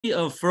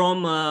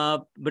From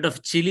a bit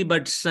of chilly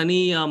but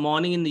sunny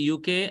morning in the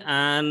UK,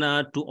 and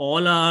to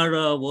all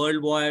our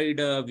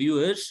worldwide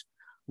viewers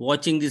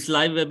watching this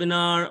live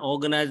webinar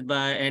organized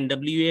by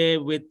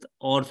NWA with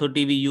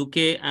OrthoTV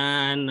UK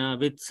and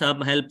with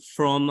some help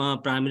from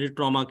Primary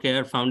Trauma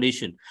Care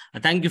Foundation.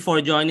 Thank you for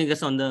joining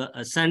us on the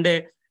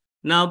Sunday.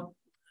 Now,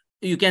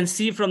 you can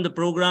see from the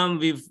program,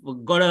 we've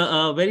got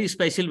a very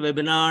special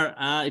webinar.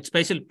 It's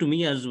special to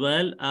me as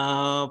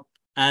well,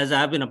 as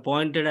I've been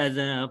appointed as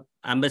an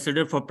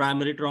ambassador for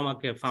Primary Trauma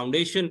Care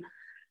Foundation,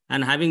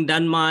 and having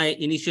done my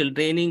initial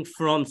training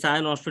from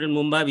Sion Hospital,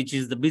 Mumbai, which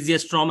is the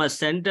busiest trauma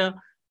center.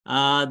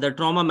 The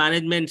trauma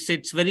management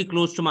sits very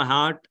close to my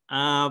heart.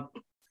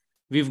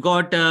 We've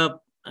got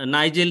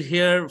Nigel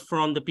here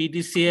from the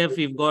PTCF.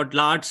 We've got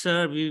Laud,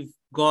 sir. We've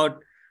got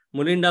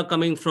Mulinda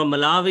coming from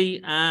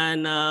Malawi,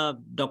 and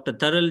Dr.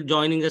 Taral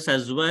joining us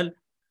as well.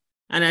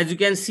 And as you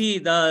can see,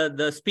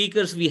 the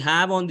speakers we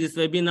have on these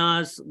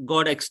webinars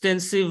got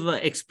extensive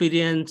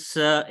experience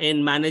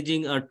in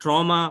managing a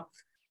trauma.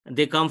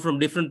 They come from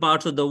different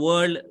parts of the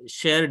world,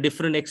 share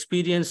different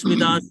experience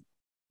with us.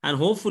 And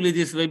hopefully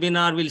this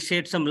webinar will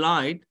shed some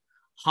light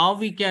how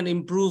we can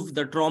improve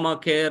the trauma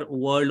care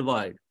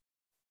worldwide.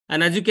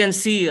 And as you can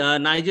see,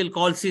 Nigel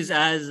calls this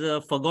as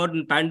a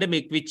forgotten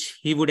pandemic, which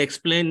he would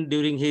explain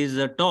during his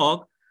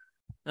talk.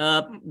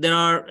 There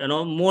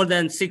are more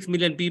than 6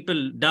 million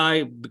people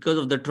die because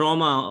of the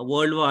trauma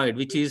worldwide,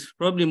 which is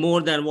probably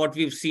more than what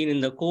we've seen in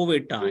the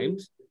COVID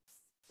times.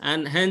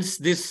 And hence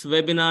this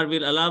webinar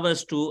will allow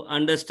us to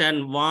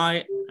understand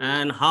why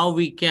and how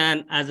we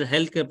can, as a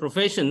healthcare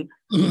profession,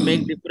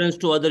 make difference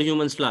to other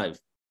humans' lives.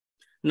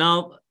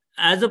 Now,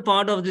 as a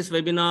part of this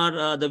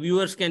webinar, the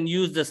viewers can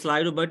use the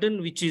Slido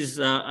button, which is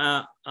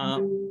there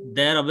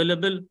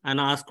available, and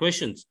ask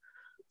questions.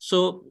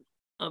 So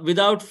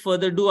without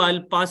further ado,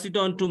 I'll pass it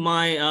on to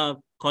my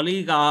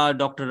colleague,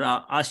 Dr.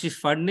 Ashish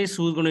Phadnis,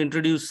 who's going to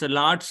introduce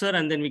Laud, sir,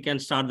 and then we can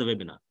start the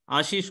webinar.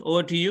 Ashish,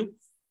 over to you.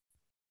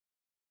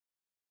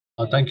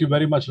 Thank you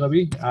very much,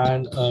 Ravi,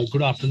 and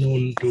good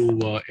afternoon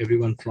to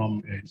everyone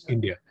from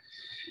India.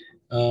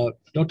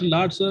 Dr.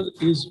 Laud, sir,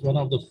 is one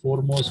of the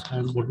foremost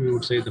and what we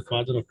would say the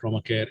father of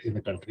trauma care in the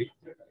country.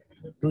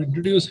 To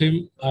introduce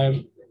him, I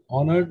am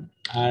honored,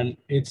 and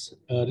it's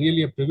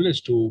really a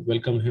privilege to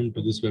welcome him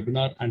to this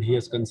webinar, and he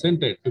has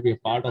consented to be a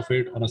part of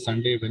it on a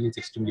Sunday when he's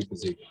extremely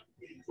busy.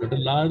 Dr.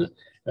 Laud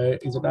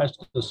is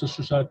attached to the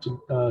Sushruta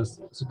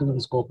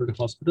Citizens Cooperative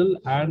Hospital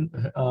and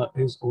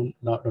his own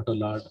Dr.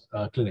 Laud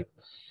Clinic.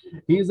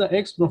 He is the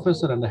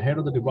ex-professor and the head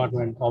of the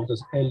department of the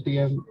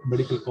LTM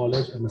Medical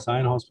College and the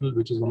Sion Hospital,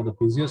 which is one of the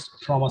busiest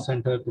trauma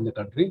centers in the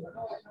country.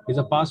 He's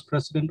a past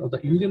president of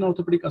the Indian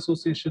Orthopaedic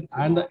Association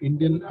and the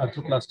Indian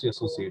Arthroplasty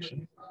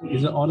Association.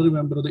 He's an honorary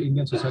member of the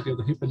Indian Society of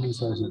the Hip and Knee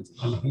Surgeons,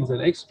 and he's an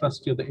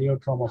ex-trustee of the AO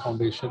Trauma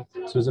Foundation,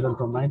 Switzerland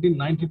from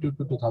 1992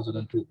 to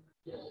 2002.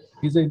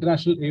 He's an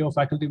international AO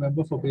faculty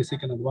member for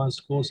basic and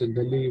advanced course in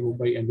Delhi,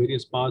 Mumbai, and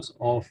various parts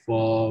of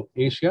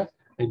Asia,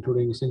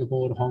 including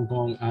Singapore, Hong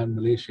Kong, and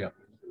Malaysia.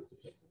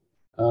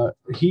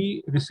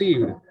 He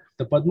received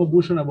the Padma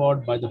Bhushan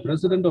Award by the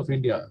President of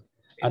India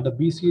and the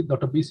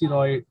Dr. B.C.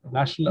 Roy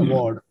National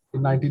Award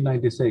in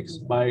 1996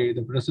 by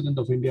the President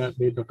of India,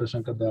 late Dr.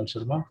 Shankar Dayal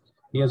Sharma.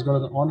 He has got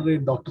an honorary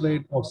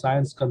doctorate of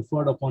science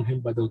conferred upon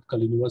him by the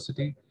Utkal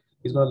University.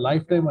 He's got a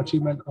Lifetime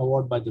Achievement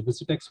Award by the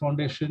Visitex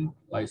Foundation,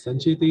 by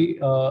Sancheti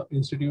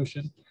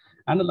Institution,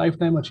 and a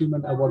Lifetime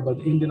Achievement Award by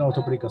the Indian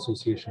Orthopaedic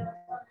Association.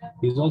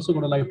 He's also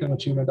got a Lifetime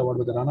Achievement Award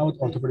by the Ranawat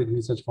Orthopaedic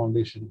Research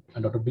Foundation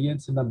and Dr. B.N.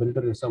 Sinha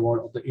Meritorious Award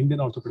of the Indian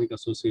Orthopaedic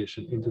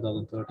Association in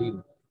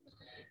 2013.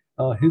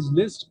 His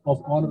list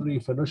of honorary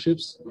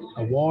fellowships,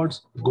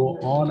 awards go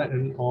on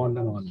and on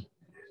and on.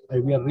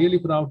 We are really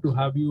proud to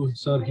have you,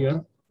 sir,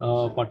 here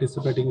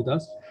participating with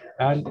us.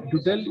 And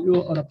to tell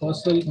you on a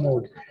personal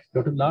note,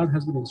 Dr. Laud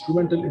has been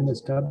instrumental in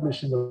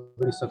establishing a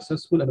very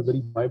successful and a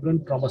very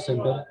vibrant trauma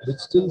center, which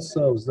still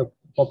serves the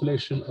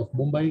population of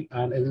Mumbai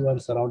and everyone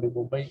surrounding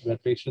Mumbai, where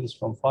patients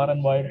from far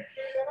and wide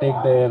take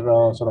their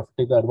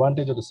take the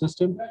advantage of the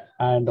system.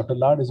 And Dr.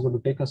 Laud is going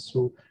to take us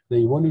through the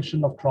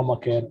evolution of trauma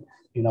care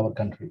in our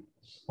country.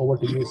 Over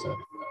to you, sir.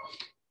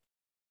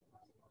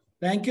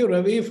 Thank you,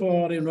 Ravi,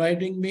 for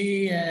inviting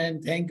me,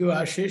 and thank you,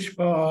 Ashish,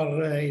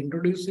 for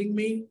introducing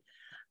me.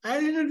 I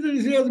think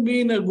he has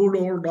been a good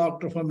old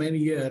doctor for many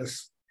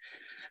years.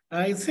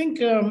 I think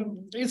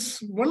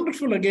it's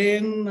wonderful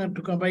again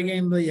to come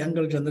again the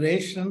younger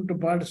generation to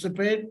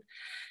participate.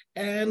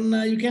 And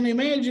you can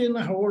imagine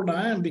how old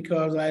I am,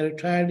 because I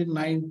retired in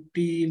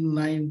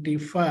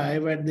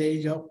 1995 at the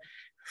age of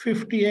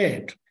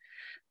 58.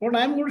 What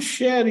I'm going to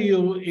share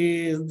you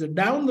is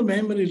down the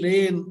memory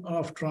lane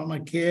of trauma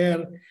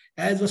care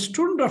as a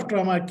student of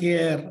trauma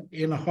care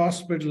in a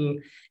hospital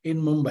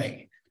in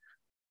Mumbai.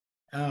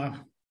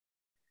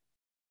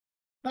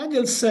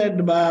 Nigel said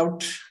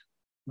about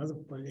what's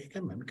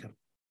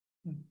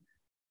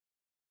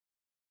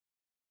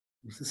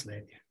this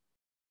slide?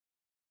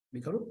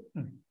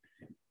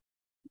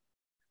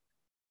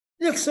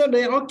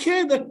 Yesterday,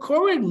 okay, the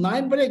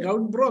COVID-19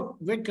 outbreak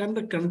went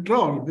under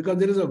control because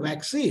there is a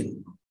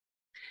vaccine.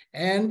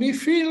 And we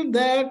feel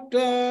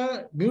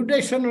that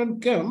mutation will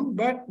come,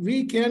 but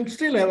we can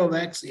still have a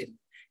vaccine.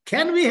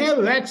 Can we have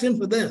a vaccine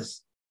for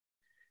this?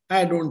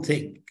 I don't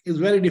think. It's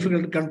very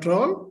difficult to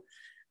control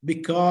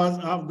because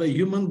of the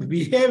human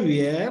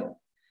behavior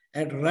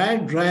at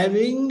right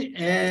driving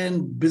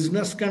and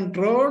business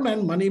control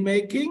and money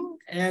making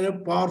and a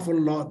powerful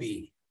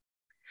lobby.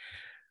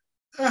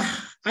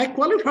 I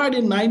qualified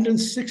in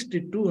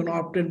 1962 and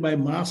opted by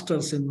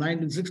master's in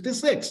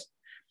 1966.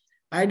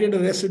 I did a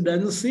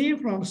residency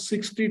from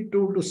 62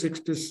 to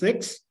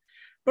 66,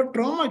 but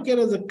trauma care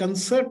as a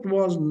concept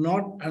was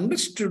not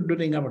understood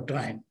during our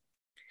time.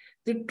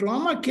 The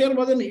trauma care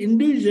was an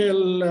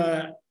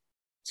individual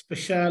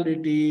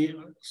specialty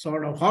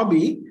sort of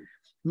hobby,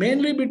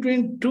 mainly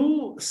between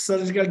two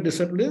surgical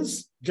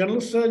disciplines,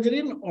 general surgery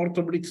and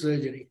orthopedic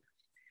surgery.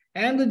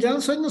 And the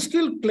general surgeons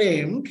still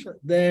claimed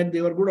that they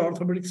were good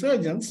orthopedic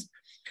surgeons.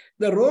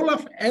 The role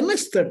of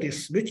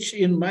anesthetists, which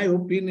in my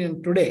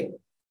opinion today,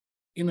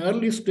 in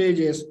early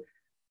stages,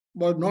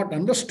 was not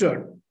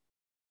understood.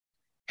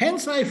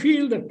 Hence, I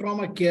feel that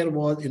trauma care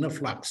was in a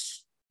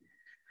flux.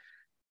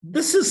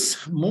 This is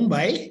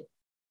Mumbai,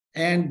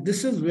 and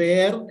this is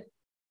where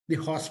the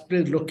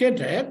hospital is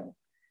located.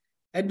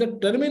 At the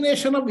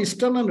termination of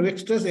Eastern and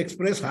Western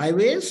Express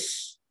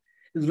highways,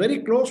 is very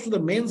close to the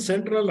main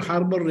Central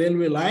Harbour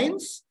Railway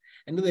lines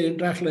and to the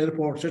international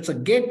airport. So it's a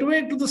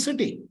gateway to the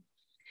city.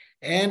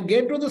 And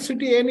gateway to the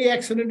city, any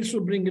accident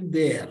should bring it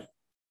there.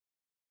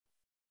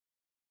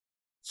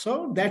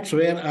 So that's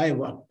where I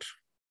worked.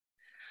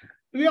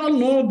 We all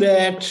know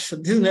that this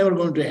is never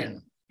going to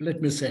end.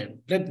 Let me say,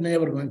 that's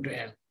never going to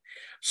end.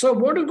 So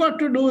what you got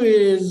to do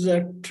is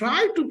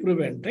try to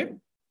prevent it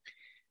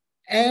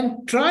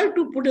and try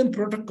to put in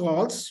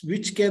protocols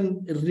which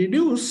can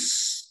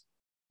reduce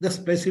the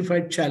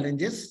specified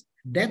challenges,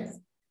 death,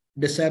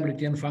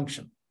 disability, and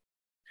function.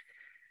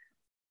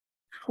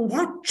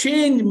 What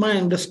changed my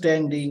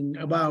understanding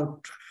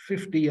about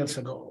 50 years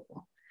ago?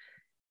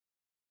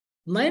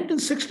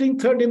 1916,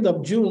 13th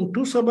of June,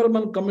 two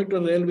suburban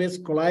commuter railways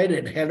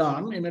collided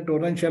head-on in a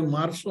torrential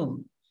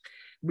monsoon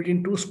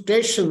between two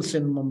stations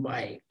in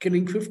Mumbai,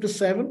 killing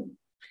 57,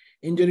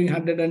 injuring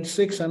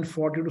 106, and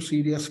 42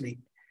 seriously.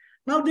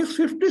 Now, these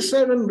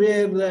 57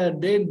 were the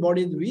dead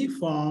bodies we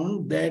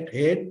found, that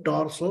head,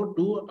 torso,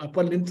 two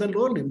upper limbs and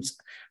lower limbs.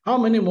 How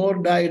many more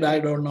died, I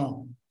don't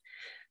know.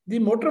 The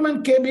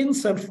motorman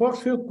cabins and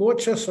first few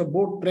coaches of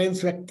both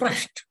trains were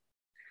crushed.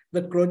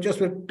 The coaches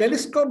were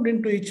telescoped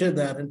into each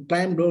other and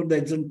climbed over the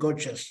exit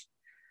coaches.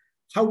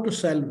 How to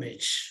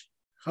salvage,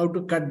 how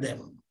to cut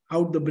them,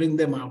 how to bring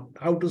them out,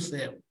 how to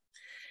save.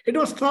 It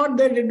was thought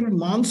that it would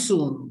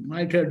monsoon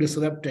might have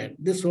disrupted.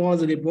 This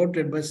was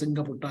reported by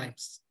Singapore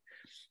Times.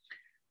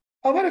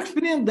 Our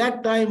experience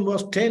that time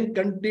was 10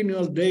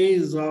 continuous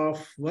days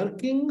of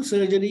working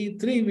surgery,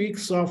 3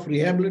 weeks of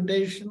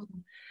rehabilitation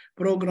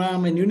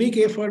program, and unique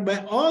effort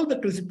by all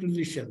the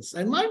physicians.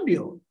 And mind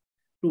you,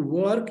 to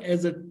work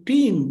as a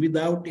team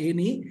without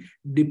any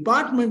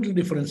departmental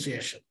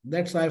differentiation.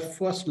 That's I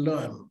first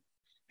learned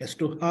as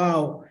to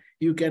how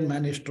you can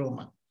manage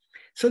trauma.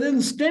 So the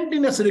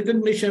instantaneous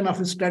recognition of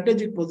a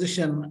strategic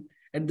position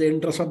at the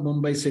entrance of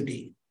Mumbai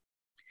city.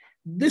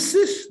 This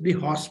is the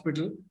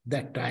hospital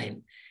that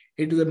time.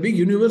 It is a big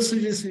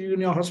university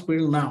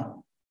hospital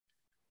now.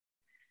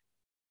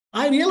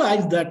 I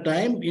realized that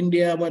time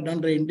India was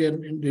under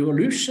Indian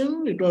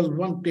Revolution. It was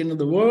 1/10 of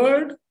the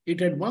world. It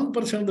had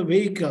 1% of the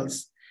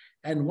vehicles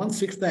and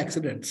 1/6 the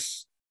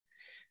accidents.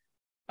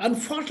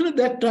 Unfortunately,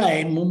 that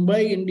time,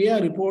 Mumbai, India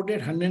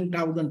reported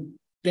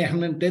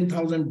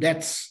 110,000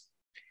 deaths.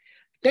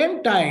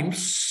 10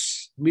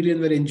 times million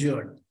were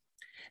injured.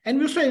 And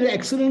we saw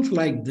accidents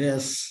like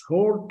this,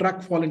 whole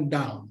truck falling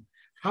down.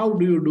 How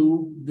do you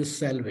do this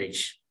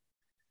salvage?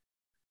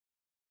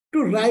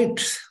 To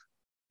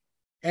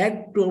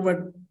add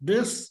to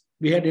this,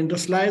 we had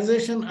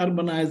industrialization,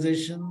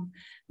 urbanization,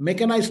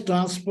 mechanized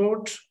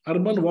transport,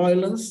 urban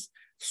violence,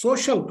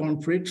 social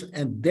conflicts,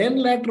 and then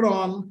later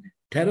on,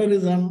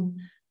 terrorism,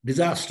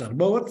 disaster,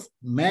 both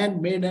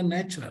man-made and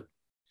natural.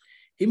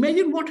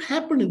 Imagine what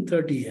happened in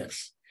 30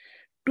 years.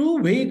 Two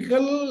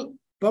vehicle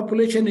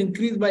population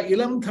increased by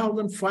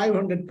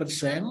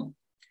 11,500%,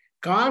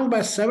 cars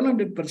by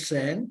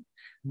 700%,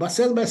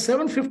 buses by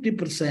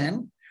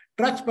 750%,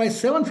 trucks by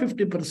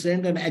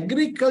 750%, and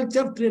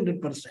agriculture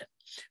 300%.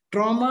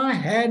 Trauma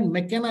and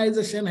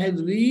mechanization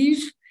has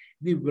reached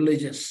the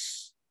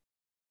villages.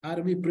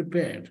 Are we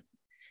prepared?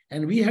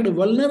 And we had a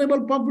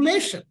vulnerable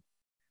population.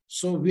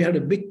 So we had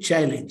a big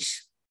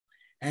challenge.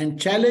 And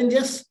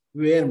challenges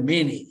were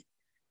many.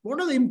 What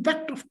was the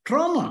impact of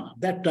trauma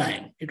that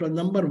time? It was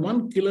number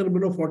one killer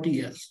below 40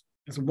 years.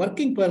 As a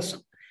working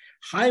person,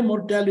 high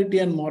mortality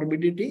and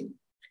morbidity,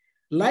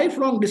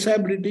 lifelong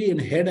disability in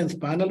head and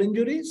spinal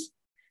injuries,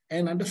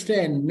 and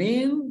understand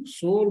main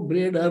sole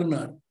bread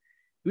earner,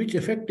 which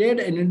affected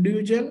an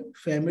individual,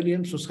 family,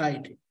 and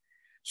society.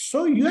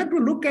 So you have to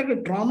look at the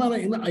trauma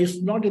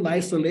not in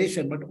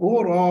isolation, but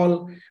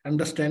overall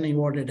understanding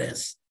what it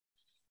is.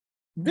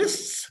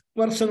 This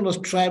person was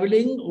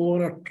traveling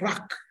over a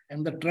truck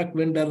and the truck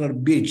went under a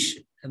beach,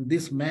 and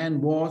this man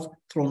was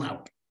thrown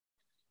out.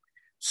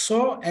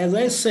 So, as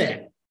I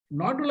said,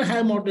 not only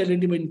high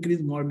mortality, but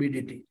increased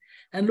morbidity.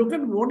 And look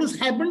at what has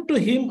happened to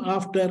him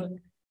after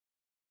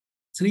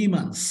 3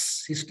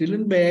 months. He's still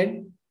in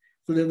bed.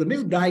 So there's a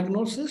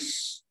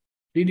misdiagnosis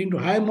leading to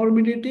high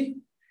morbidity,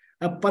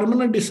 a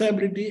permanent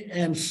disability,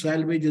 and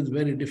salvage is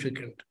very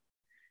difficult.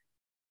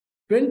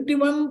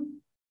 21%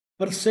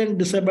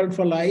 disabled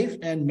for life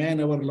and man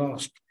ever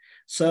lost.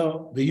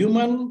 So the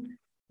human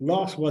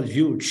loss was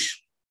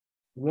huge.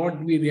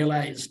 What we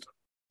realized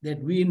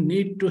that we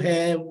need to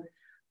have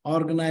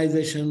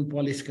organization,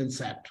 policy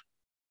concept.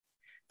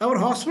 Our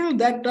hospital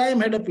that time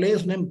had a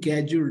place named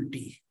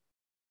Casualty.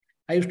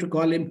 I used to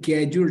call him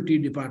Casualty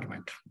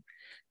Department.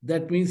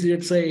 That means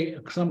it's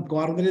some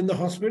corner in the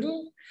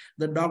hospital.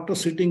 The doctor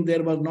sitting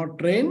there was not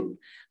trained.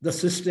 The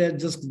sister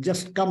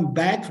just come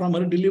back from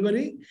her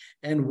delivery,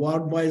 and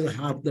ward boys are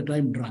half the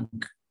time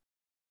drunk.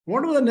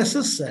 What was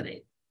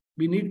necessary?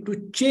 We need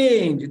to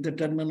change the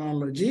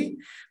terminology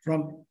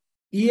from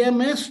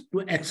EMS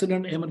to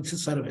accident emergency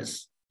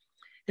service.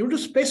 You have to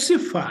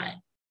specify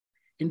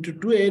into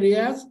 2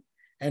 areas,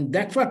 and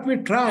that's what we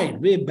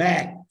tried way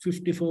back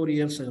 54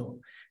 years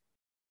ago.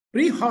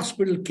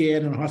 Pre-hospital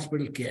care and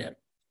hospital care.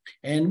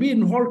 And we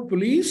involved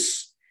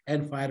police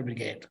and fire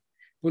brigade.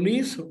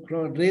 Police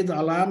raise the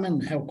alarm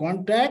and have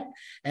contact,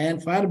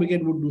 and fire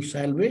brigade would do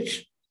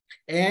salvage.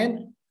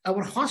 And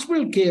our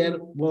hospital care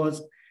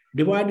was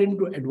divided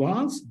into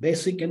advanced,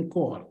 basic, and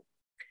core.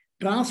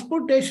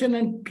 Transportation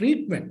and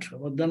treatment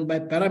was done by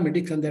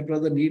paramedics, and that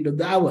was the need of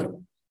the hour.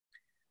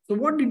 So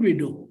what did we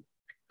do?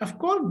 Of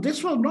course,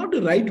 this was not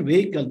the right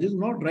vehicle. This is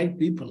not right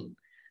people.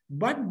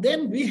 But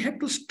then we had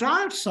to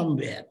start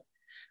somewhere.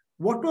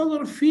 What was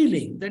our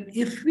feeling? That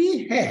if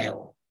we have,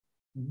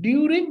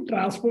 during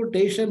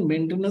transportation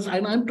maintenance,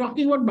 and I'm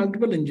talking about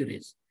multiple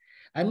injuries.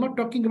 I'm not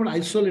talking about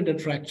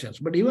isolated fractures,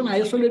 but even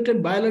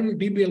isolated bilateral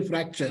tibial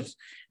fractures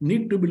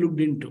need to be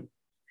looked into.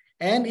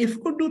 And if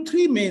we could do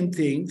 3 main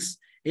things,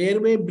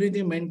 airway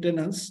breathing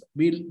maintenance,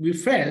 we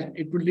felt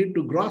it would lead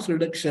to gross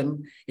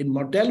reduction in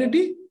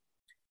mortality,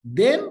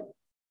 then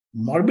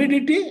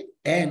morbidity,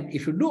 and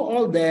if you do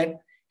all that,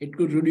 it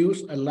could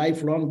reduce a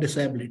lifelong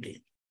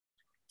disability.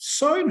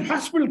 So in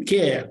hospital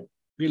care,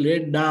 we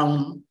laid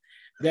down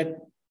that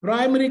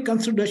primary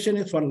consideration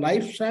is for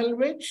life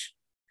salvage,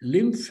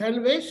 limb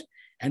salvage,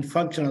 and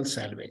functional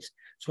salvage.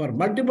 So for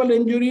multiple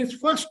injuries,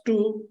 first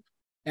 2,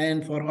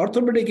 and for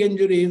orthopedic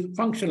injuries,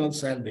 functional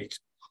salvage.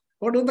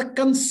 What is the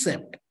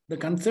concept? The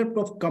concept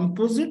of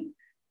composite,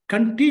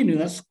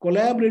 continuous,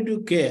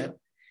 collaborative care,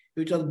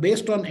 which was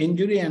based on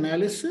injury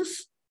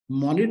analysis,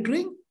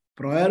 monitoring,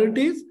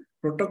 priorities,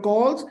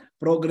 protocols,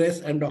 progress,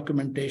 and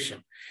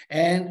documentation.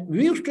 And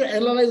we used to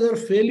analyze our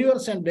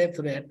failures and death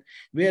rate,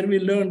 where we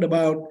learned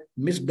about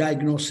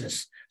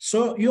misdiagnosis.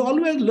 So you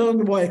always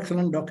learn about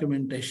excellent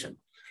documentation.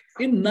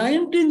 In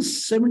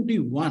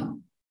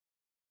 1971,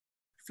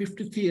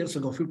 52 years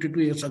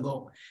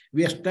ago,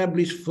 we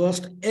established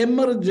first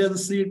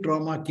emergency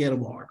trauma care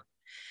ward.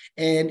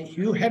 And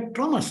you had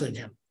trauma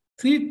surgeon,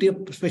 3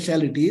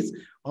 specialties: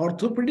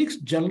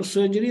 orthopedics, general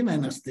surgery, and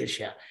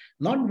anesthesia,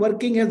 not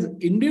working as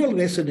individual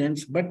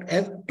residents, but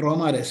as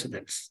trauma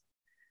residents.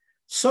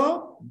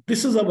 So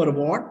this is our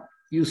ward.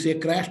 You see a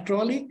crash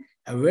trolley,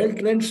 a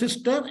well-trained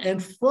sister,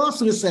 and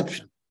first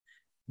reception.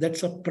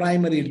 That's a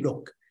primary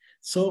look.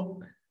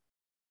 So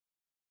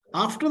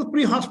after the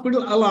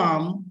pre-hospital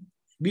alarm,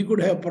 we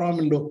could have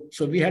primary look.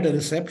 So we had a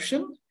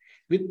reception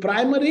with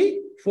primary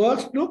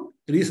first look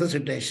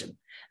resuscitation.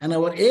 And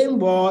our aim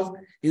was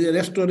the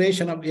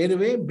restoration of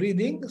airway,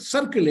 breathing,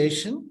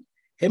 circulation,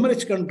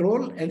 hemorrhage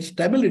control, and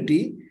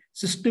stability,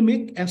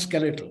 systemic and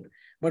skeletal.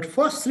 But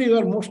first 3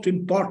 were most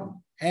important,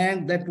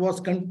 and that was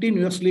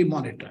continuously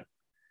monitored.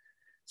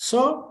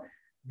 So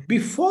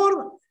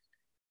before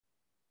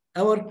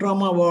our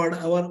trauma ward,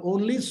 our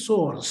only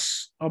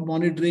source of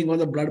monitoring was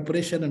the blood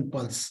pressure and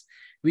pulse,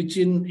 which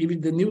in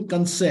the new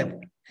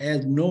concept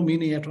has no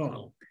meaning at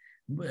all.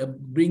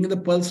 Bringing the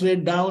pulse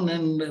rate down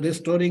and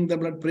restoring the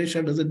blood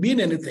pressure doesn't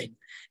mean anything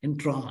in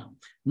trauma.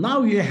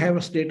 Now you have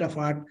a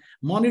state-of-art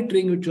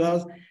monitoring, which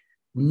was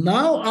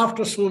now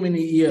after so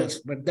many years,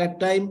 but that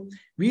time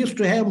we used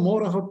to have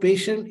more of a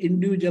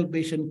individual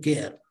patient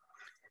care.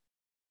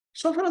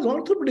 So far as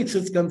orthopedics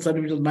is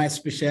concerned, which is my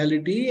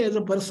specialty, as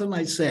a person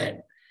I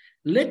said,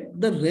 let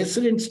the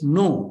residents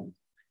know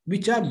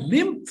which are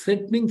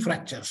limb-threatening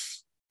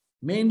fractures,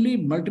 mainly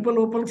multiple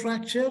open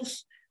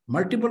fractures,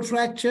 multiple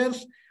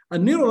fractures, a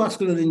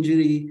neurovascular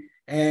injury,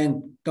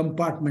 and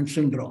compartment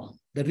syndrome.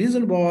 The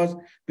reason was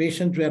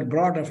patients were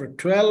brought after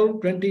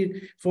 12,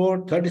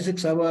 24,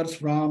 36 hours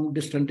from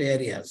distant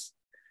areas.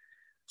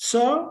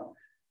 So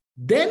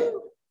then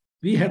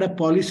we had a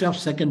policy of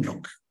second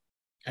look.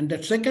 And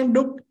that second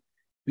look,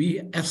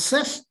 we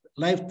assessed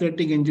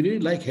life-threatening injury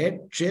like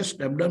head,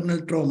 chest,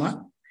 abdominal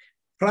trauma,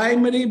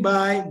 primary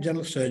by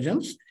general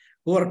surgeons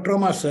who are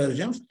trauma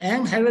surgeons,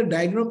 and had a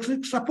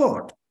diagnostic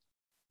support,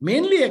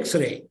 mainly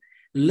X-ray,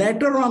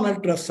 later on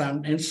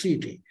ultrasound and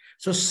CT.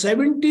 So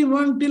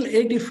 71 till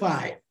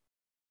 85,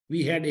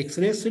 We had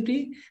X-ray CT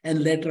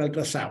and lateral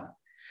ultrasound.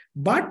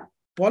 But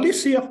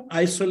policy of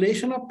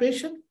isolation of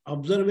patient,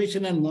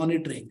 observation and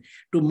monitoring,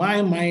 to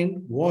my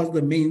mind, was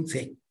the main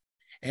thing.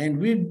 And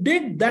we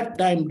did that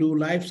time do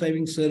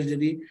life-saving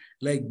surgery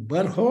like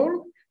burr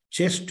hole,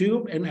 chest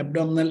tube, and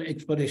abdominal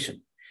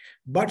expiration.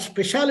 But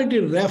specialty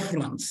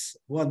reference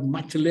was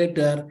much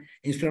later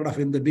instead of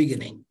in the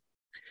beginning.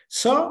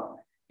 So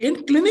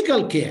in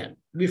clinical care,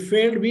 we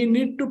felt we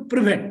need to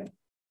prevent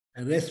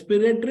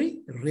respiratory,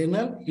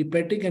 renal,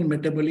 hepatic, and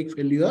metabolic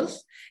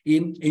failures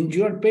in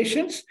injured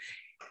patients.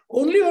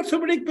 Only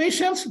orthopedic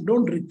patients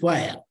don't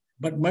require,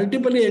 but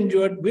multiply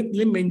injured with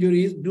limb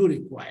injuries do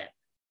require.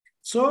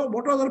 So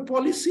what was our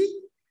policy?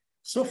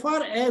 So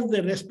far as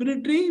the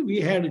respiratory, we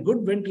had good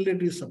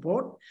ventilatory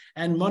support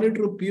and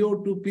monitor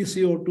PO2,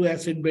 PCO2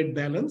 acid bed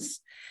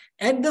balance.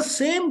 At the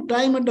same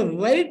time, at the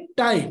right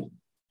time,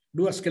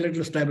 do a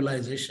skeletal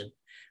stabilization,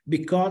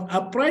 because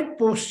upright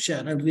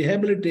posture and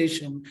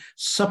rehabilitation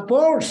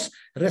supports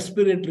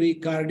respiratory,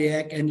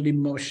 cardiac, and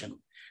limb motion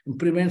and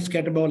prevents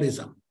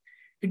catabolism.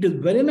 It is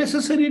very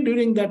necessary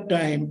during that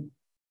time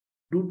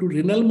due to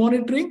renal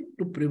monitoring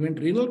to prevent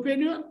renal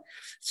failure.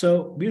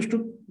 So we used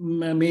to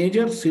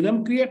measure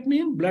serum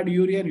creatinine, blood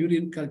urea, and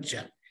urine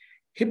culture.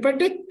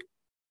 Hepatic,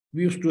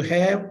 we used to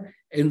have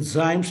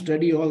enzyme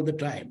study all the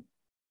time.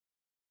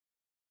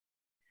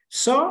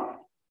 So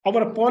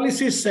our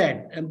policy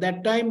said, at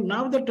that time,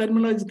 now the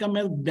terminology comes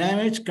as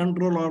damage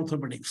control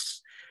orthopedics.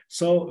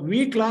 So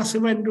we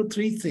classify into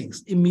three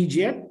things: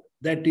 immediate,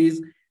 that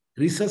is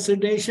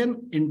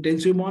resuscitation,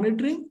 intensive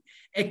monitoring;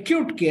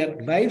 acute care,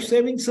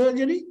 life-saving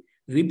surgery;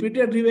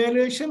 repeated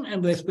reevaluation;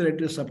 and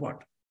respiratory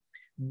support.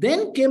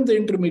 Then came the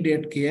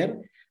intermediate care,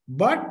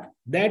 but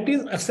that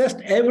is assessed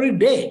every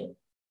day,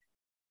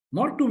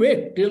 not to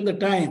wait till the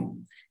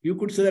time you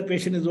could say the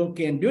patient is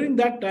okay. And during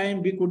that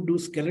time, we could do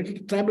skeletal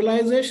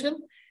stabilization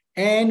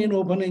and in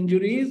open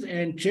injuries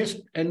and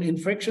chest and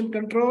infection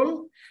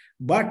control.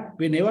 But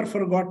we never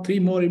forgot three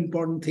more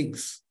important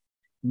things: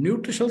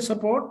 nutritional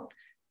support,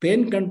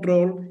 pain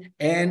control,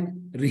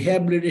 and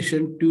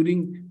rehabilitation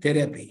during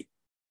therapy.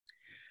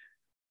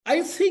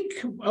 I think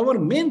our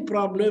main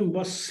problem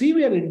was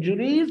severe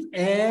injuries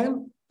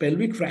and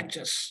pelvic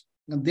fractures,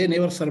 and they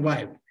never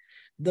survived.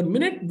 The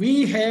minute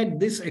we had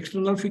this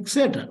external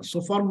fixator, so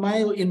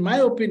in my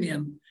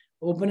opinion,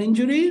 open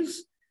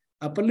injuries,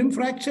 upper limb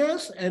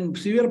fractures, and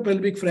severe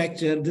pelvic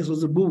fracture, this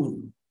was a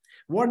boon.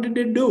 What did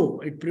it do?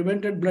 It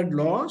prevented blood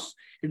loss,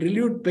 it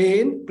relieved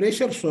pain,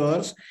 pressure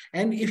sores,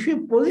 and if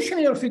you position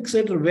your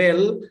fixator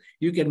well,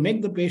 you can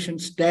make the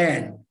patient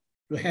stand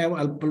to have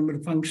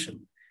pulmonary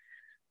function.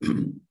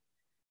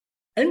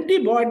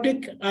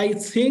 Antibiotic, I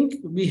think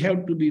we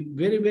have to be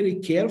very, very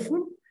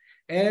careful,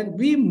 and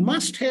we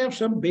must have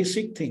some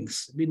basic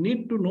things. We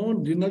need to know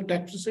renal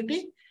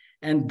toxicity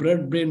and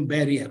blood-brain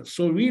barrier.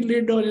 So we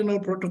laid down our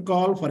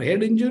protocol for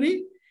head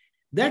injury.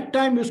 That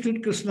time we used to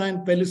use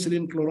crystalline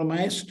penicillin,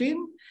 chloromycin,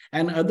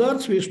 and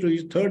others we used to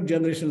use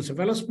third-generation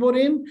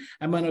cephalosporin,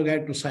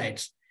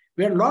 aminoglycosides.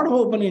 We had a lot of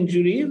open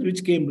injuries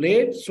which came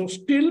late, so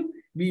still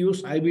we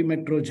use IV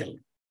metrogel.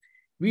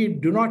 We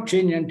do not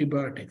change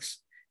antibiotics.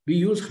 We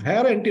use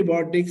higher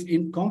antibiotics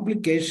in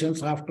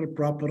complications after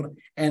proper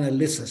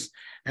analysis.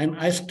 And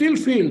I still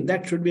feel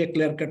that should be a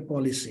clear-cut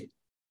policy.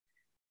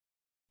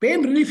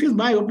 Pain relief is,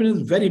 my opinion,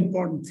 is a very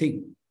important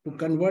thing to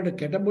convert a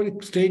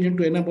catabolic stage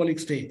into anabolic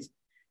stage.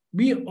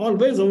 We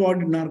always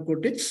avoid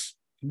narcotics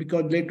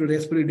because they lead to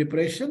respiratory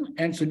depression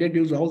and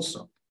sedatives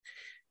also.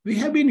 We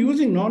have been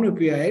using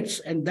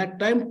non-opioids and that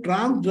time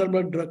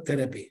transdermal drug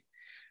therapy.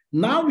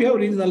 Now we have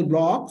regional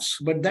blocks,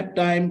 but that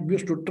time we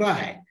used to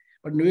try,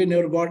 but we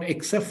never got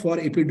except for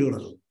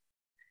epidural.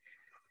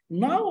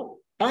 Now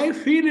I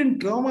feel in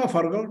trauma,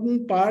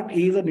 forgotten part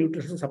is a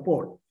nutritional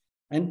support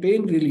and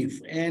pain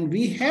relief. And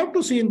we have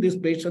to see in this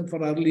patient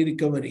for early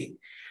recovery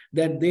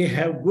that they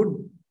have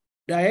good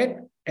diet.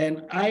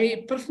 And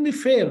I personally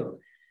feel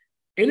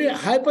any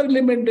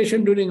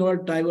hyperalimentation during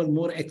our time was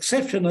more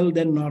exceptional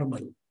than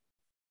normal.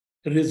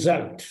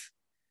 Result.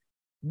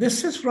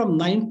 This is from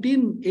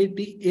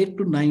 1988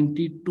 to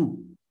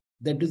 92.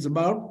 That is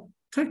about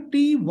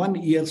 31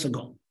 years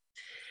ago.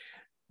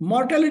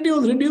 Mortality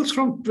was reduced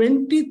from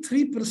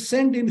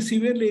 23% in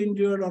severely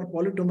injured or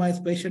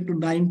polytomized patient to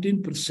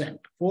 19%,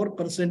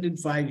 4% in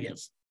 5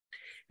 years.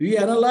 We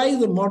analyzed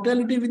the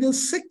mortality within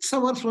 6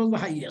 hours was the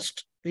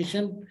highest.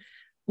 Patient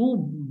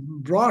who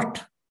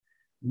brought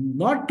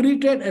not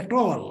treated at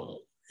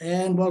all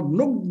and was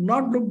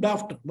not looked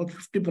after, about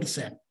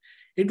 50%.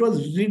 It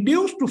was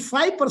reduced to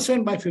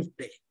 5% by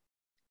 50,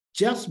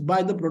 just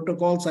by the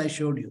protocols I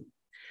showed you.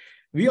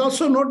 We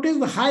also noticed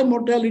the high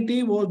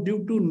mortality was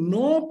due to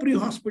no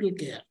pre-hospital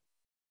care.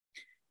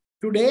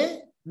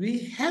 Today, we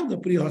have the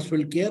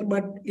pre-hospital care,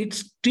 but it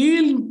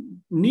still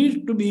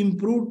needs to be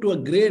improved to a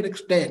great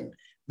extent.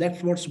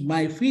 That's what's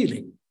my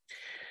feeling.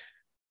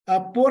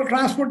 Poor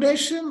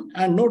transportation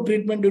and no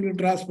treatment during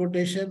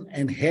transportation,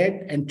 and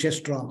head and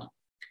chest trauma.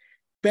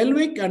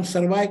 Pelvic and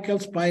cervical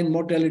spine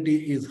mortality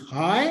is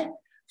high,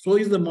 so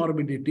is the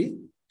morbidity.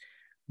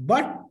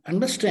 But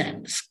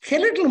understand,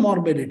 skeletal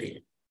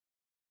morbidity,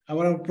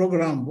 our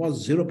program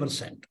was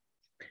 0%.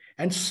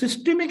 And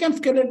systemic and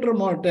skeletal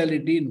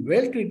mortality in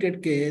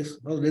well-treated case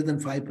was less than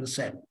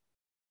 5%.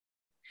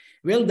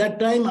 Well, that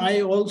time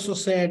I also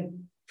said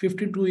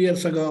 52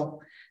 years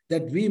ago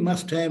that we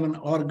must have an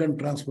organ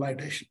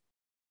transplantation.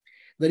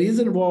 The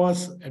reason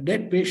was a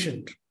dead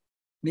patient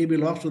may be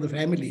lost to the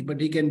family,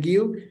 but he can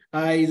give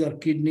eyes or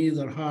kidneys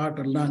or heart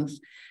or lungs.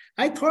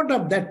 I thought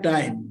of that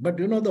time, but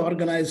you know, the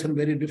organization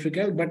very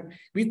difficult, but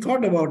we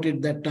thought about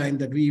it that time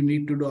that we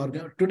need to do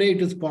organ. Today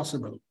it is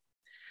possible.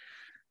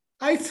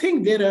 I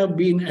think there have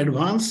been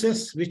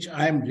advances which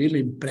I am really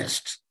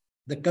impressed.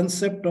 The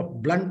concept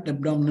of blunt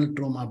abdominal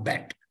trauma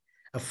BAT,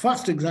 a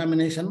first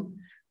examination,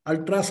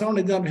 ultrasound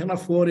examination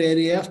of 4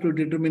 areas to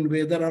determine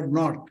whether or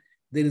not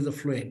there is a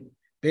fluid.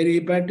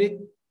 Perihepatic,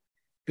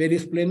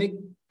 perisplenic,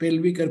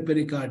 pelvic or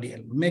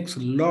pericardial makes a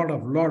lot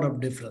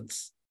of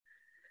difference.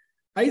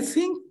 I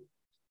think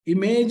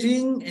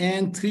imaging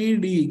and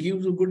 3D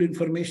gives you good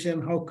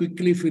information how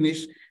quickly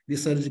finish the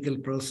surgical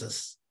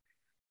process.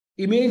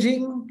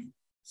 Imaging,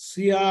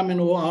 C-arm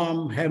and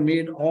O-arm have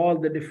made all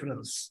the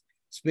difference,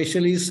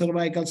 especially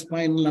cervical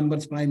spine, lumbar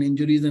spine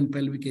injuries and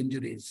pelvic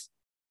injuries.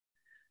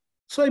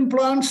 So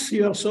implants,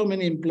 you have so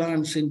many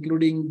implants,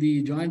 including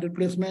the joint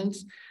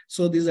replacements.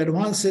 So these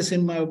advances,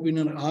 in my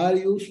opinion, are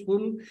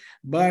useful,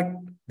 but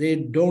they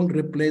don't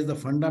replace the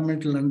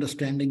fundamental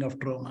understanding of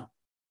trauma.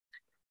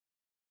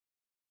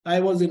 I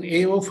was in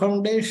AO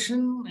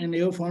Foundation, and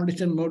AO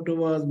Foundation motto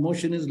was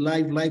motion is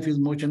life, life is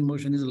motion,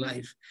 motion is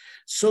life.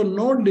 So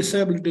no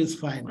disability is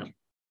final.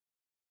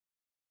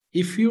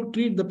 If you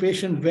treat the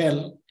patient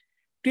well,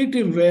 treat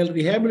him well,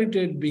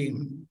 rehabilitate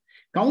him,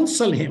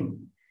 counsel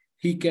him,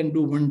 he can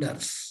do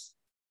wonders.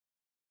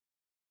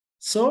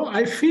 So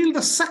I feel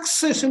the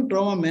success in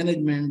trauma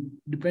management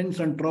depends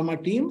on trauma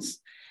teams,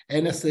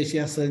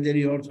 anesthesia,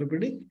 surgery,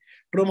 orthopedic,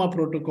 trauma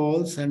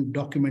protocols, and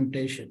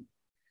documentation.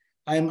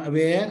 I am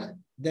aware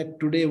that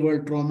today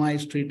world trauma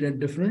is treated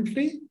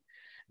differently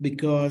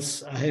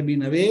because I have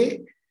been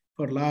away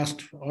for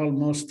last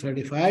almost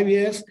 35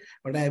 years,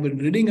 but I have been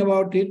reading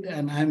about it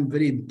and I'm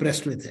very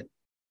impressed with it.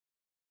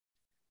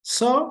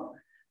 So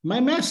my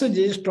message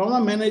is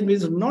trauma management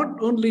is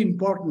not only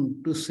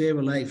important to save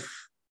a life,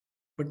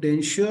 but to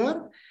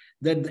ensure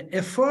that the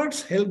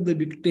efforts help the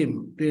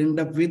victim to end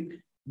up with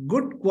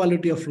good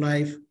quality of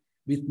life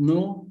with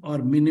no or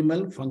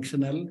minimal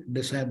functional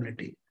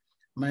disability.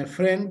 My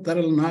friend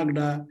Taral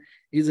Nagda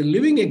is a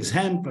living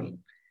example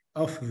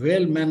of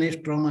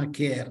well-managed trauma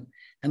care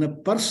and a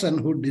person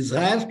who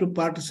desires to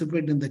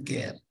participate in the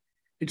care.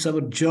 It's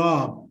our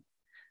job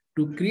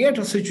to create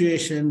a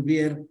situation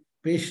where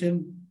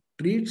patient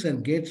treats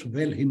and gets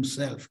well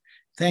himself.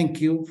 Thank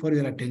you for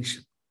your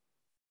attention.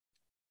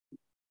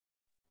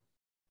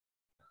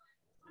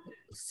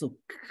 So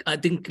I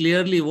think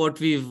clearly what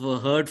we've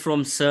heard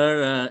from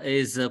Sir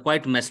is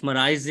quite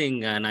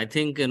mesmerizing. And I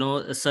think, you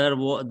know, Sir,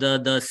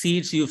 the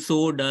seeds you've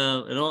sowed,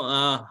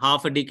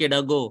 half a decade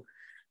ago,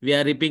 we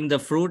are reaping the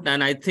fruit.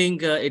 And I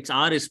think it's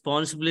our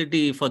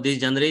responsibility for this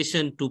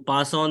generation to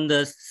pass on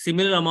the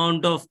similar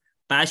amount of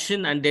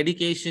passion and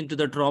dedication to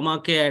the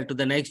trauma care to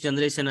the next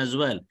generation as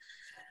well.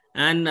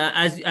 And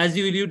as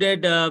you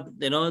alluded,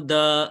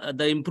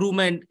 the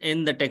improvement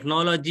in the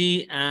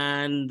technology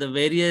and the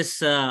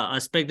various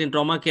aspects in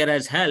trauma care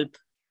has helped.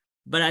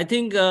 But I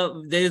think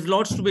there is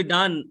lots to be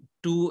done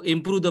to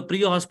improve the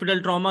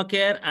pre-hospital trauma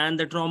care and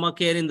the trauma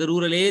care in the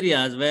rural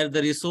areas where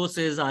the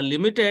resources are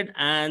limited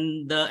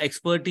and the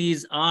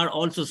expertise are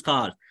also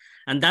scarce.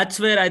 And that's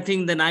where I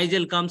think the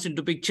Nigel comes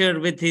into picture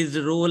with his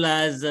role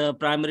as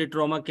Primary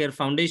Trauma Care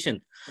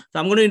Foundation. So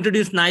I'm going to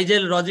introduce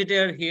Nigel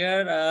Rossiter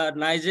here.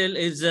 Nigel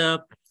is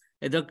the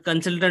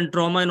consultant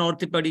trauma and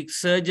orthopedic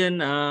surgeon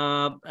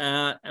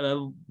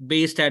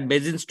based at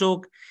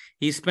Basingstoke.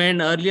 He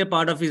spent earlier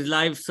part of his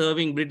life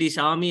serving British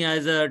Army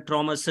as a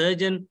trauma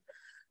surgeon.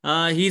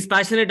 He's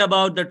passionate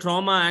about the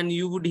trauma, and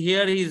you would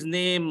hear his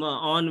name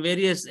on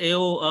various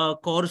AO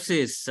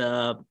courses.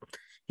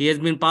 He has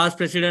been past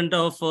president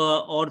of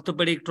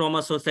Orthopaedic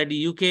Trauma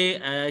Society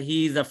UK.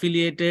 He is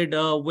affiliated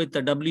with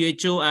the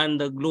WHO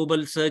and the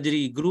Global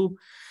Surgery Group.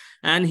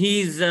 And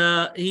he's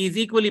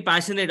equally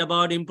passionate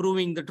about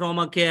improving the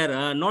trauma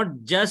care,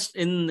 not just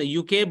in the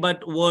UK,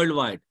 but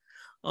worldwide.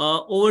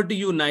 Over to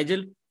you,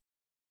 Nigel.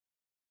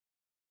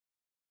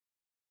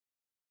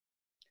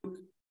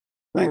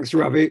 Thanks,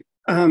 Ravi.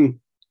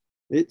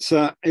 It's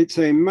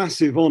a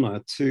massive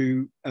honor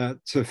to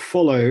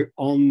follow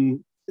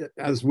on,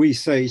 as we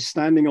say,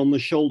 standing on the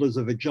shoulders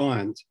of a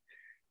giant,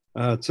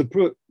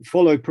 to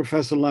follow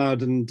Professor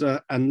Laud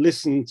and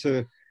listen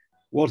to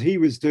what he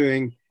was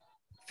doing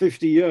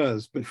 50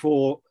 years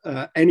before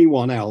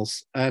anyone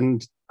else,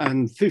 and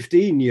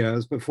 15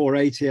 years before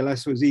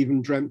ATLS was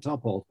even dreamt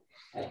up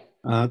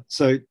of.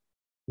 So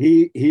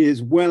he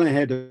is well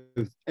ahead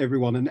of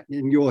everyone, and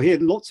you'll hear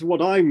lots of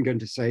what I'm going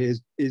to say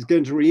is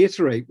going to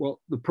reiterate what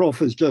the Prof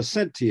has just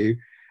said to you,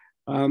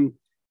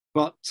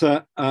 but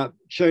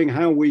showing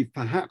how we've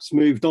perhaps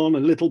moved on a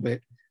little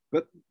bit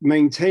but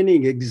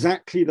maintaining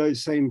exactly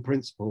those same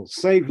principles: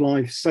 save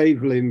life,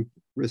 save limb,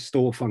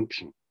 restore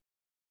function.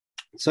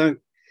 So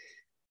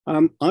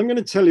I'm going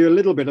to tell you a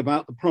little bit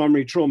about the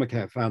Primary Trauma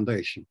Care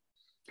Foundation.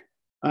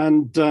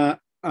 And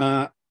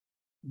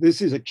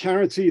this is a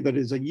charity that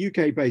is a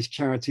UK-based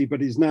charity,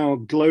 but is now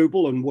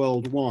global and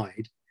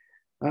worldwide.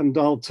 And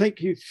I'll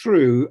take you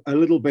through a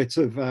little bit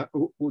of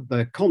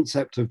the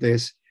concept of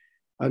this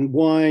and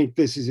why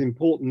this is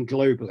important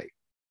globally.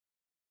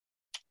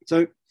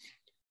 So,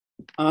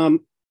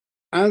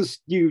 as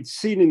you've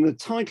seen in the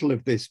title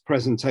of this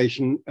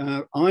presentation,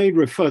 I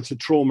refer to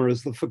trauma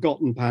as the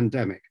forgotten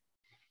pandemic.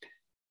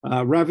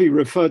 Ravi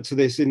referred to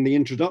this in the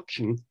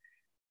introduction.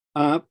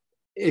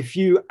 If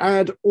you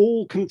add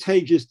all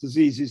contagious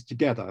diseases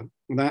together,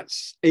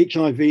 that's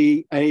HIV,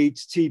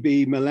 AIDS,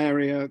 TB,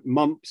 malaria,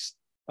 mumps,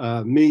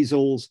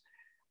 measles,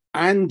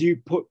 and you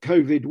put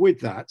COVID with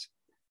that,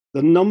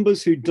 the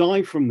numbers who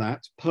die from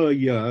that per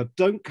year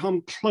don't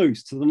come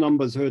close to the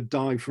numbers who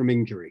die from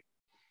injury.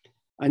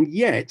 And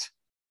yet,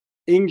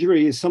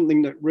 injury is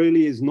something that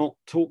really is not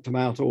talked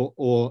about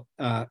or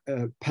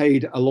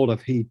paid a lot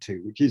of heed to,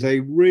 which is a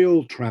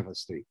real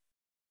travesty.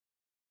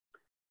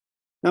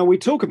 Now, we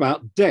talk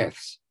about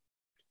deaths,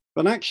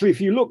 but actually,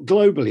 if you look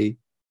globally,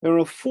 there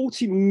are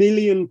 40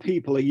 million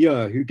people a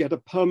year who get a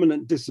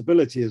permanent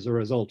disability as a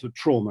result of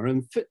trauma,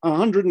 and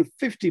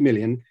 150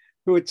 million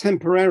who are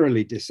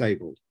temporarily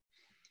disabled.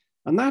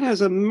 And that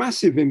has a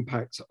massive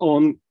impact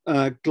on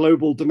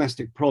global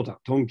domestic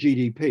product, on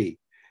GDP.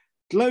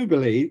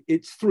 Globally,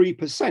 it's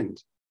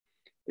 3%.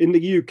 In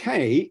the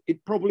UK,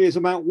 it probably is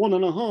about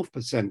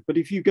 1.5%. But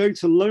if you go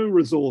to low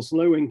resource,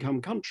 low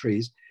income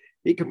countries,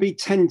 it can be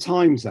 10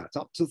 times that.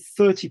 Up to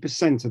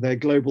 30% of their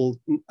global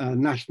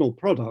national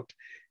product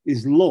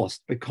is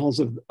lost because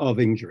of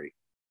injury.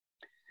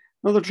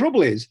 Now, the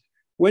trouble is,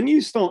 when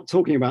you start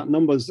talking about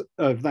numbers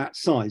of that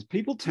size,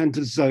 people tend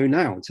to zone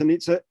out. And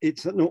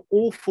it's an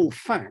awful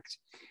fact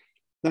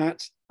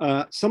that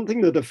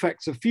something that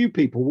affects a few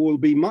people will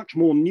be much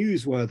more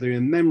newsworthy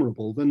and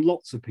memorable than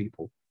lots of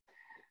people.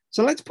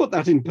 So let's put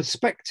that in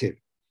perspective.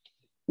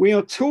 We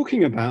are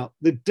talking about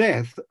the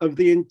death of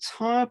the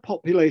entire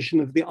population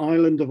of the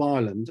island of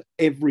Ireland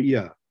every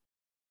year.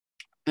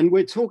 And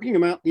we're talking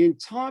about the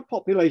entire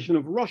population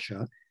of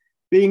Russia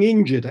being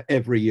injured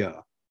every year.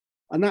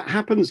 And that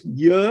happens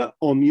year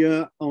on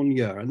year on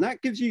year. And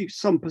that gives you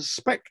some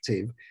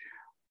perspective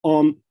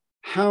on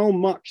how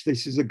much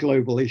this is a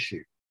global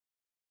issue.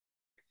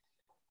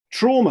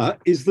 Trauma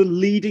is the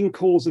leading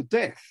cause of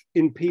death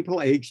in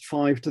people aged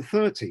 5 to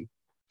 30.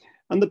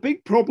 And the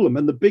big problem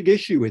and the big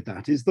issue with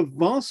that is the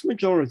vast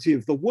majority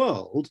of the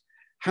world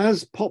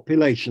has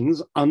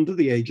populations under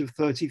the age of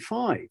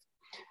 35.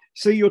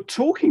 So you're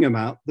talking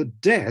about the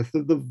death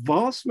of the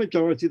vast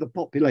majority of the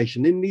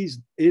population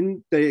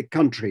in the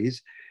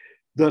countries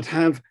that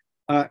have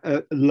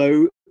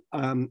low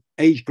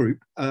age group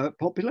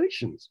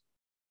populations.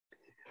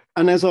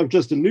 And as I've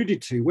just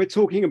alluded to, we're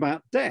talking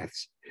about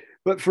deaths.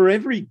 But for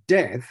every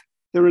death,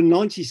 there are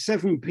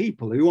 97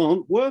 people who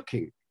aren't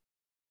working.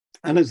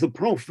 And as the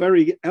Prof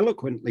very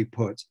eloquently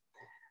put,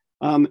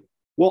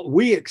 what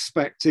we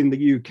expect in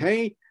the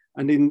UK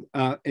and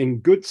in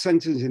good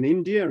centres in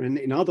India and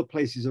in other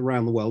places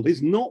around the world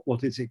is not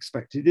what is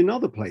expected in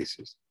other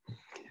places.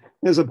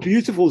 There's a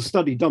beautiful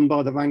study done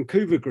by the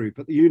Vancouver group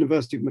at the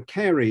University of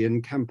Makerere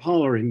in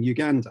Kampala in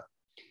Uganda.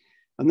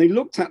 And they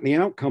looked at the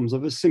outcomes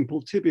of a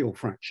simple tibial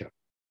fracture.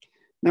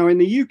 Now, in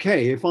the UK,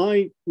 if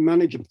I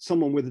manage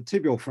someone with a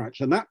tibial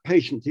fracture, that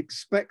patient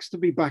expects to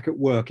be back at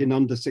work in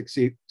under 6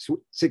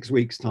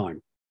 weeks'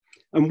 time.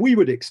 And we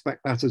would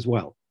expect that as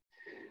well.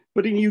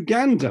 But in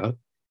Uganda,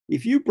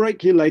 if you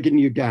break your leg in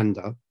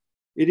Uganda,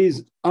 it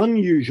is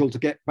unusual to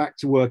get back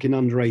to work in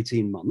under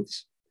 18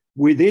 months.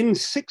 Within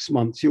 6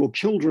 months, your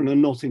children are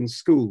not in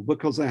school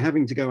because they're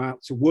having to go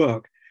out to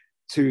work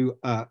to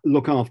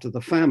look after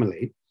the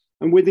family.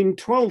 And within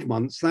 12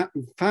 months, that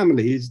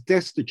family is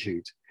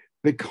destitute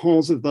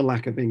because of the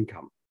lack of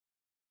income.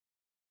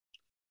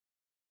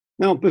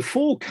 Now,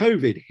 before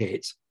COVID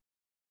hit,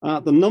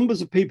 the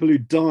numbers of people who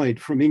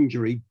died from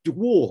injury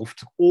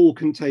dwarfed all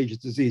contagious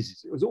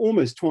diseases. It was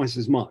almost twice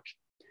as much.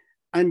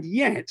 And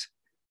yet,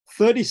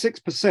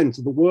 36%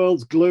 of the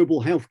world's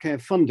global healthcare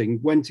funding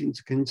went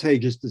into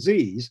contagious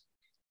disease,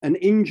 and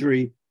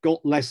injury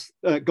got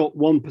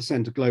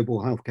 1% of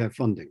global healthcare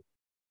funding.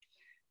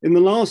 In the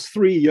last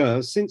 3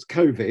 years, since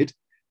COVID,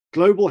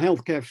 global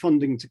healthcare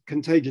funding to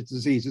contagious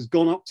disease has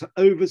gone up to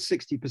over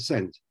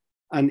 60%,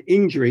 and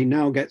injury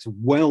now gets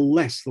well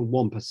less than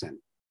 1%.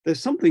 There's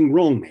something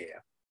wrong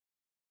here.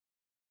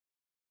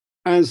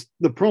 As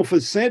the Prof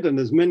has said, and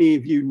as many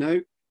of you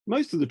know,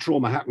 most of the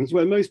trauma happens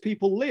where most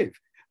people live.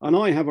 And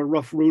I have a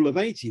rough rule of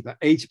 80, that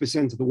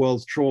 80% of the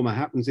world's trauma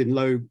happens in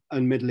low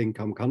and middle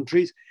income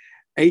countries.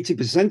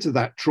 80% of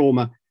that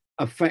trauma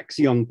affects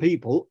young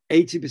people.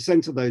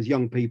 80% of those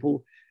young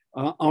people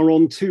are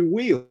on 2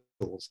 wheels.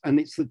 And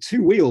it's the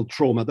 2-wheeled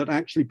trauma that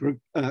actually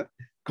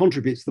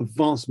contributes the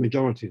vast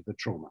majority of the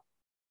trauma.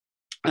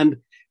 And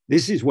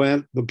this is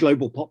where the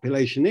global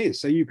population is.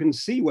 So you can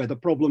see where the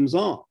problems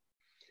are.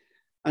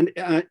 And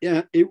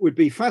it would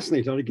be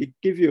fascinating. I could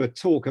give you a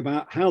talk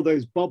about how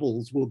those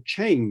bubbles will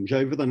change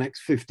over the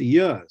next 50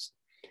 years.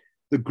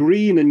 The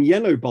green and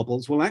yellow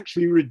bubbles will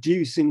actually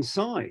reduce in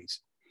size.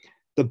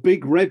 The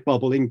big red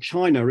bubble in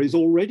China is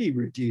already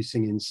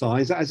reducing in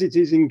size, as it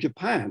is in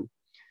Japan.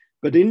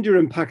 But India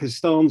and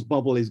Pakistan's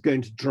bubble is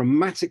going to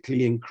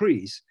dramatically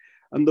increase.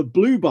 And the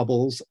blue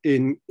bubbles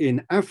in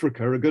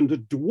Africa are going to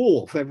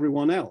dwarf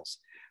everyone else.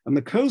 And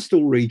the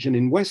coastal region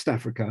in West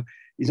Africa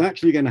is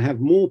actually going to have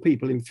more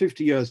people in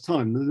 50 years'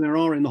 time than there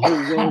are in the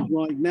whole world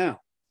right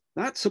now.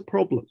 That's a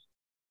problem.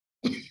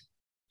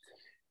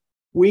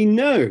 We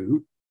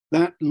know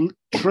that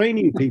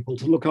training people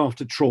to look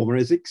after trauma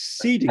is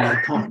exceedingly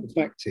cost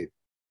effective.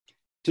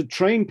 To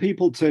train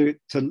people to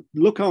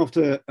look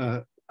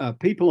after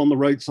people on the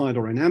roadside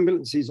or in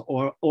ambulances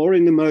or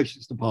in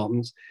emergency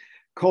departments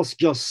costs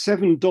just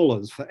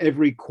 $7 for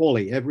every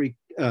QALY, every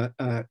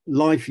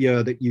life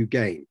year that you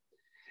gain.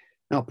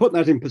 Now, put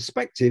that in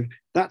perspective,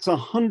 that's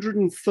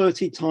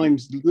 130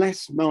 times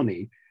less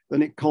money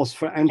than it costs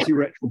for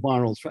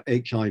antiretrovirals for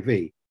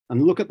HIV.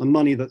 And look at the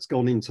money that's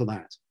gone into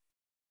that.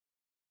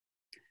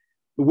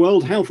 The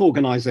World Health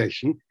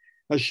Organization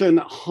has shown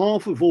that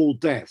half of all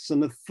deaths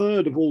and a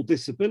third of all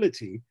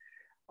disability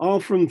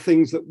are from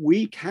things that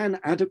we can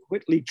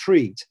adequately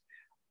treat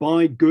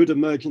by good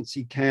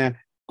emergency care,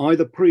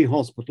 either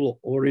pre-hospital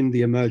or in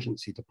the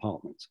emergency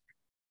department.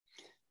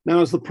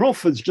 Now, as the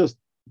Prof has just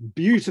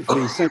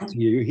beautifully said to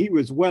you, he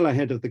was well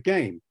ahead of the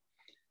game.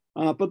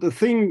 But the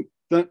thing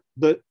that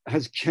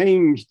has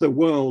changed the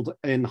world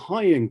in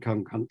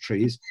high-income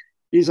countries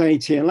is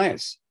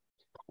ATLS.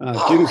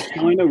 Jim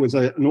Steiner was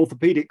an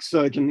orthopedic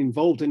surgeon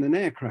involved in an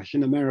air crash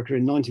in America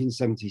in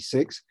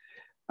 1976.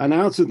 And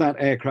out of that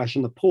air crash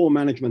and the poor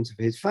management of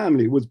his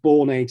family was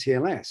born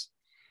ATLS.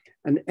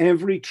 And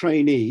every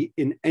trainee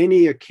in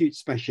any acute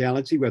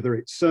speciality, whether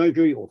it's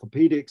surgery,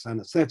 orthopedics,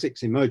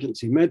 anesthetics,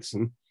 emergency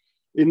medicine,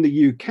 in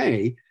the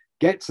UK,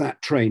 gets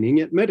that training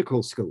at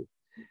medical school.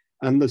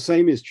 And the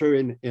same is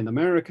true in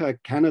America,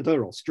 Canada,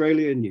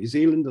 Australia, New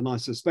Zealand, and I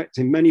suspect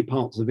in many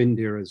parts of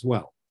India as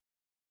well.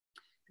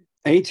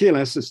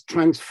 ATLS has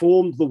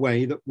transformed the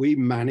way that we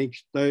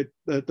manage the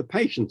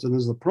patients. And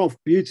as the Prof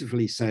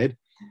beautifully said,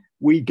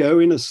 we go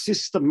in a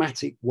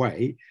systematic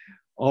way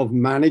of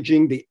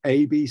managing the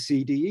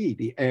ABCDE,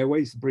 the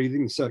airways, the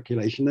breathing,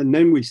 circulation, and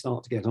then we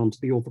start to get onto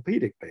the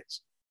orthopedic bits.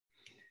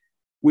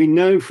 We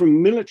know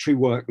from military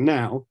work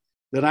now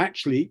that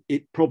actually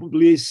it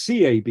probably is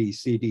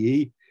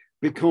CABCDE,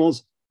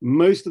 because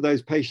most of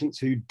those patients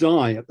who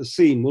die at the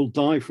scene will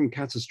die from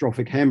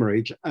catastrophic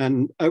hemorrhage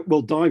and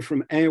will die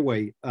from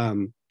airway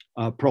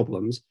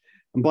problems.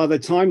 And by the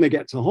time they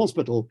get to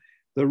hospital,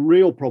 the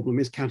real problem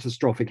is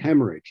catastrophic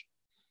hemorrhage.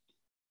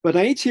 But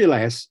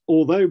ATLS,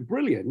 although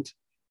brilliant,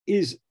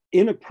 is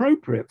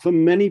inappropriate for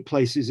many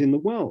places in the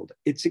world.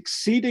 It's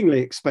exceedingly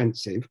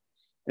expensive.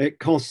 It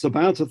costs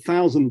about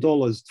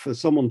 $1,000 for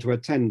someone to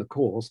attend the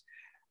course,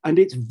 and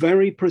it's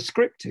very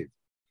prescriptive.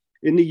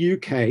 In the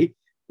UK,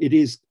 it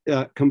is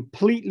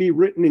completely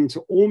written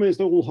into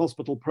almost all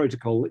hospital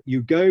protocol that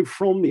you go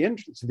from the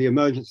entrance of the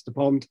emergency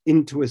department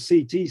into a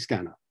CT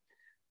scanner.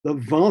 The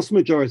vast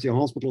majority of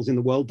hospitals in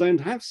the world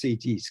don't have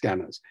CT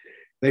scanners.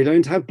 They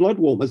don't have blood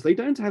warmers. They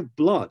don't have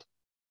blood.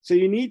 So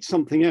you need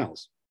something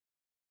else.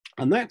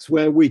 And that's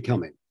where we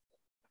come in.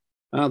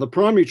 The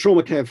Primary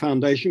Trauma Care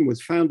Foundation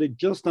was founded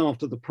just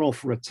after the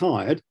Prof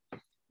retired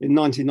in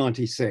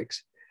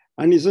 1996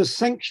 and is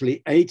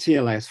essentially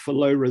ATLS for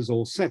low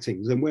resource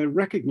settings. And we're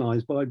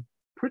recognized by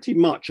pretty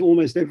much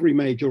almost every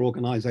major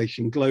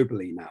organization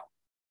globally now.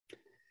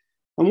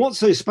 And what's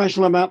so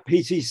special about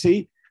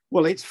PTC?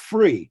 Well, it's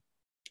free.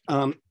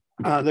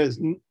 There's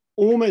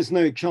almost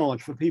no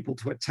charge for people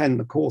to attend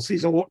the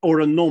courses or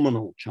a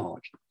nominal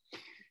charge.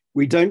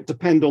 We don't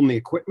depend on the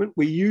equipment.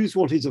 We use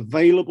what is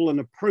available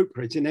and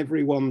appropriate in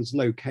everyone's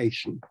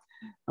location.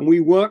 And we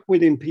work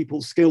within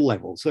people's skill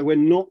level. So we're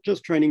not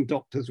just training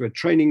doctors, we're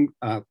training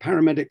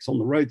paramedics on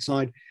the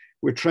roadside.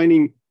 We're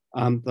training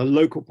the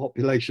local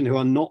population who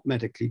are not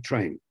medically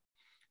trained.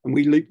 And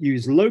we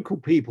use local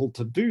people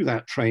to do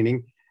that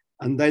training,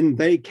 and then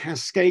they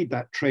cascade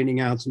that training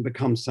out and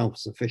become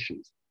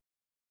self-sufficient.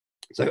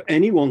 So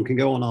anyone can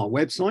go on our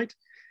website,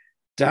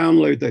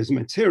 download those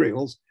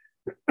materials,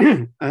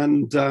 and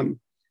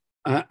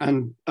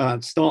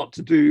start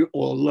to do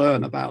or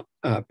learn about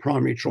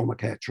primary trauma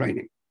care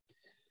training.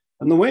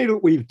 And the way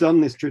that we've done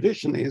this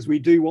traditionally is we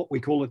do what we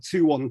call a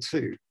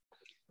 2-1-2.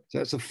 So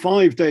it's a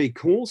 5-day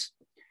course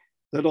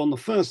that on the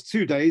first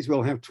 2 days,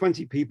 we'll have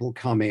 20 people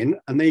come in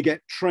and they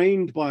get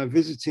trained by a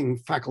visiting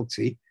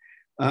faculty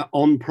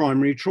on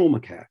primary trauma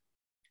care.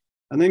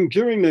 And then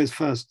during those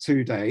first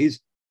 2 days,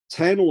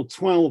 10 or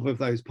 12 of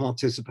those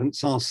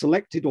participants are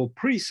selected or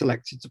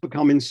pre-selected to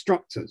become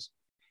instructors.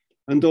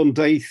 And on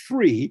day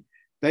 3,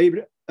 they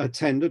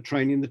attend a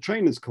training the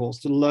trainers course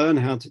to learn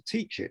how to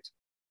teach it.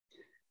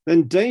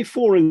 Then day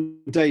 4 and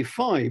day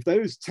 5,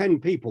 those 10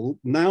 people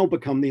now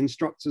become the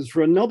instructors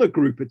for another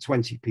group of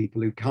 20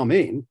 people who come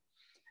in,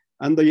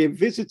 and the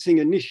visiting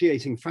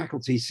initiating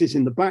faculty sit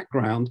in the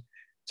background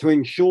to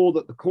ensure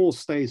that the course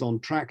stays on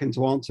track and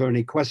to answer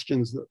any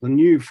questions that the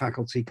new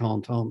faculty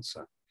can't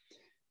answer.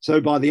 So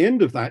by the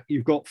end of that,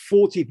 you've got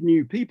 40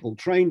 new people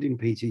trained in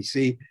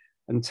PTC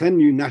and 10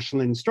 new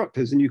national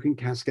instructors, and you can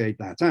cascade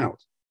that out.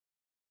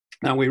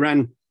 Now, we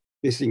ran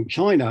this in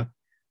China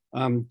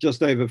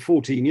just over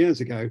 14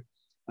 years ago,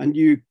 and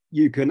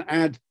you can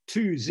add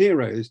 2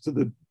 zeros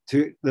to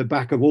the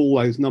back of all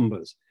those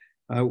numbers.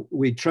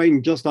 We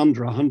trained just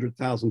under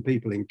 100,000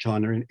 people in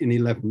China in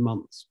 11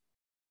 months.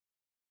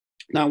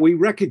 Now, we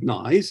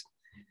recognize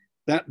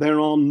that there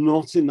are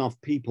not enough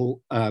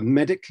people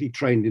medically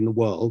trained in the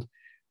world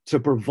to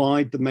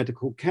provide the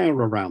medical care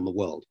around the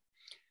world.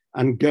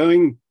 And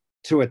going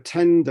to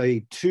attend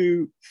a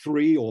 2,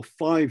 3, or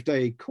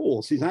 5-day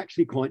course is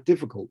actually quite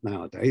difficult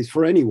nowadays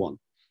for anyone,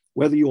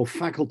 whether you're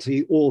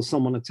faculty or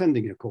someone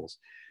attending a course.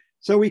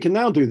 So we can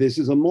now do this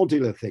as a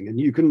modular thing, and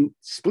you can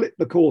split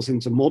the course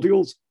into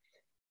modules.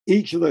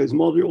 Each of those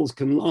modules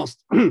can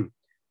last 1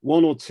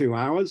 or 2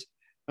 hours.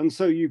 And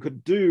so you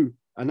could do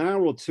an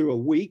hour or 2 a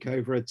week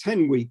over a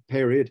 10-week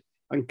period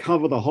and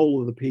cover the whole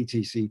of the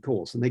PTC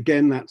course. And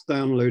again, that's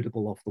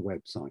downloadable off the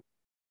website.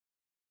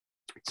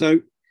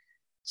 So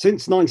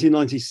since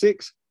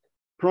 1996,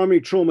 primary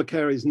trauma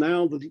care is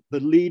now the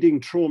leading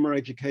trauma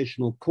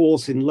educational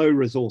course in low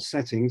resource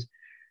settings.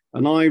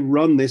 And I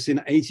run this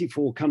in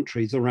 84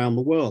 countries around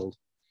the world.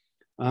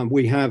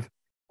 We have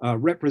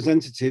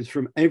representatives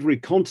from every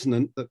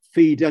continent that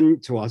feed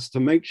into us to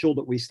make sure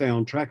that we stay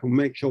on track and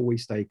make sure we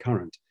stay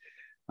current.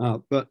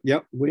 But yeah,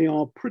 we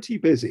are pretty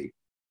busy.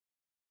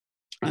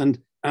 And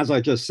as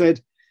I just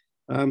said,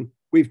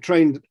 we've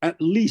trained at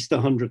least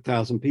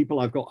 100,000 people.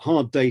 I've got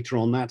hard data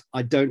on that.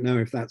 I don't know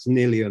if that's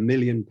nearly 1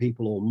 million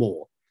people or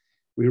more.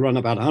 We run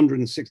about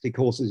 160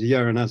 courses a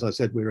year. And as I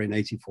said, we're in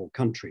 84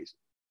 countries.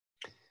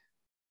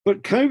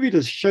 But COVID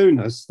has shown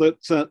us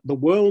that the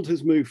world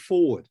has moved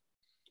forward.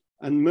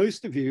 And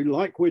most of you,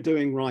 like we're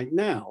doing right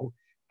now,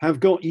 have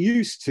got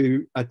used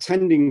to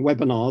attending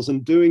webinars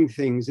and doing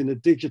things in a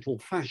digital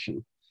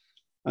fashion.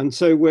 And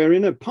so we're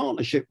in a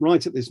partnership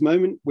right at this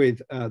moment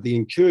with the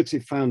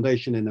Intuitive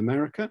Foundation in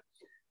America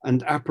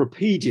and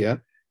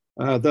Appropedia,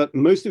 that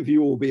most of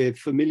you will be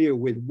familiar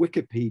with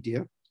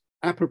Wikipedia.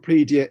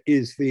 Appropedia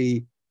is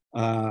the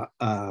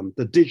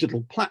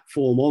digital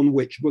platform on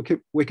which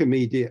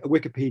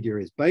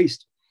Wikipedia is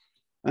based.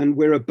 And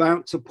we're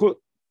about to put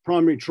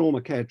primary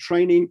trauma care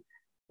training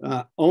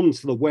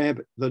onto the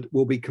web that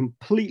will be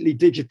completely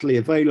digitally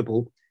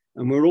available.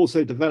 And we're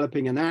also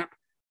developing an app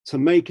to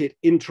make it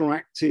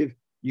interactive.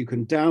 You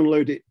can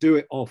download it, do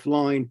it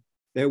offline.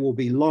 There will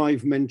be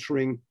live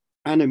mentoring,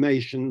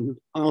 animation,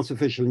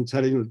 artificial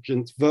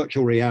intelligence,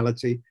 virtual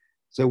reality.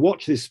 So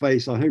watch this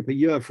space. I hope a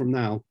year from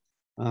now,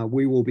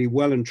 we will be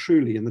well and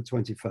truly in the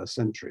 21st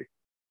century.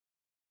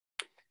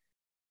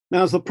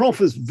 Now, as the Prof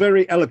has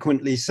very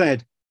eloquently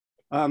said,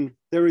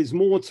 there is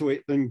more to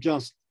it than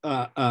just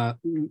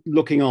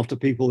looking after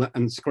people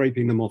and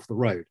scraping them off the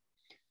road.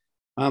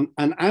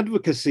 And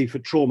advocacy for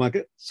trauma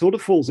sort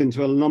of falls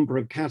into a number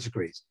of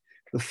categories.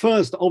 The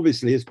first,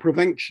 obviously, is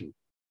prevention.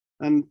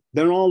 And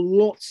there are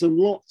lots and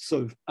lots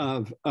of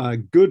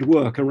good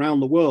work around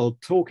the world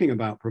talking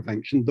about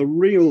prevention. The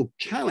real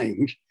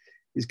challenge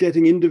is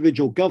getting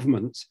individual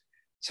governments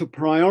to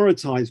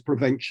prioritize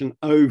prevention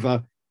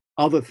over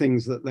other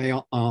things that they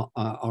are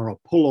a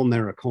pull on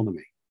their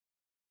economy.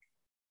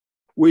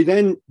 We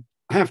then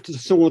have to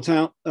sort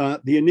out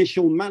the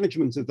initial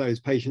management of those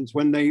patients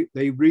when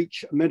they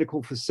reach a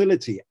medical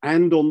facility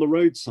and on the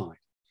roadside.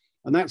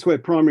 And that's where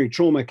primary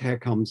trauma care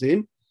comes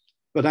in.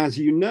 But as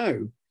you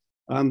know,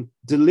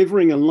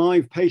 delivering a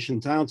live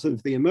patient out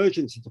of the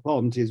emergency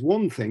department is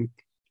one thing,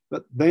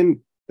 but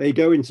then they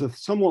go into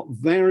somewhat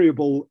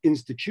variable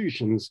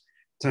institutions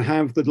to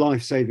have the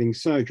life-saving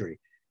surgery.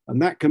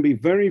 And that can be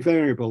very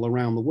variable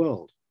around the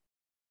world.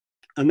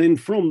 And then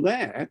from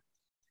there,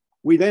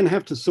 we then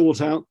have to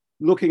sort out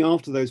looking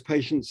after those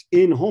patients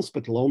in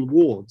hospital on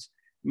wards,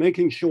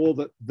 making sure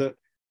that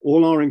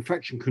all our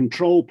infection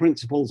control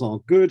principles are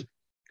good.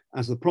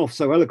 As the Prof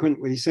so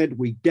eloquently said,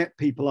 we get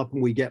people up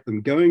and we get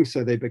them going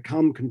so they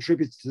become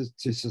contributors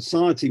to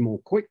society more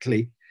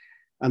quickly.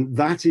 And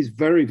that is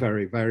very,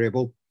 very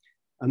variable.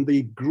 And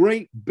the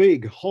great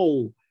big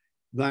hole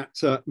that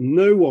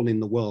no one in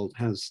the world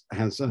has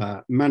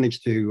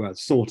managed to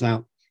sort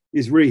out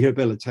is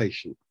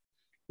rehabilitation,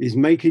 is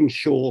making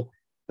sure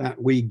that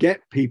we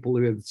get people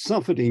who have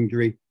suffered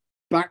injury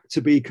back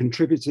to be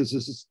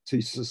contributors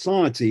to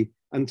society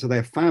and to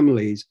their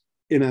families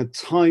in a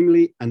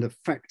timely and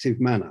effective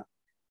manner.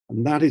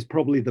 And that is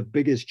probably the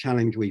biggest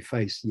challenge we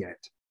face yet.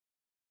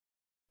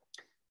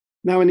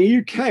 Now in the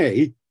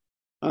UK,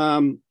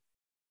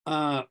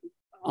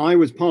 I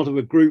was part of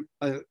a group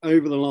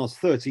over the last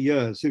 30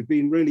 years who've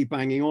been really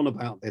banging on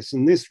about this.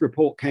 And this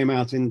report came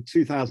out in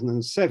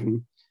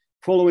 2007,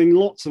 following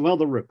lots of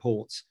other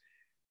reports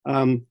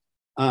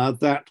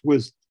that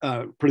was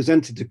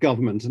presented to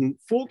government. And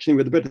fortunately,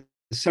 with a bit of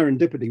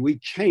serendipity, we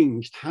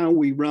changed how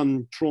we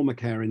run trauma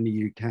care in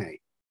the UK.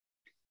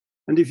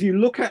 And if you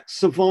look at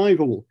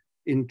survival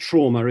in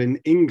trauma in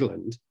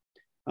England,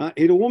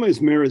 it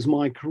almost mirrors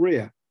my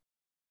career.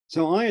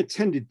 So I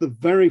attended the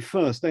very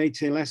first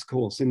ATLS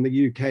course in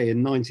the UK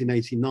in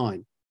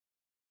 1989.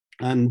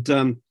 And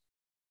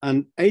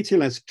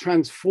ATLS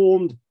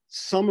transformed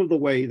some of the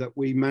way that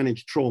we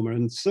manage trauma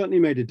and certainly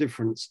made a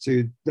difference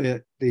to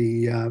the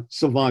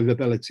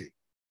survivability.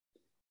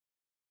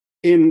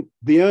 In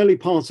the early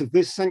part of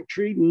this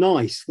century,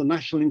 NICE, the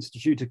National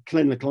Institute of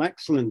Clinical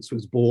Excellence,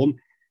 was born,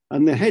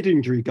 and the head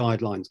injury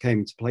guidelines came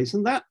into place,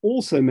 and that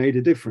also made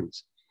a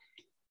difference.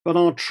 But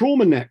our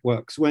trauma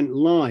networks went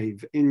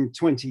live in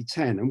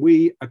 2010, and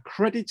we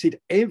accredited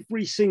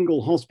every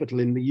single hospital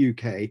in the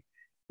UK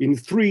in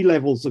 3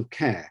 levels of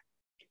care.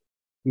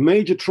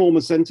 Major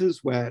trauma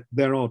centers where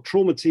there are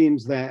trauma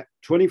teams there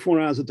 24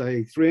 hours a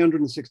day,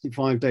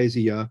 365 days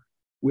a year,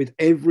 with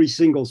every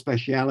single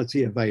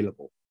speciality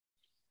available.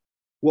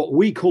 What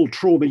we call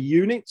trauma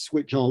units,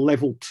 which are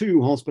level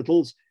 2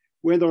 hospitals,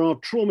 where there are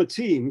trauma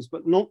teams,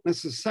 but not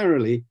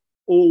necessarily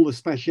all the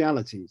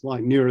specialities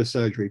like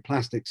neurosurgery,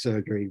 plastic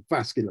surgery,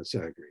 vascular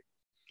surgery.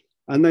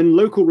 And then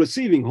local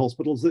receiving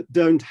hospitals that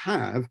don't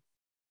have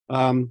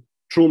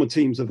trauma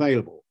teams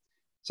available.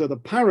 So the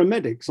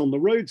paramedics on the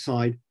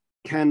roadside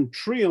can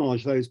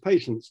triage those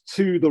patients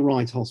to the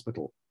right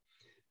hospital.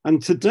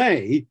 And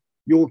today,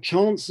 your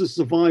chance of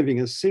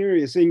surviving a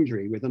serious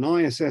injury with an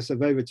ISS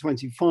of over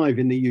 25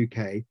 in the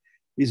UK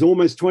is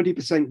almost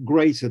 20%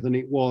 greater than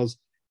it was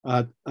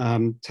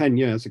 10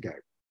 years ago.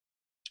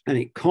 And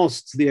it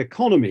costs the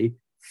economy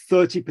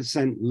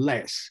 30%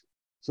 less.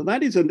 So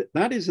that is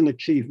an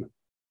achievement.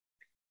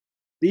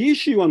 The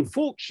issue,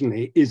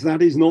 unfortunately, is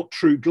that is not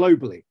true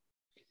globally.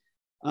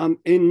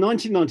 In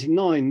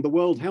 1999, the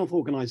World Health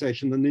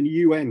Organization and the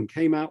UN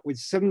came out with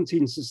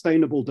 17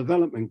 sustainable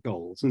development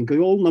goals, and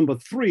goal number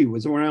 3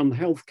 was around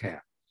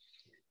healthcare,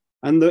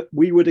 and that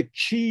we would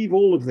achieve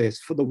all of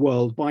this for the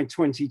world by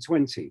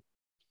 2020.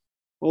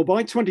 Well,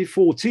 by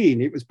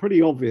 2014, it was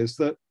pretty obvious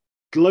that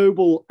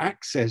global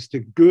access to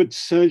good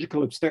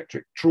surgical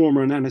obstetric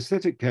trauma and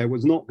anesthetic care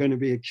was not going to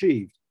be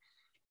achieved.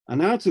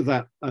 And out of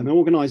that, an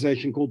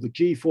organization called the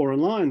G4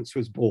 Alliance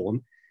was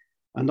born,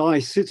 and I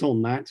sit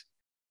on that.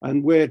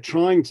 And we're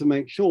trying to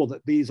make sure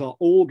that these are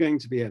all going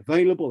to be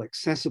available,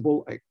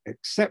 accessible,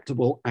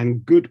 acceptable,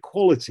 and good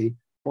quality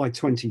by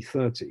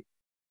 2030.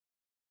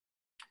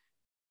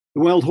 The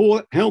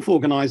World Health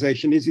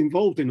Organization is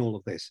involved in all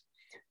of this.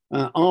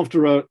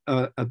 After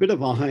a bit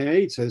of a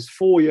hiatus,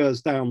 4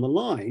 years down the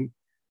line,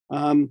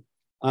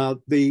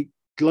 the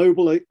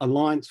Global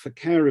Alliance for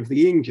Care of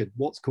the Injured,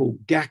 what's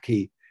called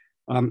GACI,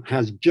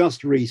 has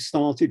just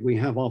restarted. We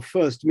have our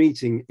first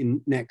meeting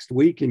next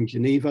week in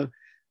Geneva,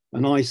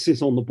 and I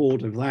sit on the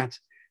board of that,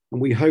 and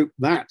we hope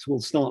that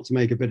will start to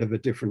make a bit of a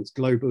difference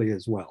globally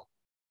as well.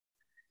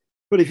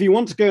 But if you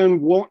want to go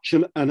and watch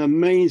an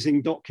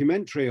amazing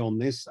documentary on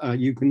this,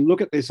 you can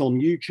look at this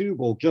on YouTube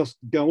or just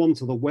go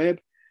onto the web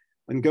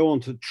and go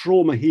onto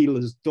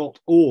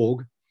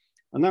traumahealers.org,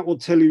 and that will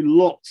tell you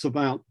lots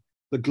about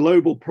the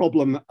global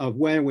problem of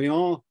where we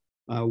are,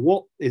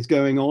 what is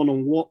going on,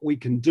 and what we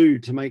can do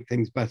to make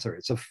things better.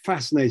 It's a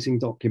fascinating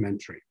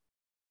documentary.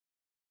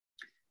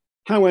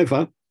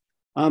 However,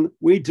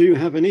 we do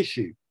have an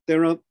issue.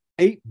 There are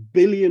 8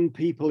 billion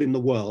people in the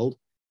world,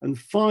 and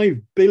 5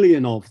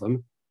 billion of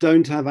them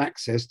don't have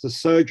access to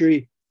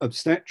surgery,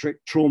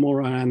 obstetric, trauma,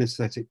 or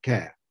anesthetic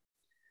care.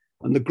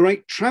 And the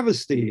great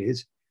travesty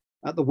is,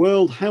 at the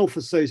World Health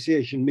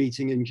Association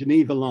meeting in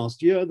Geneva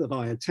last year that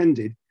I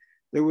attended,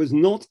 there was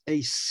not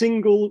a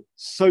single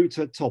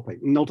SOTA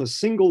topic, not a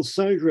single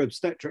surgery,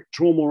 obstetric,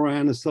 trauma, or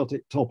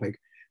anesthetic topic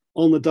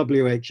on the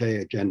WHO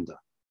agenda.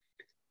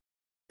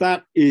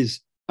 That is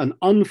an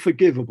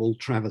unforgivable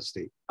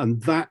travesty,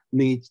 and that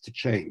needs to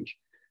change,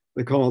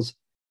 because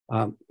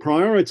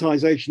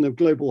prioritization of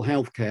global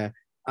healthcare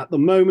at the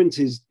moment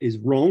is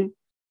wrong.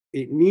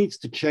 It needs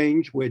to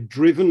change. We're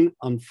driven,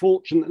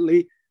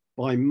 unfortunately,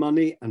 by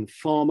money and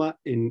pharma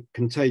in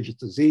contagious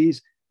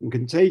disease, and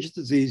contagious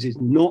disease is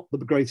not the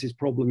greatest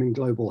problem in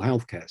global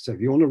healthcare. So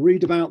if you want to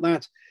read about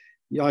that,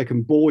 yeah, I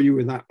can bore you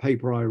with that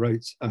paper I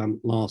wrote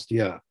last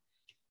year.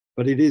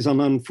 But it is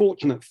an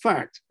unfortunate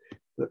fact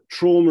that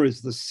trauma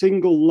is the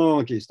single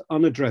largest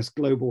unaddressed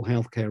global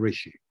healthcare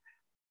issue.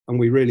 And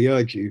we really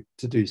urge you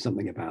to do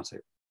something about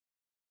it.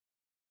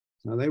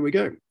 So there we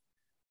go.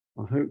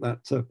 I hope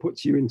that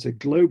puts you into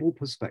global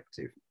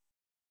perspective.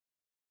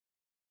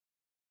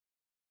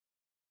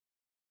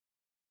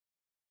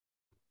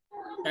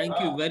 Thank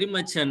you very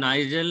much,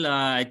 Nigel.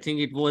 I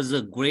think it was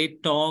a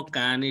great talk,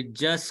 and it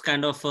just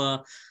kind of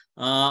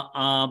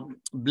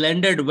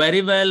blended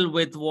very well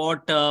with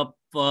what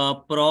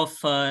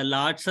Prof.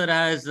 Laud sir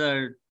has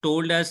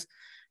told us,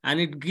 and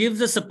it gives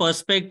us a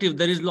perspective.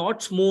 There is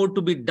lots more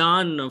to be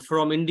done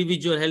from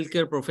individual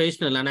healthcare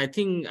professional, and I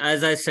think,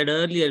 as I said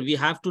earlier, we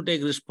have to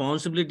take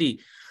responsibility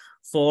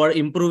for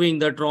improving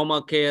the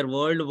trauma care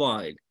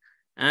worldwide.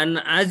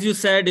 And as you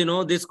said,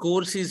 this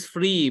course is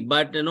free,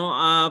 but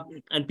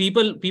and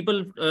people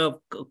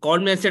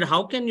called me and said,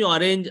 how can you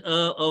arrange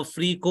a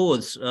free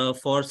course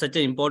for such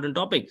an important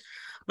topic?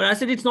 But I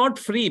said it's not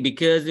free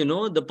because, you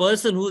know, the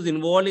person who's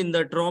involved in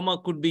the trauma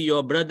could be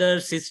your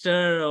brother,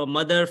 sister, or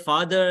mother,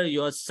 father,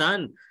 your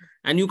son,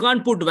 and you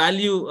can't put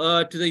value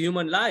to the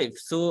human life.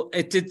 So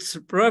it's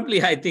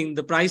probably, I think,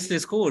 the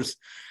priceless course.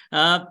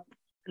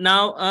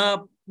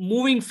 Now,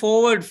 moving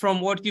forward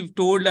from what you've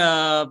told,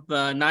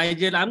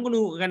 Nigel, I'm going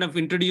to kind of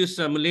introduce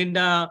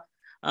Mulinda,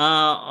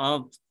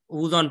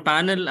 who's on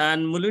panel,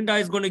 and Mulinda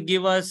is going to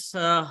give us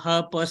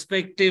her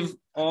perspective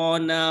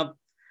on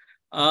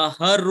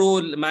her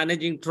role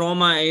managing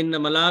trauma in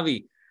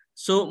Malawi.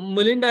 So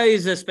Mulinda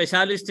is a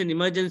specialist in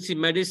emergency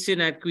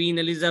medicine at Queen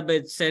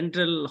Elizabeth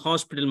Central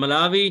Hospital,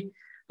 Malawi.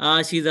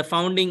 She's a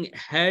founding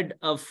head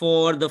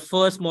for the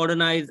first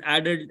modernized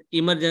adult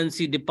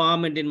emergency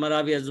department in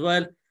Malawi as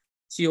well.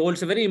 She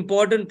holds a very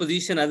important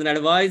position as an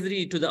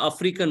advisory to the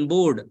African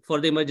Board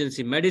for the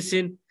Emergency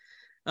Medicine.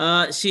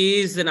 She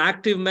is an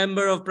active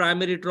member of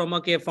Primary Trauma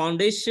Care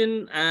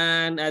Foundation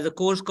and as a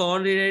course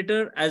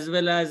coordinator as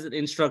well as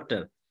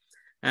instructor.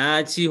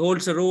 She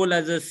holds a role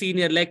as a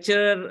senior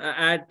lecturer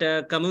at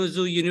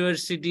Kamuzu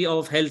University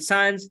of Health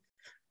Science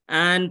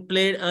and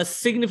played a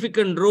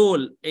significant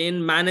role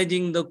in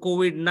managing the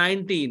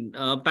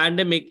COVID-19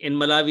 pandemic in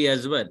Malawi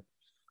as well.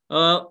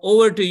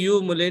 Over to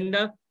you,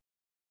 Mulinda.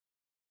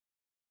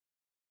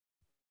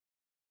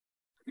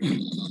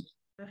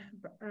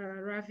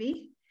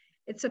 Ravi,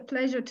 it's a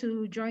pleasure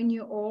to join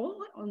you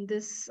all on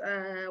this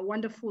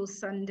wonderful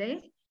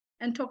Sunday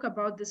and talk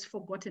about this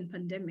forgotten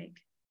pandemic.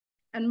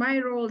 And my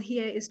role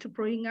here is to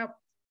bring up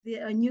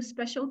a new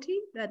specialty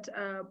that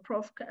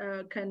Prof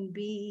can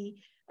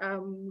be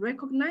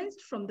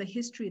recognized from the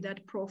history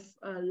that Prof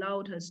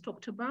Laud has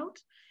talked about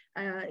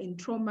in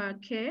trauma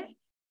care,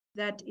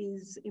 that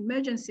is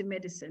emergency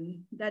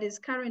medicine, that is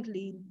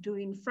currently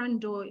doing front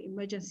door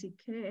emergency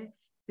care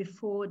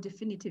before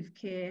definitive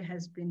care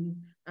has been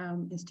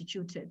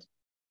instituted.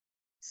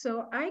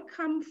 So I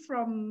come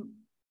from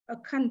a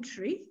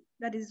country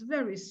that is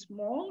very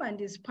small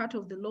and is part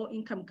of the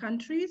low-income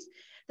countries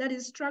that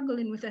is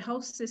struggling with a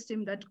health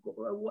system that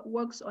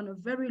works on a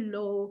very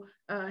low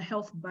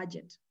health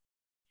budget.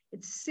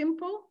 It's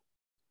simple,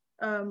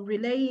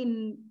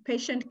 relaying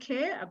patient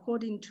care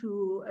according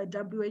to a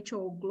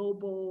WHO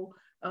global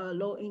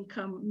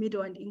low-income,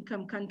 middle and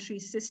income country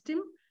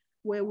system,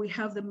 where we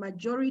have the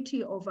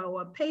majority of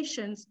our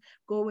patients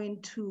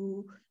going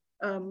to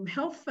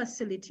health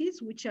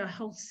facilities, which are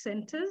health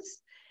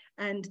centers,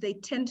 and they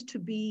tend to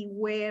be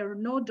where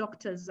no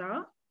doctors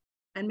are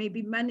and may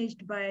be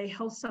managed by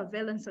health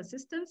surveillance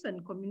assistants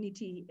and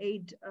community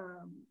aid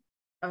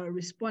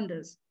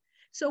responders.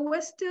 So we're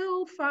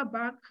still far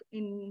back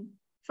in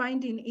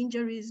finding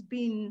injuries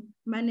being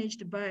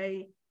managed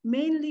by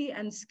mainly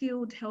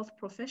unskilled health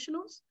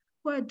professionals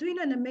who are doing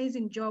an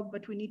amazing job,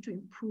 but we need to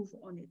improve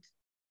on it.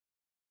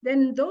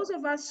 Then those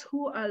of us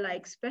who are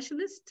like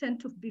specialists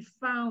tend to be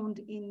found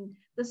in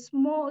the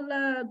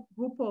smaller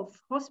group of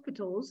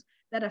hospitals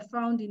that are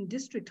found in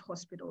district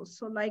hospitals.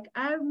 So like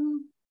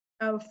I'm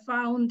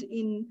found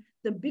in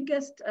the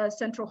biggest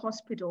central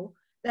hospital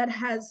that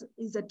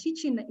is a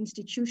teaching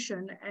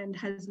institution and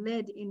has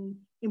led in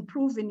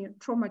improving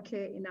trauma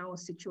care in our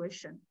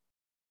situation.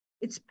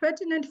 It's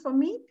pertinent for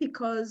me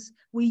because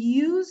we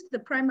used the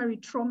primary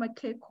trauma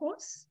care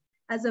course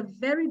as a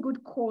very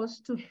good course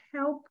to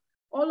help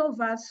all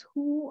of us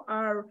who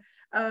are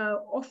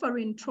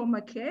offering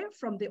trauma care,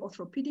 from the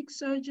orthopedic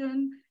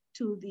surgeon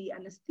to the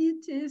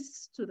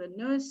anesthetist, to the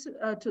nurse,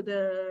 to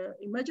the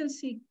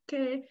emergency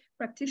care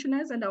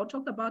practitioners. And I'll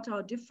talk about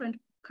our different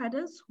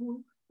cadres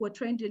who were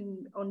trained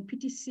on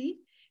PTC,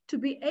 to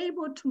be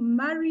able to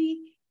marry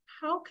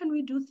how can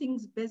we do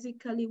things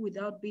basically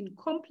without being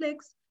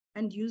complex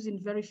and using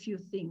very few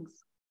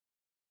things.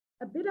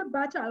 A bit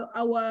about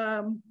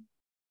our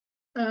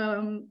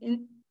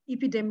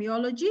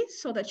epidemiology,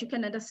 so that you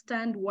can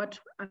understand what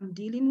I'm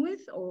dealing with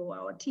or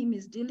our team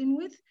is dealing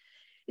with,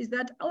 is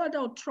that our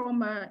adult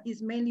trauma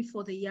is mainly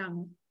for the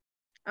young.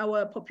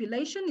 Our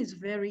population is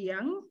very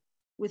young,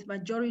 with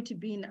majority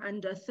being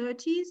under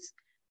 30s,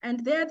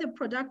 and they're the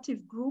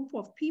productive group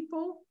of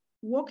people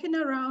walking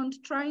around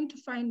trying to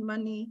find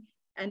money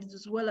and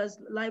as well as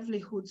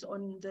livelihoods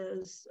on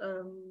the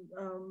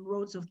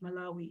roads of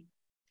Malawi.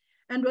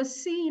 And we're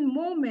seeing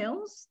more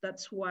males,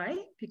 that's why,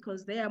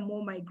 because they are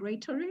more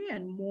migratory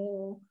and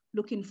more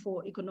looking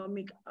for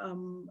economic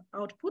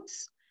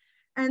outputs.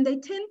 And they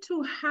tend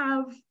to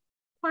have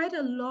quite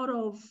a lot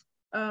of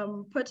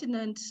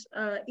pertinent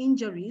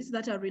injuries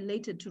that are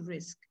related to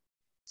risk.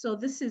 So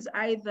this is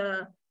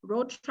either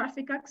road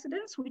traffic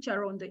accidents, which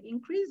are on the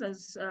increase,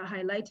 as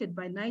highlighted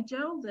by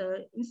Nigel,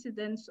 the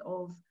incidence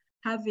of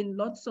having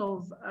lots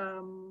of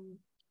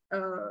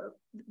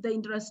the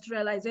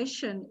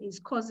industrialization is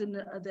causing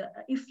the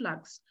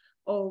efflux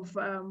of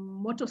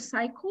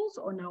motorcycles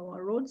on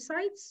our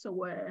roadsides. So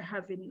we're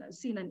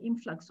seen an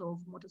influx of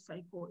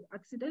motorcycle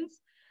accidents,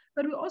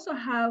 but we also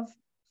have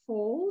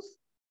falls,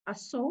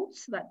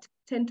 assaults that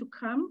tend to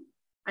come,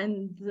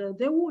 and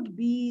they would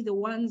be the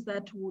ones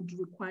that would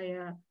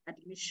require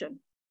admission.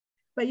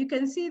 But you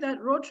can see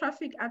that road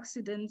traffic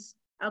accidents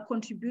are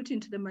contributing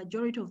to the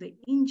majority of the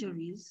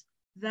injuries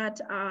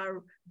that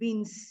are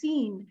being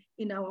seen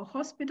in our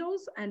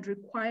hospitals and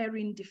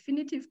requiring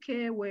definitive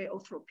care where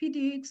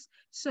orthopedics,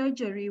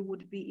 surgery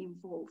would be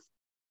involved.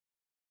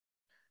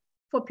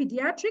 For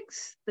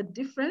pediatrics, the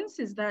difference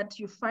is that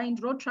you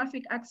find road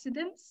traffic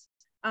accidents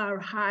are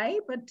high,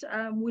 but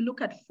we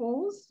look at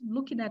falls,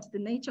 looking at the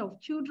nature of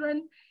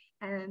children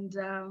and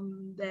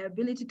their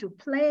ability to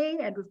play.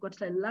 And we've got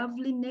a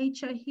lovely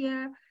nature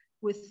here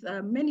with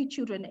many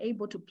children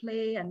able to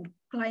play and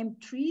climb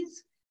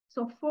trees.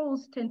 So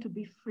falls tend to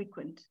be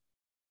frequent.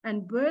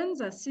 And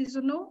burns are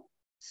seasonal,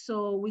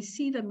 so we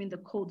see them in the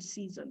cold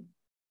season.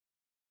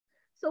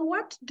 So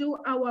what do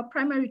our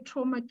primary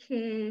trauma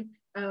care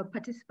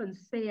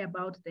participants say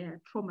about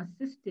their trauma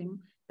system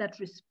that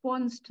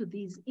responds to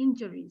these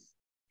injuries?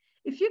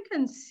 If you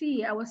can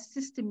see, our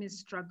system is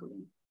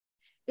struggling.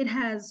 It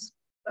has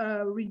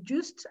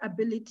reduced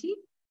ability.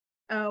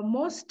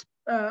 Most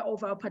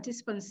of our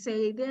participants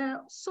say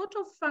they're sort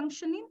of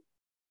functioning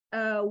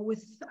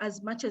with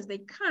as much as they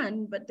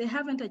can, but they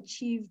haven't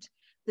achieved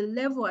the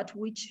level at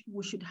which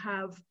we should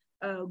have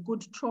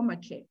good trauma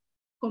care,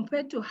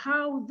 compared to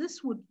how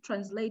this would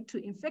translate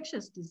to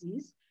infectious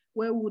disease,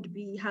 where would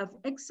have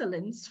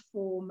excellence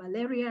for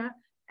malaria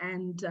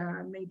and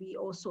maybe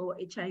also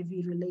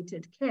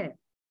HIV-related care.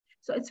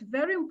 So it's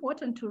very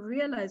important to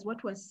realize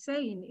what we're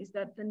saying is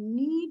that the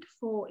need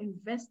for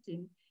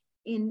investing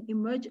in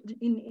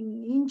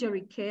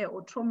injury care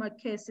or trauma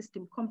care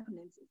system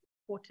components is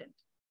important.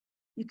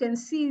 You can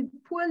see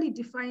poorly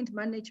defined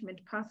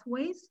management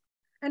pathways,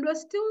 and we're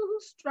still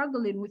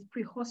struggling with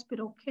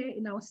pre-hospital care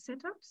in our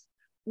setups,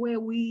 where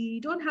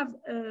we don't have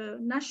a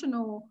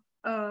national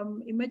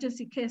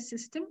emergency care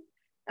system.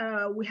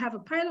 We have a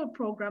pilot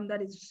program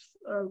that is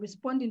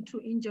responding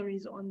to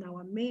injuries on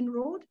our main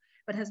road,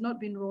 but has not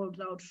been rolled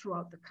out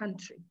throughout the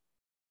country.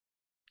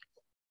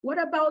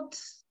 What about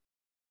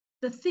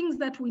the things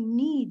that we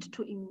need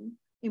to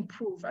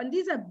improve? And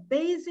these are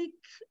basic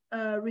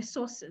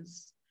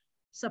resources,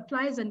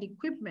 supplies and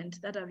equipment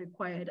that are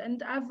required.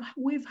 And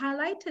we've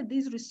highlighted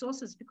these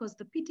resources because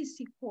the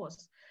PTC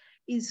course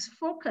is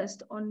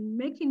focused on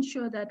making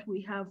sure that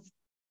we have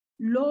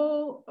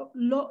low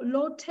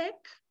tech,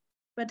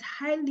 but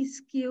highly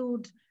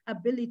skilled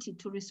ability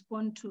to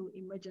respond to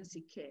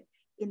emergency care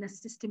in a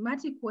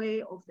systematic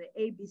way of the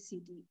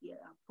ABCDE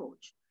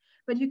approach.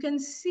 But you can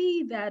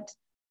see that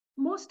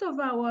most of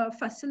our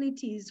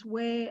facilities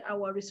where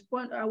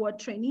our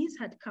trainees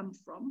had come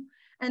from,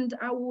 and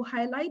I will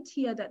highlight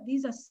here that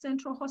these are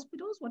central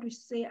hospitals, what we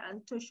say are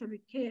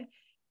tertiary care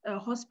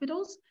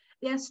hospitals,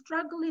 they are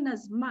struggling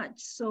as much.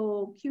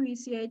 So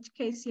QECH,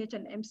 KCH,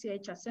 and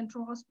MCH are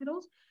central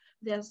hospitals.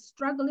 They're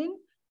struggling,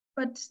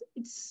 but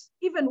it's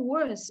even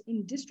worse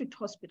in district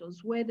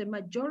hospitals where the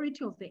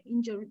majority of the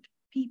injured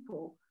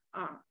people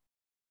are.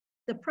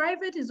 The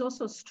private is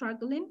also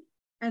struggling,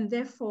 and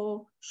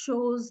therefore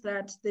shows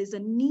that there's a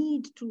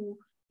need to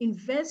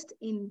invest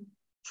in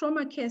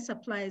trauma care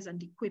supplies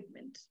and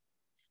equipment.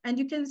 And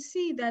you can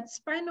see that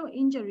spinal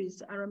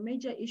injuries are a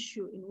major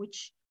issue in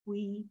which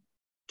we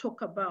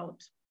talk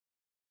about.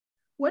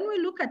 When we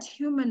look at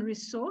human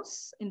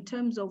resource in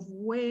terms of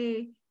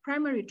where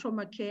primary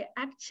trauma care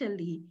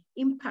actually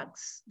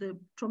impacts the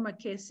trauma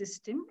care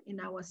system in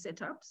our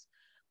setups,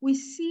 we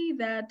see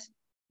that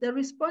the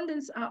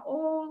respondents are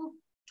all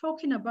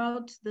talking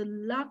about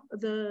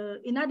the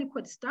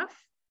inadequate staff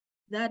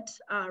that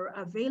are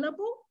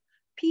available.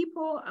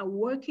 People are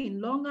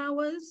working long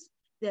hours.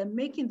 They're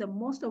making the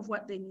most of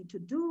what they need to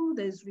do.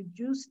 There's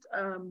reduced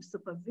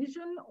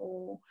supervision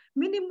or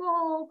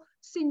minimal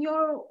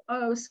senior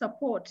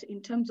support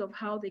in terms of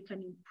how they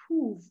can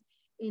improve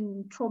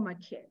in trauma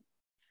care.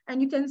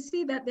 And you can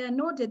see that there are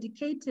no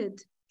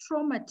dedicated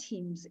trauma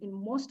teams in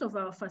most of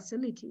our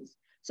facilities.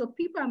 So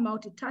people are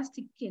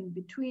multitasking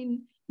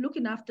between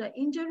looking after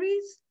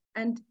injuries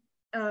and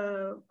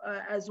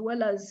as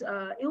well as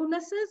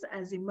illnesses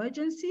as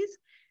emergencies.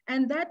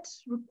 And that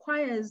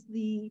requires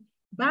the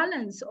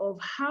balance of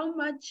how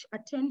much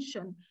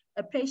attention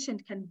a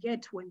patient can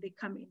get when they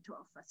come into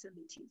our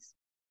facilities.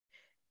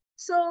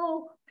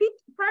 So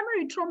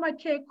primary trauma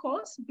care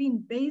course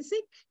being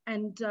basic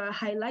and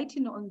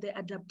highlighting on the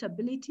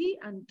adaptability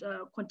and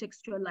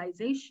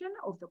contextualization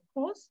of the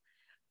course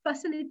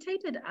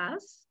facilitated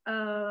us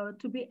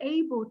to be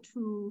able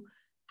to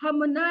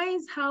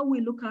harmonize how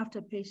we look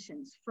after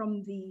patients,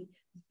 from the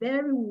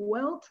very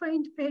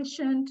well-trained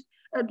patient,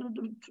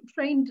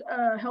 trained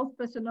health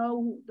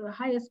personnel, the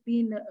highest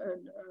being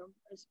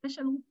a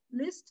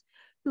specialist,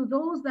 to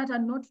those that are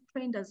not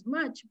trained as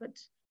much, but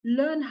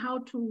learn how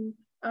to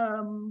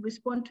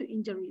respond to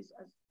injuries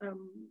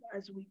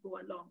as we go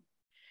along.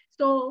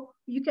 So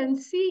you can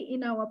see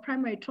in our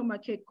primary trauma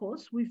care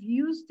course, we've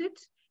used it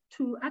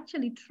to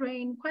actually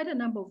train quite a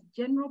number of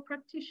general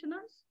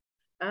practitioners.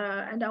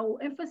 And I will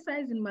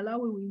emphasize in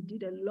Malawi, we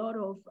did a lot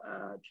of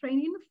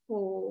training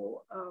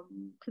for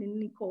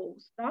clinical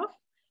staff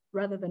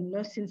rather than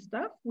nursing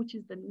staff, which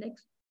is the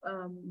next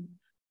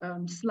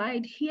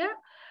slide here.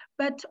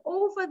 But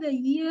over the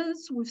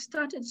years, we've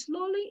started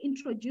slowly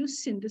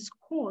introducing this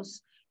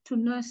course to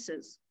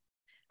nurses.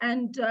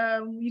 And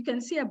you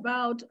can see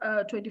about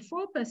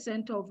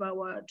 24% of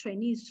our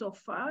trainees so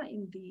far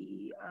in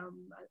the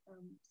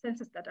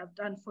census that I've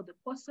done for the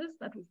courses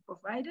that we've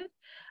provided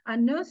are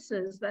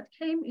nurses that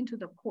came into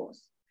the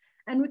course.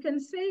 And we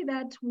can say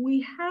that we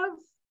have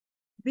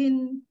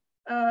been,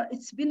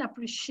 it's been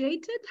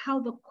appreciated how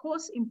the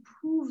course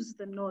improves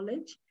the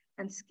knowledge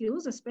and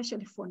skills,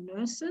 especially for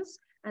nurses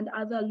and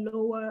other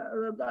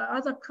lower,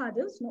 other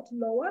cadres, not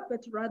lower,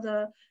 but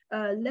rather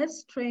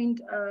less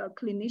trained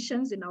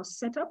clinicians in our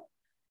setup.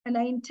 And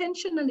I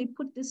intentionally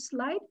put this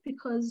slide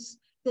because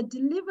the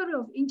delivery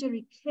of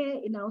injury care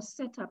in our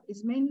setup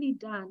is mainly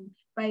done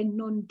by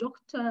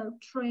non-doctor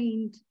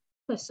trained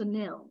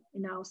personnel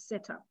in our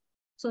setup.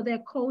 So they're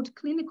called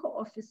clinical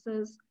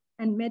officers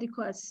and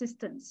medical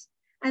assistants.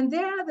 And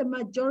they are the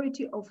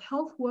majority of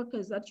health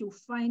workers that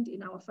you'll find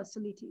in our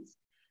facilities.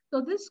 So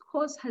this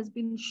course has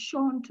been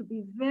shown to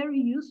be very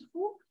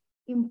useful,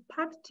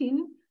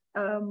 impacting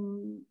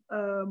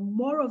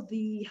more of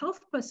the health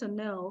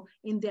personnel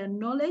in their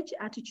knowledge,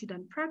 attitude,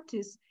 and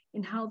practice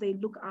in how they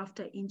look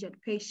after injured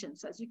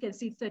patients. As you can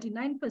see,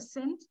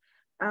 39%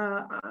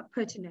 are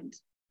pertinent.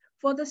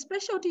 For the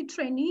specialty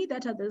trainee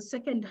that are the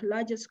second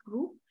largest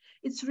group,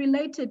 it's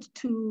related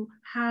to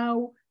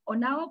how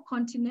on our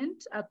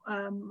continent,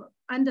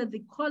 under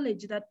the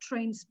college that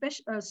trains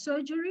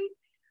surgery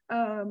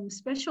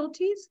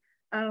specialties,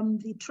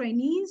 the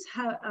trainees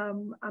are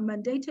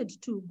mandated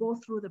to go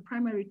through the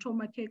primary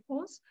trauma care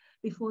course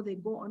before they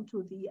go on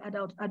to the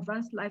adult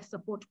advanced life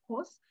support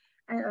course,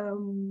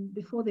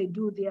 before they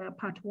do their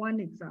part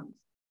 1 exams.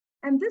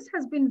 And this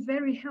has been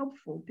very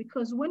helpful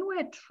because when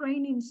we're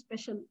training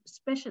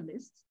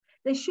specialists,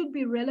 they should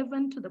be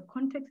relevant to the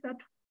context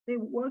that they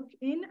work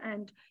in,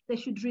 and they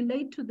should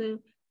relate to the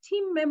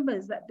team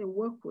members that they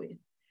work with.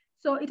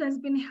 So it has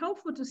been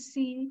helpful to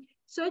see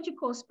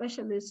surgical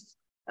specialists,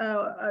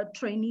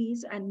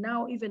 trainees, and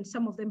now even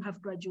some of them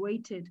have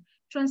graduated,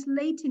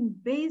 translating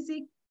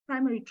basic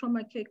primary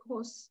trauma care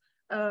course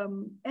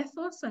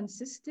ethos and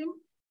system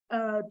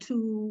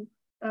to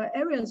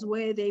areas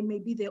where they may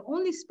be the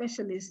only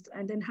specialist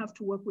and then have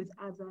to work with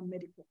other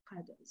medical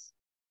cadres.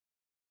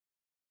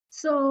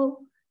 So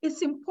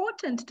it's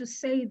important to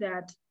say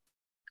that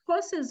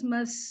courses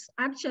must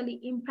actually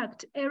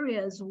impact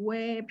areas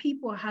where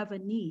people have a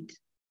need.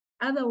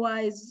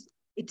 Otherwise,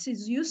 it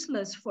is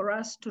useless for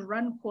us to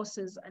run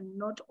courses and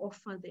not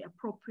offer the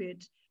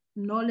appropriate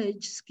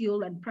knowledge,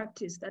 skill, and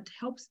practice that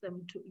helps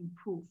them to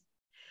improve.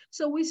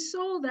 So we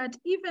saw that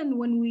even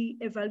when we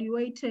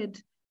evaluated,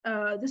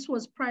 this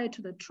was prior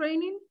to the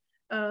training,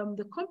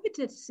 the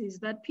competencies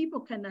that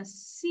people can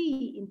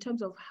see in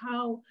terms of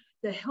how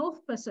the health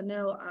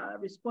personnel are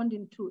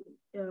responding to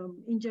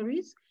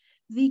injuries.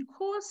 The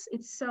course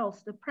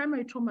itself, the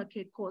primary trauma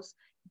care course,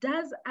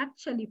 does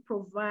actually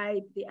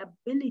provide the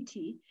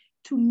ability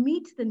to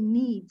meet the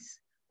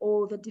needs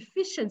or the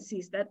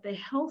deficiencies that the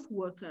health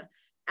worker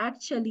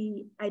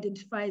actually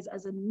identifies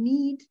as a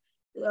need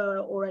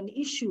or an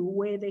issue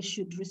where they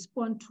should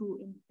respond to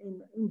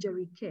in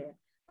injury care.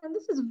 And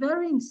this is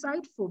very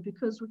insightful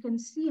because we can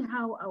see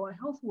how our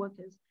health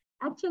workers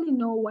actually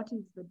know what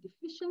is the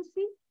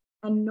deficiency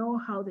and know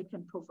how they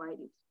can provide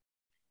it.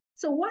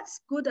 So what's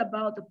good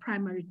about the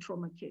primary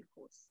trauma care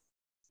course?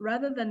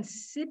 Rather than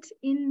sit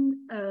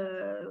in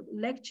a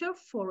lecture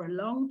for a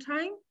long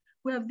time,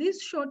 we have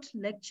these short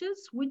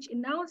lectures, which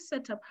in our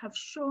setup have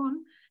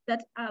shown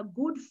that are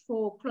good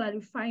for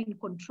clarifying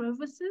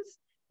controversies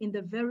in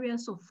the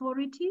various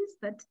authorities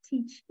that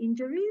teach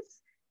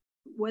injuries,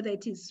 whether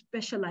it is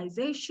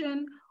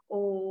specialization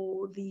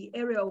or the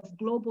area of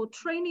global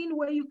training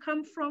where you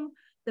come from.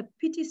 The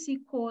PTC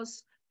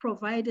course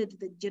provided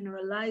the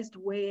generalized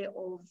way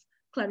of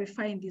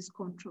clarifying these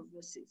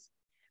controversies.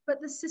 But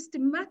the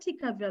systematic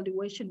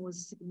evaluation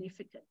was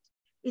significant.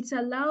 It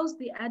allows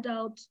the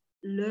adult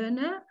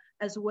learner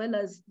as well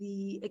as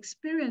the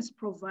experience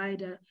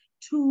provider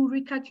to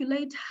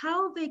recalculate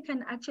how they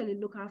can actually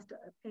look after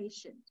a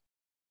patient.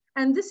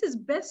 And this is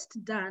best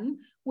done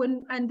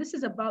when, and this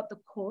is about the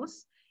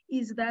course,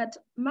 is that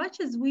much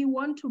as we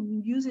want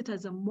to use it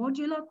as a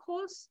modular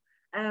course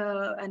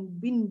and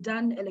being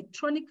done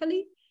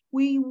electronically,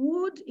 we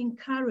would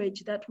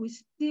encourage that we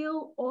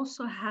still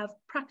also have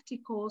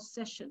practical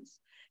sessions,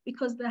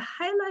 because the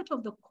highlight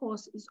of the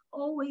course is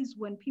always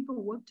when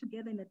people work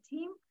together in a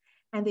team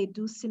and they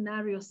do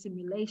scenario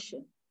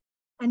simulation.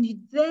 And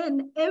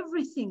then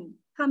everything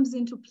comes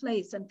into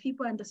place and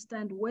people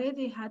understand where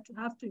they have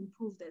to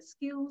improve their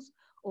skills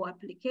or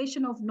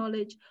application of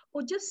knowledge,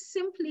 or just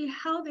simply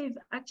how they've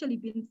actually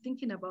been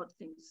thinking about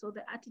things. So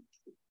the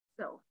attitude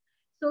itself.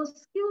 So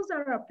skills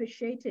are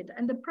appreciated,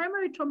 and the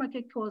primary trauma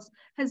care course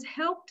has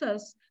helped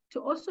us to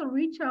also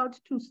reach out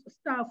to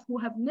staff who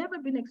have never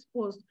been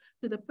exposed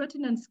to the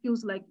pertinent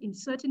skills like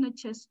inserting a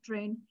chest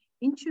drain,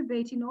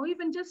 intubating, or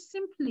even just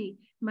simply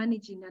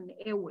managing an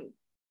airway.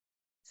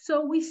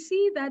 So we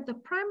see that the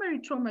primary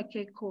trauma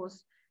care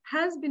course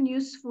has been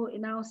useful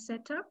in our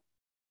setup,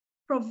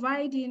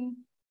 providing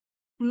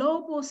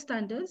global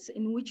standards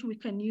in which we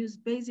can use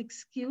basic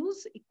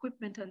skills,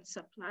 equipment, and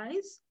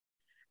supplies,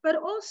 but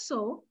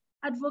also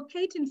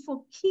advocating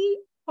for key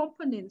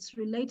components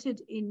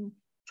related in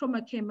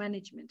trauma care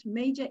management,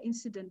 major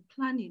incident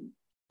planning,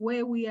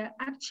 where we are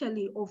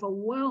actually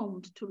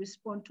overwhelmed to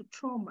respond to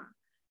trauma.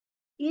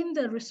 In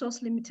the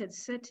resource-limited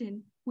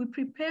setting, we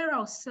prepare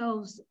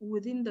ourselves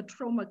within the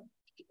trauma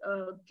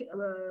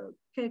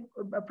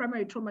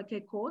primary trauma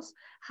care course,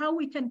 how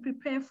we can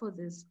prepare for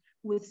this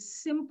with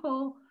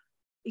simple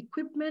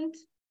equipment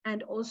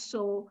and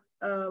also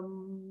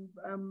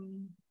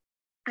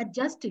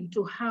adjusting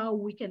to how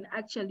we can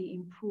actually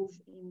improve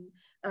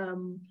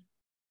in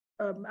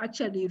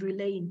actually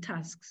relaying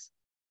tasks.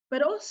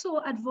 But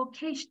also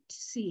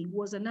advocacy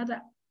was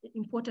another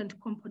important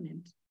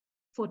component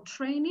for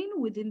training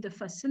within the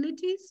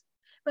facilities,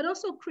 but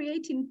also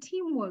creating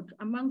teamwork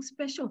among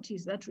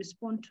specialties that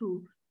respond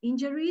to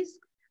injuries,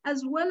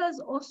 as well as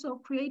also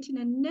creating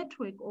a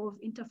network of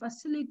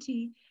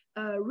interfacility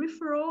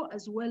referral,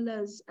 as well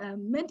as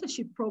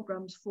mentorship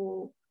programs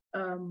for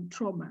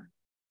trauma.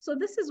 So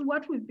this is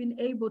what we've been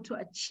able to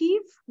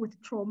achieve with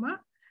trauma.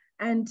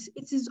 And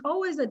it is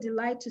always a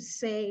delight to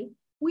say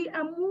we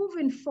are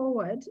moving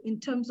forward in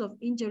terms of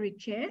injury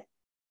care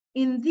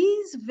in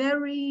these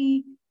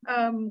very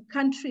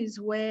countries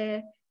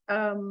where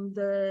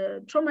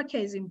the trauma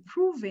care is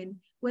improving.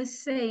 We're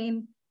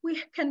saying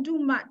we can do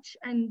much,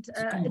 and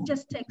it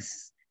just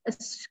takes a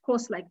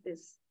course like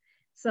this.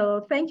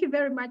 So thank you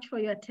very much for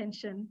your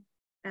attention.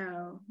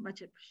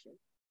 Much appreciated.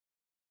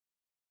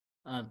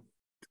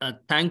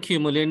 Thank you,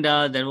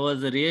 Mulinda. That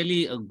was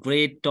really a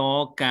great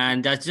talk,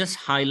 and that just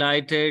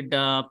highlighted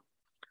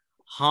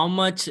how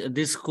much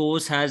this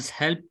course has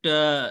helped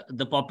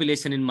the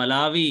population in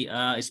Malawi,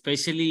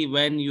 especially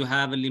when you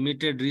have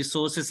limited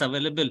resources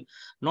available,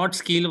 not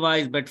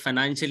skill-wise, but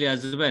financially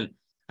as well.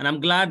 And I'm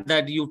glad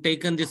that you've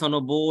taken this on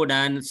a board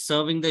and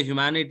serving the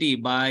humanity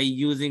by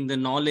using the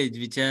knowledge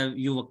which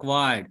you've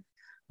acquired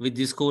with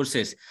these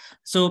courses.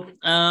 So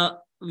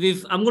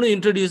I'm going to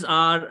introduce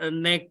our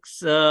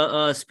next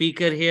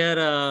speaker here,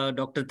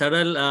 Dr.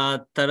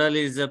 Taral. Taral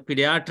is a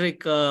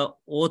pediatric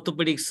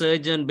orthopedic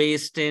surgeon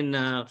based in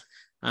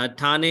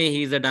Thane.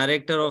 He's a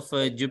director of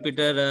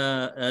Jupiter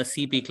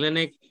CP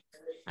Clinic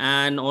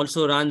and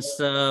also runs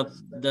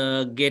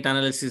the gait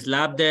analysis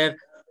lab there.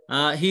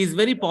 He's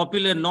very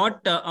popular,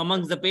 not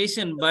amongst the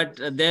patient, but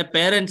their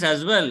parents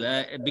as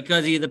well,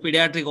 because he's a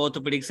pediatric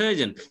orthopedic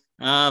surgeon.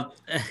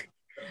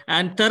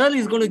 And Taral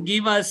is going to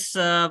give us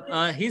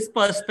his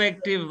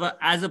perspective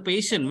as a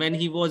patient when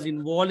he was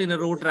involved in a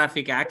road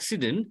traffic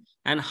accident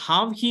and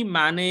how he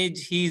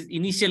managed his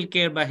initial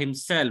care by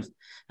himself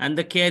and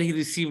the care he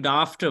received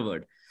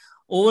afterward.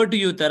 Over to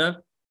you,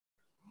 Taral.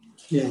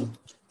 Yeah,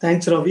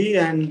 thanks, Ravi.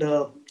 And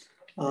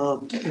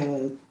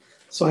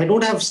so I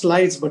don't have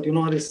slides, but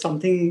there's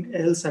something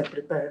else I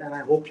prepared, and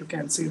I hope you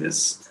can see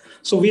this.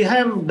 So we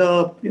have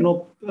the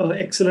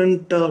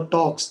excellent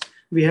talks.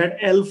 We had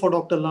L for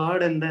Dr.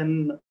 Laud, and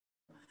then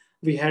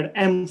we had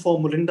M for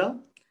Mulinda,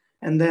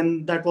 and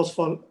then that was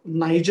for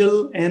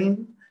Nigel,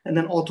 N, and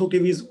then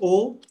OrthoTV's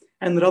O,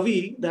 and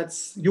Ravi,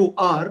 that's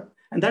UR,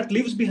 and that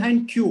leaves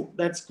behind Q,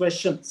 that's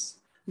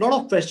questions. A lot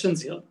of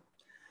questions here.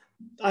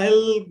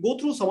 I'll go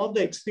through some of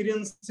the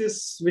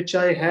experiences which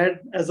I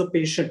had as a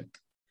patient.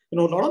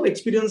 A lot of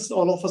experience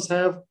all of us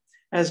have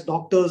as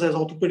doctors, as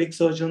orthopedic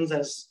surgeons,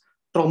 as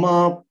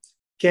trauma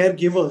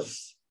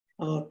caregivers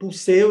to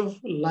save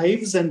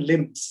lives and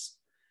limbs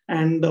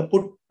and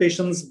put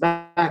patients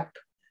back,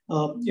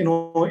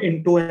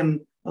 into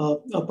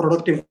a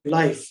productive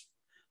life.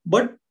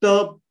 But,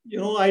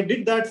 I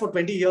did that for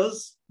 20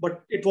 years,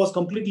 but it was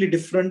completely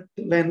different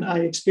when I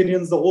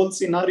experienced the whole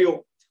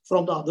scenario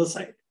from the other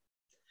side.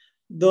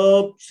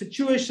 The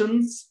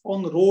situations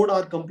on the road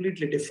are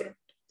completely different.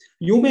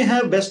 You may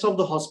have best of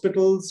the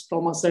hospitals,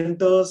 trauma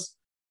centers,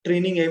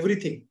 training,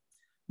 everything.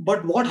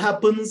 But what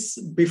happens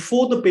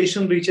before the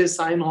patient reaches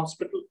Sion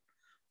Hospital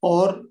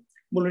or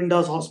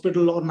Mulinda's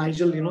hospital or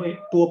Nigel,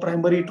 to a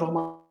primary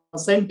trauma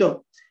center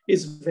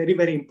is very,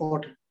 very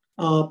important.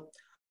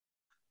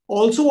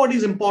 Also, what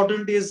is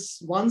important is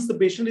once the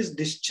patient is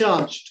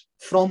discharged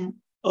from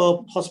a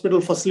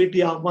hospital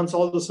facility, once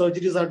all the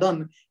surgeries are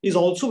done, is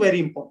also very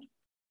important.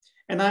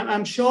 And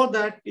I'm sure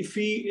that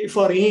if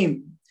our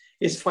aim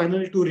is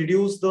finally to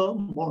reduce the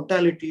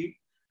mortality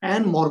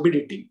and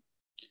morbidity,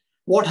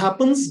 what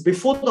happens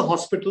before the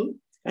hospital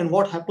and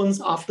what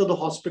happens after the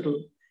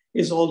hospital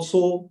is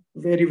also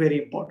very,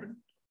 very important.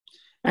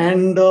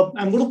 And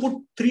I'm going to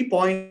put 3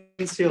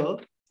 points here.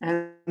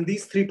 And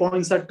these 3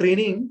 points are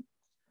training,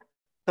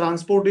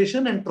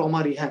 transportation, and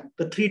trauma rehab,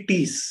 the 3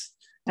 T's.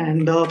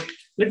 And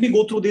let me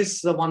go through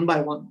this one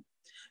by one.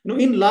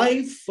 In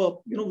life,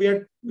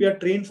 we are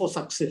trained for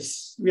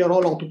success. We are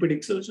all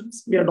orthopedic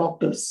surgeons. We are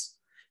doctors.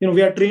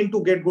 We are trained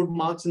to get good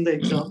marks in the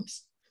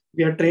exams.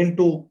 We are trained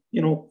to,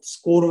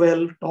 score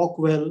well, talk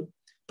well,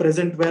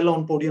 present well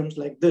on podiums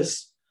like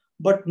this.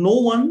 But no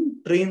one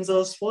trains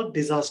us for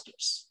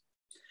disasters.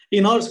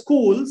 In our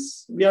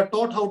schools, we are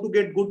taught how to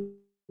get good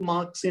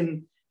marks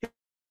in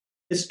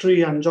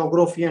history and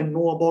geography and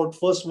know about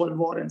First World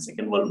War and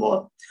Second World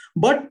War.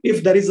 But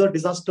if there is a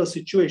disaster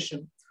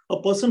situation,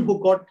 a person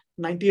who got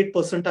 98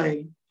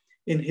 percentile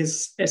in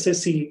his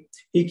SSC,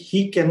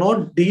 he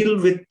cannot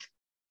deal with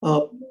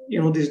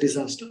these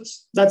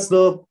disasters. That's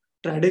the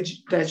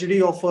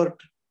tragedy of our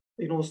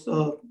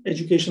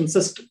education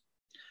system.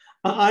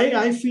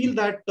 I feel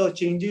that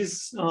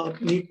changes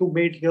need to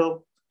be made here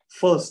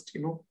first.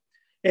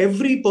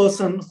 Every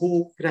person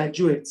who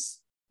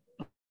graduates,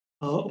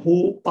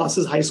 who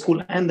passes high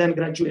school and then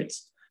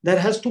graduates, there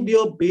has to be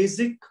a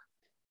basic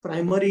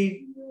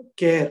primary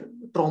care,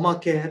 trauma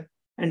care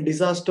and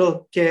disaster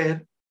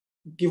care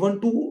given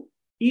to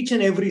each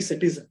and every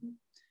citizen.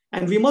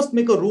 And we must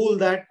make a rule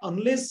that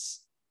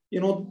unless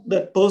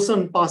that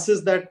person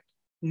passes that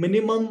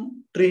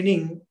minimum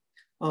training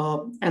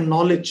and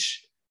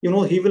knowledge,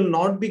 he will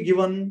not be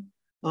given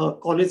a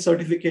college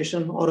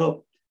certification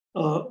or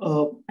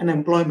an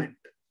employment.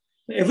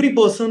 Every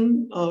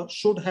person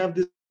should have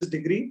this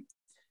degree,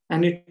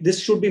 and this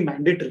should be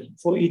mandatory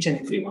for each and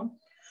everyone.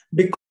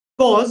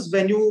 Because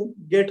when you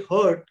get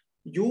hurt,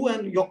 you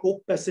and your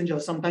co-passenger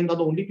sometimes are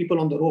the only people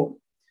on the road.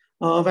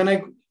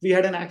 We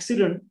had an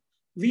accident,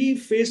 we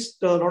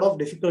faced a lot of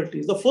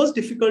difficulties. The first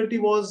difficulty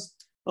was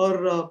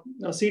our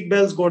seat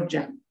belts got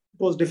jammed. It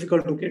was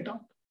difficult to get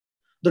out.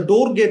 The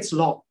door gets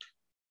locked.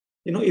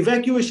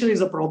 Evacuation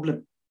is a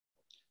problem.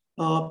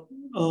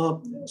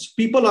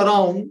 People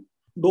around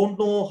don't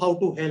know how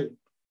to help.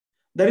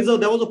 There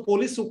was a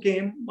police who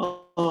came,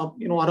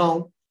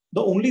 around.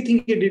 The only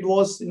thing he did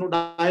was,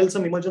 dial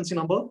some emergency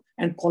number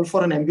and call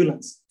for an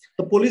ambulance.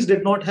 The police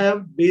did not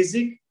have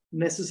basic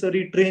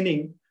necessary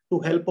training to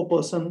help a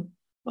person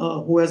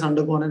who has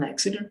undergone an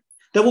accident.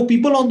 There were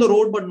people on the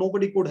road, but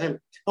nobody could help.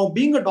 Now,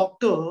 being a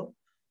doctor,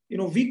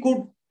 we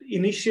could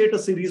initiate a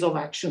series of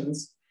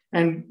actions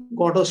and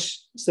got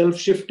ourselves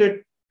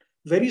shifted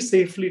very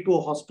safely to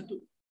a hospital.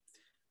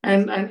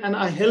 And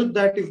I help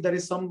that if there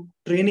is some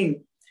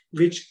training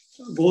which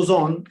goes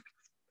on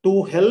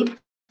to help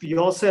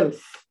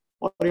yourself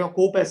or your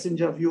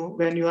co-passenger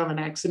when you have an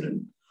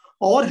accident,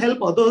 or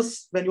help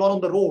others when you are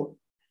on the road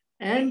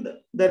and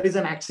there is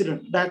an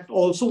accident, that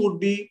also would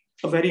be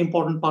a very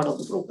important part of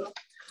the program.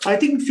 I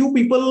think few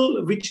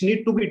people which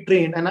need to be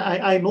trained, and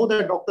I know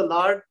that Dr.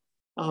 Laud,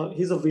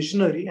 he's a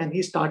visionary and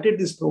he started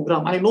this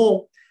program. I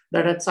know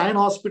that at Sion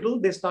Hospital,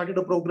 they started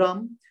a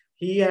program,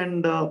 he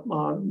and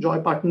Joy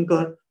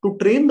Patnankar, to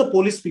train the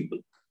police people,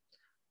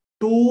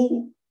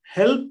 to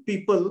help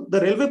people,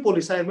 the railway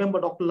police. I remember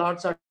Dr. Laud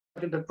started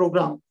the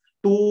program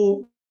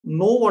to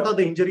know what are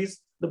the injuries,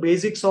 the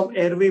basics of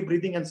airway,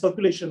 breathing and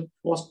circulation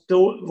was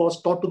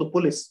taught to the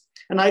police.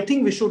 And I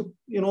think we should,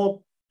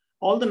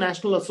 all the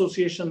national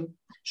association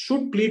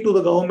should plead to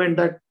the government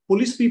that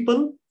police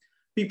people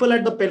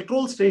at the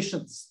petrol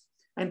stations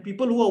and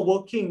people who are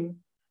working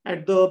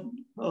at the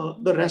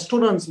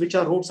restaurants which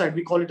are roadside,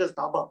 we call it as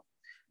dhaba,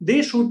 they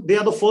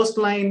are the first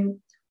line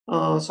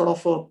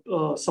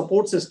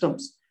support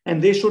systems,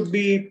 and they should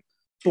be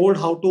told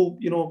how to,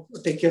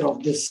 take care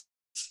of this.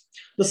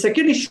 The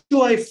second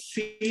issue I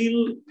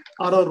feel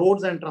are our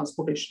roads and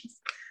transportation.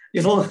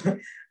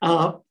 The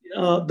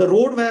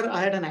road where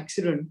I had an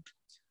accident,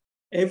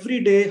 every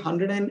day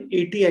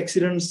 180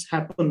 accidents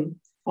happen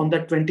on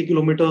that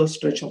 20-kilometer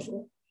stretch of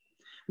road.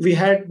 We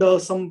had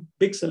some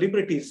big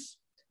celebrities,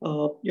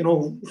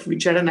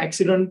 which had an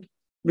accident,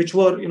 which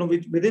were,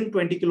 within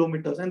 20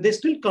 kilometers, and they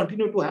still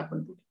continue to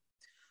happen today.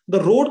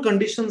 The road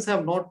conditions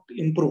have not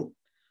improved.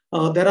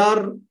 There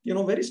are,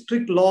 very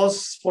strict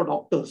laws for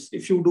doctors.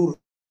 If you do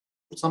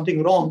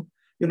something wrong,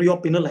 you're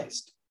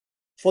penalized.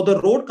 For the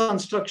road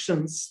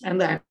constructions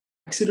and the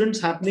accidents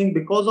happening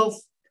because of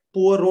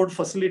poor road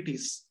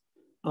facilities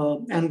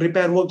and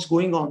repair works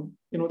going on,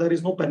 there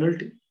is no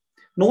penalty.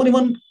 No one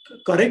even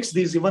corrects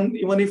these, even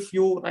if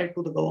you write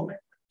to the government.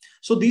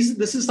 So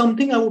this is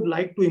something I would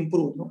like to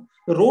improve.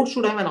 The road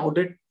should have an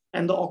audit,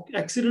 and the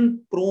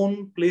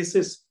accident-prone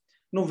places,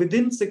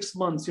 within 6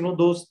 months,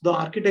 the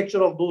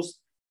architecture of those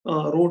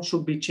roads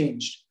should be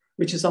changed,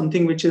 which is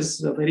something which is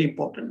very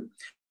important.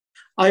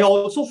 I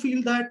also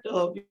feel that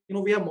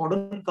we have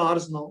modern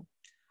cars now.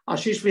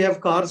 Ashish, we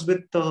have cars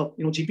with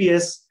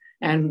GPS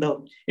and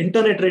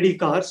internet-ready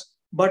cars,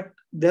 but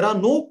there are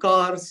no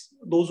cars,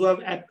 those who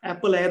have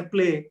Apple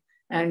AirPlay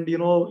and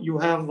you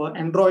have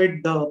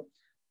Android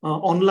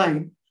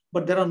online,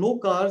 but there are no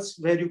cars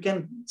where you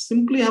can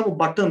simply have a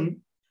button.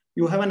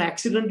 You have an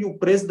accident, you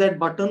press that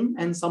button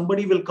and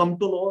somebody will come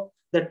to know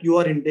that you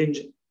are in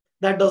danger.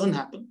 That doesn't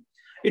happen.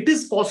 It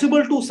is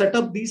possible to set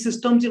up these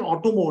systems in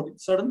auto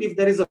mode. Certainly, if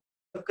there is a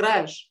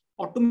crash,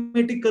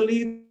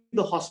 automatically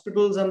the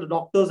hospitals and the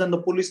doctors and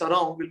the police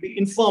around will be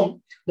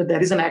informed that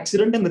there is an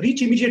accident and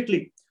reach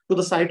immediately to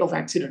the site of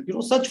accident.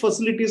 Such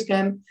facilities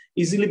can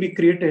easily be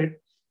created,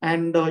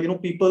 and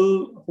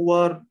people who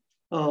are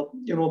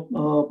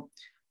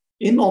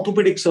in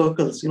orthopedic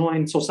circles,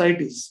 in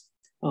societies,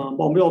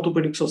 Bombay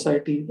Orthopaedic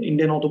Society, the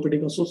Indian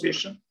Orthopaedic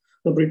Association,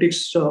 the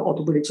British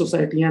Orthopaedic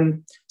Society,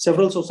 and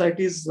several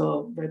societies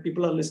where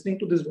people are listening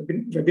to this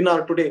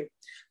webinar today,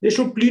 they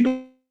should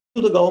plead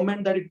the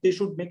government that they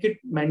should make it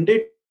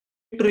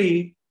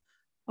mandatory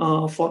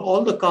for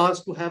all the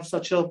cars to have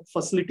such a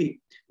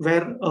facility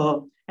where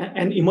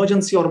an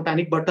emergency or a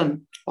panic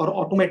button or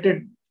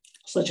automated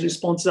such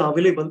responses are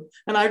available.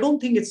 And I don't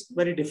think it's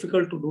very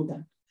difficult to do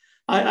that.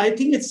 I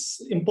think it's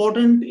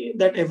important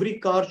that every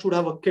car should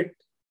have a kit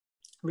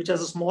which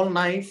has a small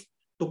knife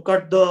to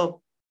cut the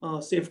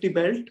safety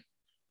belt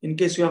in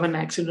case you have an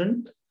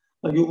accident.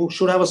 You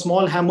should have a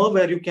small hammer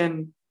where you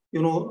can,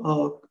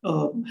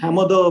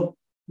 hammer the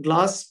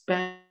glass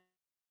pan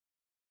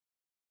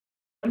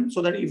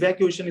so that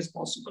evacuation is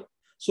possible.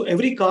 So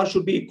every car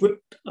should be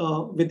equipped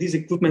with these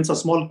equipments, a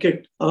small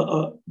kit,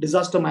 a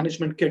disaster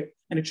management kit,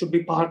 and it should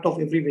be part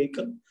of every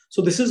vehicle.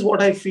 So this is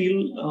what I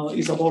feel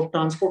is about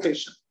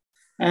transportation.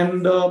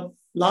 And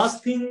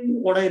last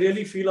thing, what I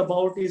really feel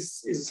about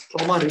is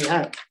trauma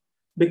rehab,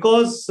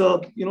 because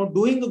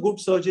doing a good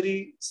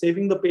surgery,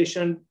 saving the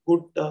patient,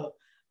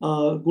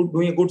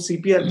 doing a good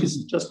CPR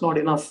is just not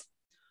enough.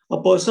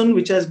 A person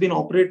which has been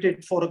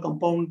operated for a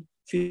compound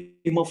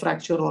femur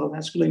fracture or a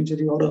vascular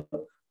injury or a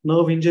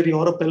nerve injury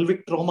or a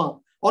pelvic trauma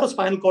or a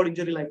spinal cord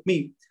injury like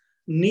me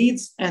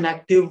needs an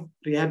active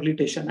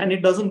rehabilitation. And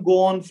it doesn't go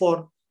on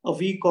for a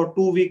week or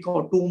 2 weeks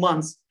or 2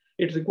 months.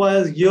 It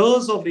requires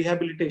years of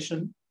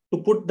rehabilitation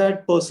to put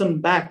that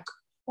person back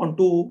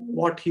onto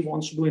what he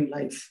wants to do in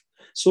life.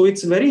 So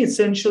it's very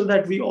essential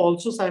that we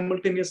also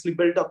simultaneously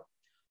build up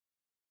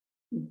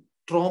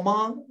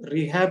trauma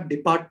rehab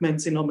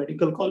departments in our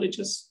medical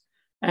colleges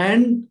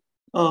and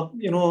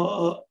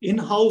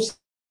in-house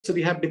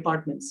rehab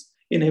departments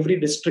in every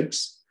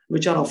districts,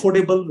 which are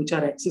affordable, which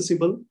are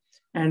accessible,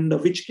 and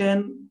which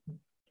can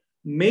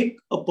make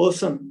a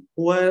person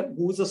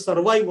who is a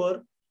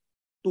survivor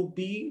to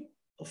be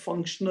a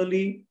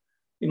functionally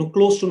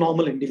close to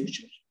normal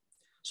individual.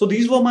 So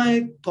these were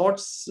my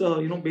thoughts,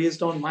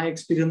 based on my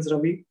experience,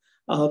 Ravi.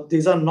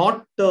 These are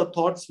not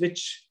thoughts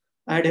which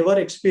I had ever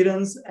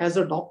experienced as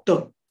a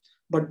doctor,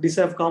 but these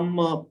have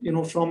come,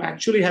 from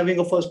actually having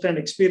a first-hand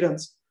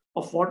experience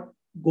of what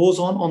goes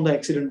on the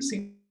accident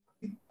scene.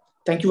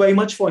 Thank you very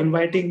much for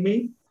inviting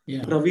me,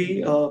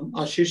 Ravi,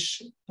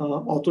 Ashish,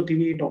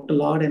 OrthoTV, Dr.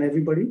 Laud, and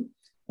everybody,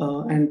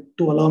 and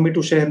to allow me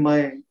to share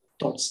my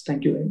thoughts.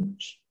 Thank you very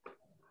much.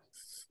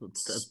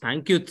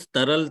 Thank you,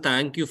 Taral.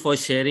 Thank you for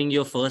sharing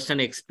your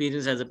first-hand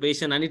experience as a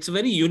patient. And it's a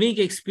very unique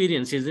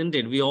experience, isn't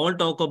it? We all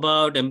talk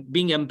about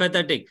being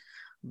empathetic,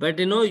 but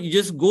you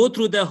just go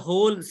through the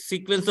whole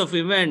sequence of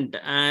event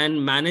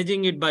and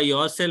managing it by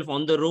yourself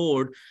on the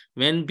road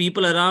when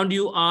people around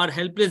you are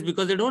helpless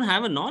because they don't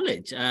have a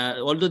knowledge,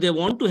 although they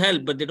want to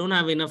help, but they don't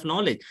have enough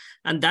knowledge.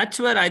 And that's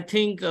where I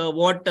think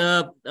what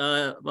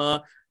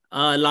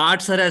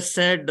Laud sir has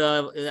said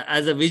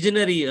as a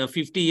visionary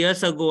 50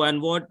 years ago,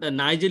 and what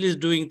Nigel is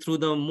doing through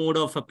the mode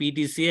of a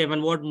PTCF,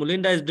 and what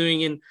Mulinda is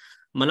doing in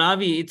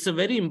Malawi, it's a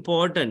very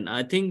important.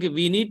 I think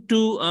we need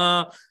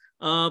to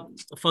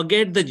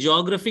forget the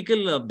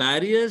geographical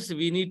barriers.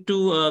 We need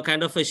to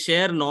kind of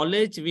share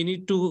knowledge. We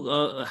need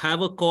to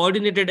have a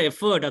coordinated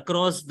effort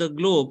across the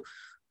globe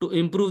to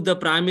improve the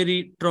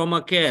primary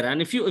trauma care.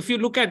 And if you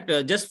look at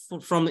just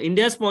from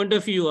India's point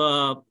of view,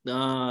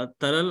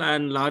 Taral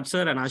and Laud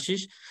sir and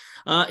Ashish,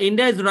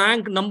 India is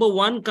ranked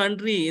 #1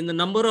 country in the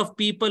number of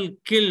people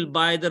killed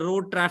by the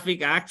road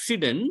traffic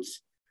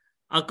accidents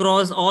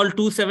across all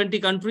 270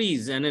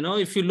 countries. And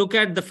if you look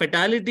at the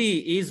fatality,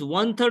 is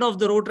 1/3 of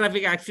the road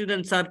traffic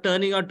accidents are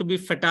turning out to be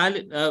fatal,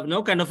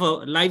 kind of a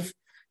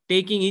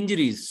life-taking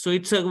injuries. So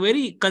it's a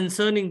very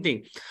concerning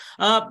thing.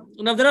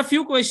 Now there are a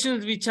few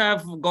questions which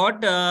I've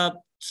got.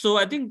 So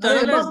I think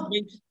Taral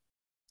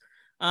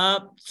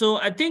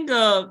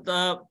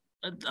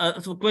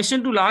so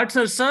question to Laud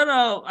sir. Sir,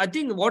 I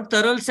think what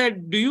Taral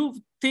said, do you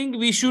think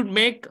we should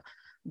make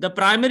the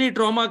primary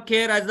trauma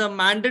care as a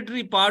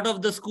mandatory part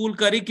of the school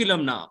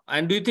curriculum now?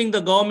 And do you think the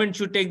government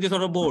should take this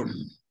on a board?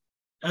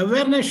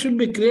 Awareness should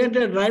be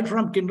created right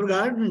from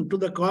kindergarten to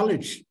the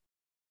college.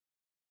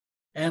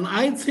 And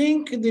I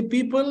think the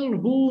people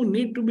who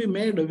need to be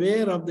made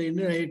aware of the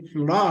Indian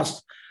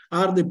laws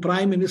are the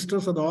prime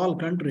ministers of all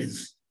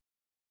countries.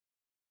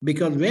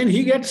 Because when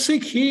he gets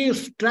sick, he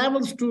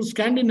travels to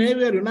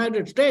Scandinavia,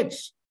 United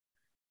States.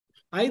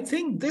 I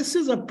think this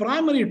is a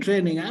primary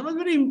training. I was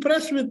very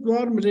impressed with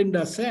what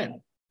Mulinda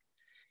said.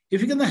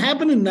 If it can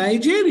happen in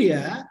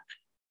Nigeria,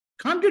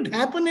 can't it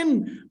happen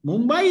in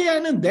Mumbai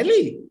and in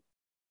Delhi?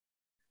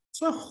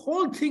 So the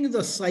whole thing is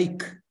a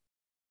psych.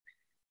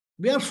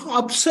 We are so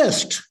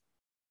obsessed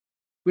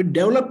with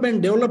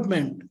development.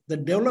 The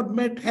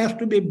development has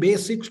to be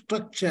basic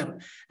structure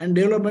and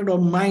development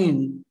of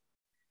mind.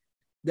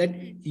 That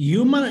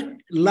human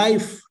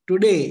life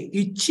today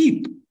is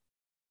cheap.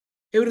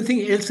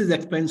 Everything else is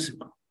expensive.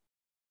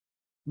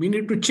 We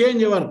need to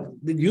change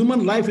the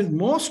human life is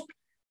most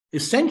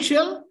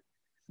essential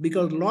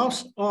because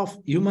loss of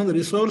human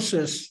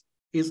resources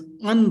is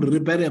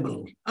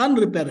unrepairable,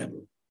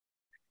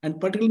 and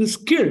particularly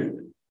skilled.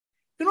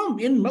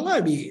 In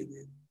Malawi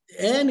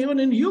and even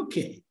in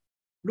UK,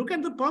 look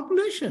at the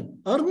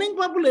population, earning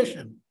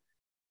population.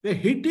 We're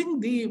hitting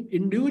the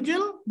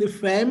individual, the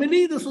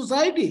family, the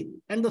society,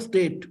 and the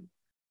state.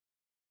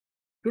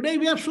 Today,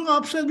 we are so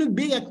obsessed with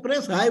big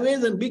express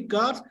highways and big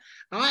cars.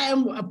 I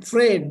am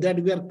afraid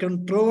that we are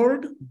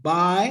controlled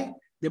by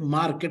the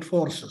market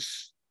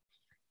forces.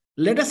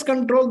 Let us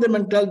control them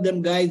and tell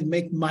them, guys,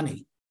 make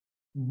money.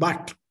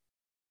 But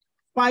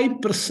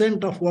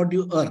 5% of what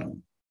you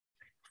earn,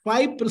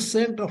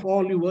 5% of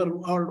all you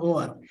earn all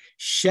over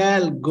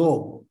shall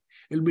go.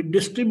 It will be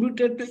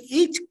distributed to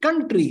each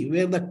country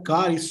where the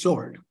car is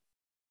sold.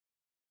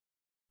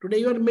 Today,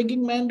 you are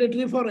making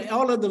mandatory for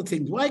all other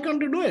things. Why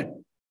can't you do it?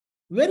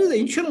 Where is the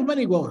insurance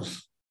money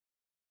goes?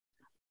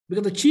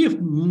 Because the chief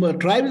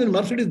drives in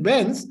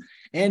Mercedes-Benz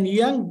and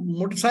young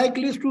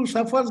motorcyclist who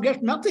suffers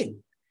gets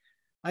nothing.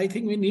 I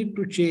think we need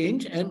to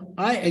change, and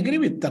I agree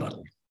with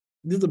Taral.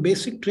 This is the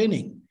basic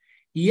training.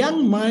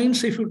 Young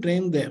minds, if you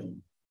train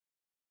them,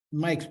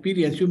 my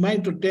experience, you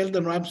might tell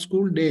them from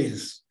school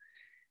days,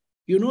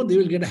 they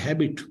will get a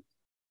habit.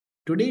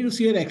 Today you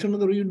see an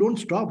accident, you don't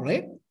stop,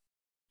 right?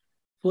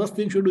 First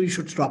thing you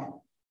should stop.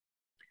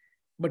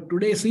 But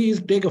today,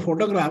 take a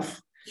photograph,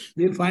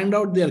 they'll find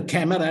out their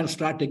camera and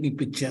start taking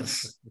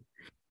pictures.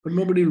 But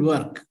nobody will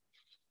work.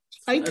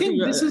 I think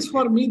this is,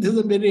 for me, this is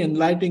a very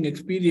enlightening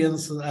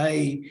experience.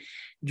 I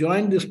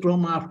joined this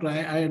trauma after,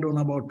 I don't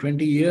know, about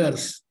 20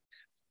 years.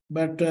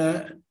 But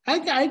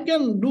I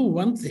can do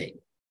one thing.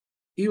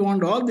 You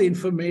want all the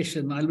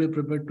information, I'll be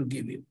prepared to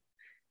give you,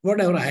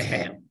 whatever I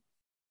have.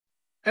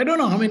 I don't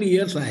know how many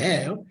years I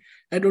have.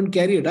 I don't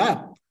carry it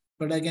up,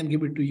 but I can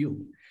give it to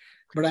you.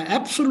 But I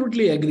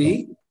absolutely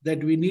agree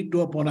that we need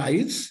to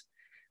apologize.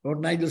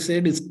 What Nigel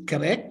said is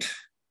correct.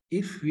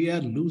 If we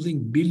are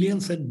losing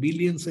billions and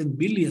billions and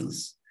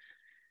billions,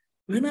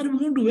 when are we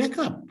going to wake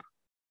up?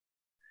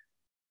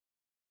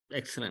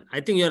 Excellent.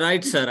 I think you're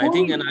right, sir. I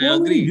think, and I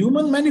agree.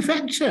 Human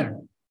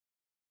manufactured.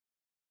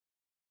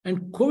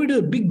 And COVID is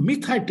a big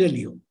myth, I tell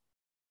you.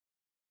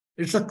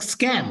 It's a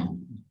scam.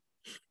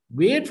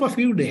 Wait for a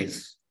few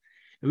days.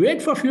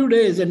 Wait for a few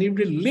days and it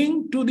will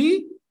link to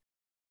the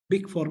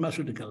big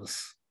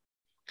pharmaceuticals.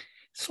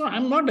 So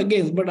I'm not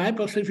against, but I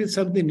personally feel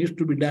something needs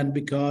to be done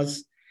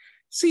because,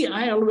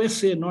 I always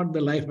say not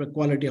the life, but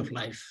quality of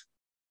life.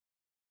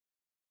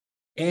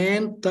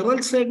 And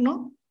Taral said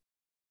no.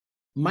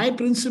 My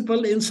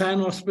principle in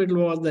Shyam Hospital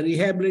was the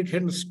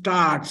rehabilitation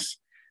starts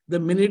the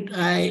minute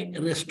I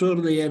restore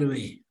the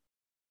airway.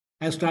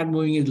 I start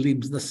moving his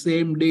limbs the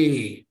same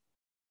day.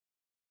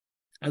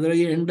 Otherwise,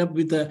 you end up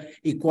with a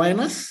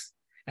equinus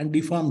and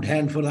deformed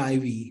hand for the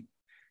IV.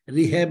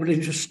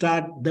 Rehabilitation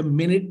start the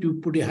minute you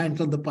put your hands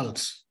on the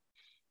pulse.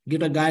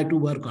 Get a guy to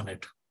work on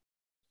it.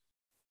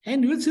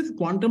 And you will see the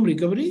quantum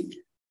recovery.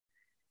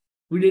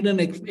 We did an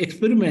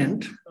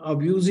experiment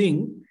of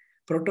using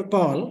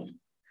protocol.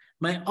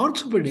 My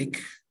orthopedic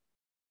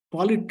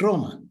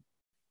polytrauma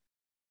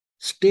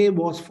stay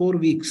was 4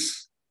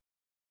 weeks.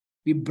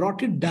 We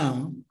brought it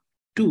down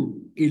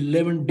to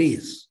 11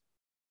 days.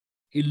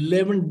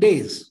 11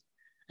 days.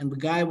 And the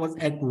guy was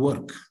at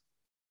work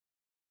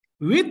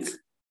with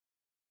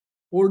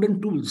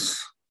olden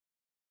tools.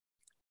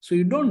 So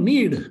you don't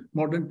need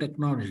modern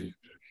technology.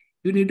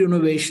 You need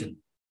innovation.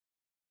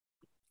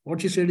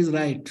 What she said is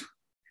right.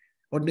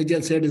 What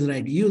Nigel said is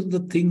right. Use the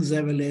things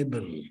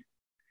available.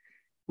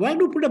 Why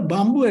do you put a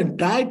bamboo and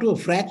tie to a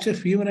fractured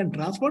femur and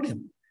transport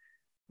him?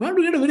 Why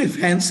don't you get a very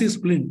fancy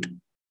splint?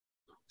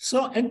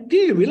 So, and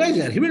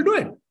villager, he will do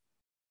it.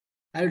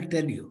 I will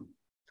tell you.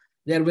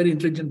 They are very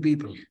intelligent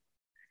people.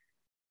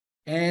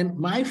 And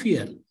my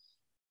fear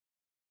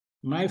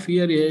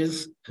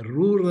is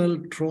rural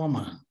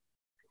trauma,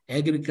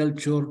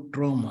 agriculture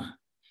trauma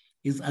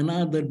is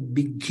another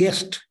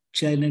biggest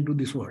challenge to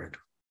this world.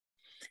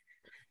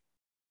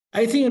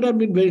 I think it has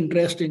been very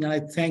interesting. I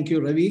thank you,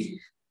 Ravi,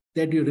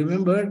 that you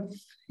remembered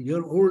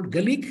your old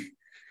colleague.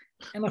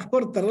 And of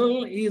course,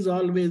 Taral is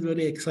always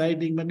very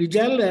exciting. But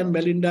Nigel and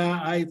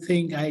Mulinda, I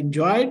think I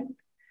enjoyed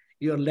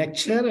your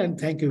lecture and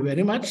thank you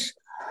very much.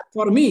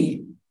 For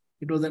me,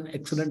 it was an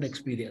excellent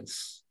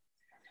experience.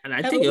 And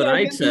I think you're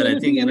right, sir. I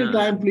think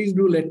anytime, please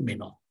do let me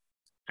know.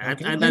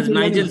 Okay? And as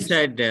Nigel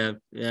said,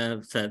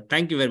 sir,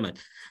 thank you very much.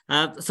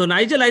 So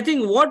Nigel, I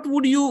think what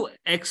would you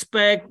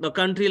expect a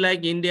country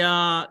like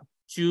India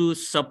to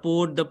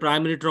support the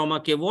primary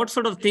trauma care? What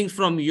sort of things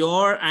from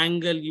your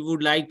angle you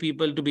would like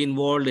people to be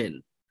involved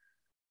in?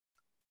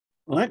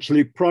 Well,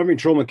 actually, primary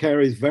trauma care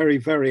is very,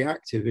 very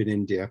active in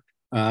India.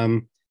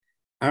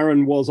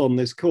 Aaron was on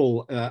this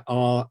call.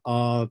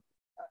 Our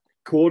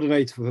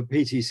coordinator for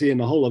PTC in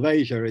the whole of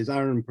Asia is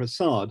Aaron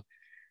Prasad,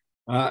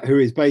 who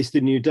is based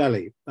in New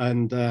Delhi.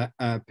 And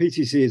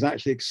PTC is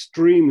actually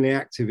extremely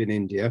active in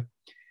India.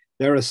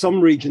 There are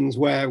some regions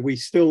where we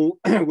still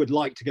would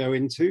like to go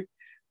into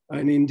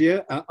in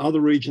India.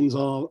 Other regions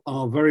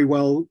are very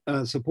well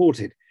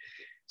supported.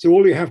 So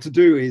all you have to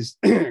do is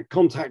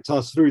contact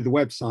us through the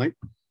website.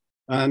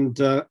 And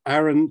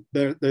Aaron,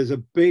 there's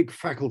a big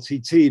faculty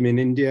team in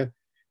India.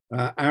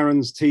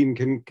 Aaron's team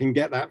can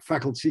get that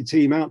faculty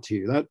team out to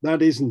you.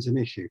 That isn't an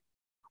issue.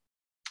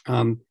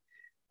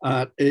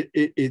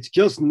 It's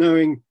just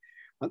knowing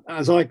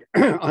as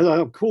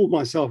I've called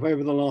myself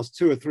over the last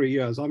 2 or 3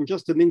 years, I'm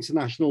just an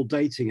international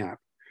dating app.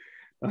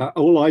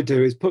 All I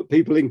do is put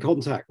people in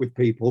contact with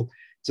people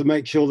to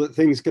make sure that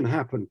things can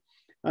happen.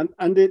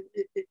 And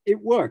it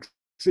works.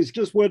 It's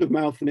just word of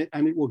mouth,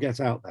 and it will get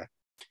out there.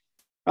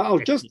 I'll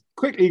just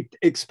quickly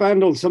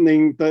expand on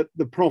something that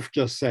the Prof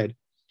just said.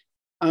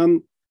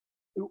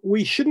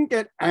 We shouldn't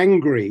get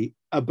angry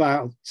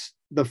about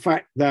the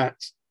fact that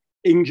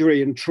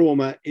injury and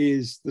trauma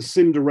is the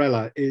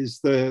Cinderella, is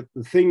the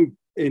thing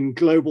in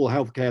global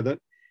healthcare that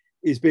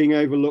is being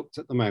overlooked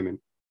at the moment.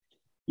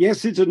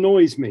 Yes, it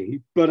annoys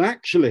me, but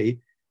actually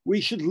we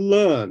should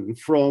learn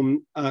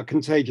from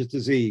contagious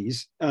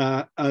disease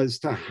as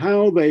to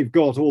how they've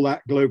got all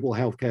that global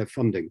healthcare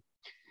funding.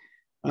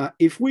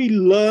 If we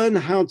learn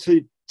how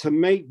to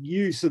make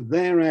use of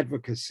their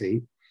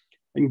advocacy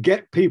and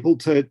get people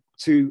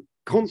to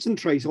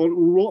concentrate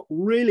on what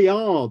really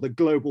are the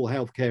global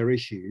healthcare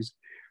issues,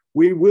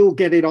 we will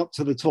get it up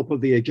to the top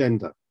of the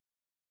agenda.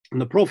 And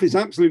the Prof is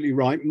absolutely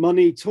right,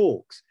 money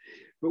talks.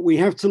 But we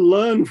have to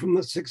learn from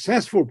the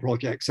successful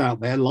projects out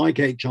there like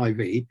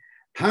HIV,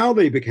 how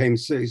they became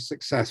so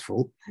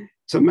successful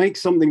to make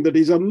something that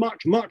is a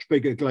much, much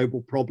bigger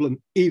global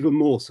problem even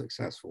more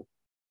successful.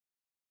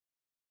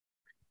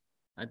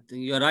 I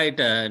think you're right,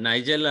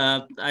 Nigel.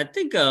 I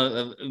think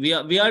we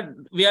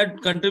are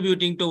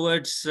contributing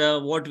towards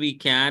what we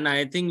can.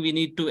 I think we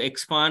need to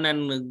expand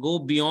and go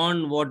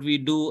beyond what we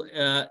do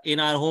in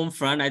our home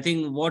front. I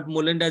think what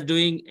Mulinda is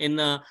doing in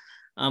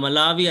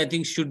Malawi, I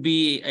think, should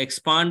be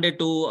expanded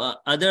to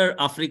other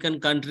African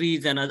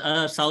countries and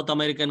other South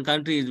American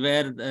countries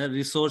where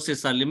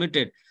resources are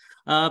limited.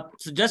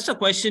 So just a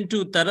question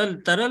to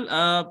Taral.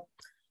 Taral,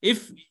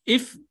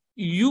 if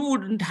you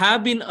wouldn't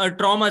have been a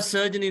trauma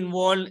surgeon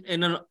involved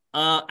in an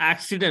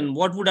accident,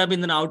 what would have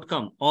been the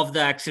outcome of the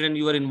accident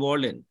you were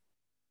involved in?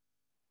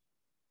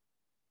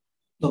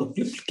 No,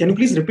 can you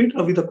please repeat,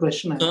 Ravi, the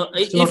question?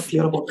 If not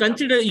clear about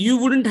consider it. You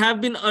wouldn't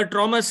have been a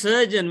trauma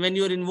surgeon when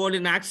you're involved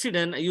in an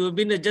accident, you have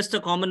been just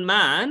a common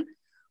man,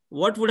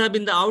 what would have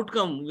been the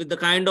outcome with the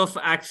kind of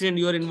accident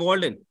you're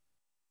involved in?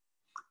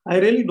 I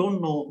really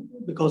don't know,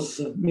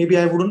 because maybe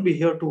I wouldn't be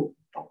here to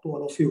talk to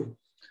all of you.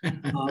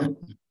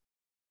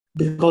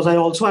 Because I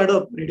also had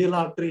a radial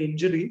artery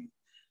injury.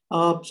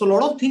 So a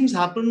lot of things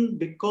happened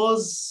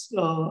because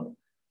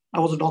I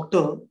was a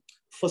doctor.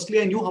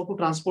 Firstly, I knew how to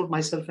transport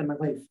myself and my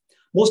wife.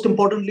 Most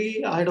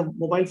importantly, I had a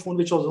mobile phone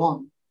which was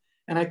on,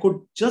 and I could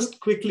just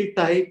quickly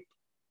type,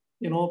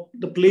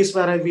 the place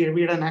where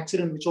we had an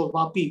accident, which was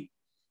Vapi,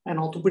 an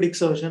orthopedic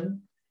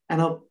surgeon,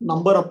 and a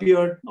number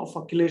appeared of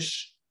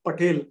Akhilesh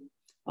Patel,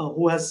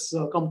 who has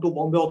come to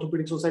Bombay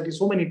Orthopedic Society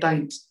so many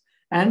times.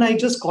 And I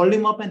just called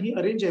him up, and he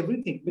arranged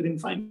everything within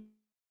 5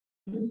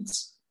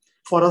 minutes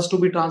for us to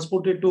be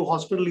transported to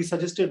hospital. He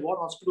suggested what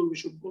hospital we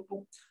should go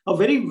to. A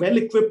very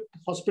well-equipped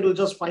hospital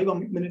just 5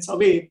 minutes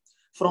away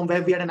from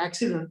where we had an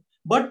accident.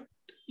 But,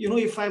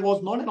 if I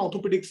was not an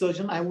orthopedic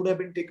surgeon, I would have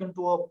been taken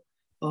to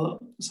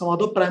some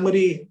other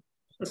primary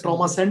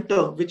trauma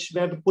center,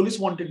 where the police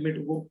wanted me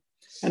to go,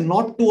 and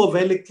not to a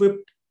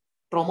well-equipped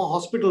trauma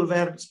hospital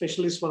where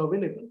specialists were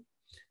available.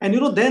 And,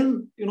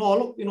 then,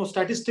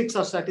 statistics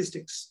are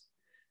statistics.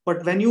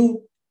 But when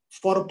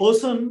for a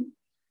person,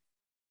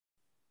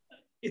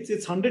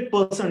 it's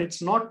 100%,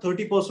 it's not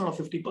 30% or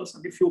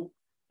 50% if you,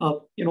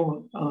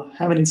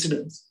 have an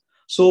incident.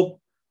 So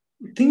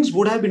things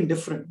would have been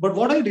different. But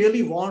what I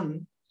really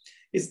want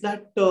is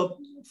that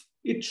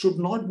it should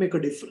not make a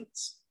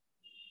difference.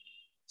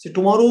 So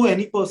tomorrow,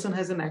 any person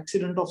has an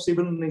accident of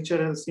similar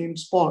nature at the same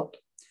spot,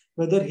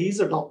 whether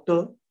he's a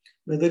doctor,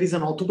 whether he's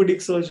an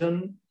orthopedic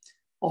surgeon,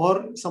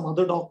 or some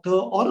other doctor,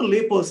 or a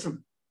lay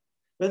person,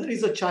 whether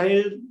he's a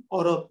child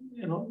or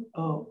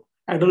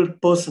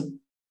adult person,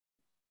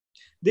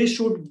 they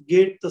should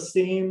get the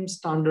same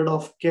standard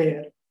of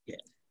care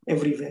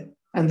everywhere.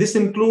 And this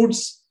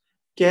includes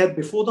care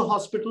before the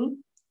hospital,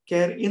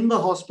 care in the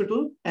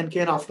hospital, and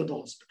care after the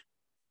hospital.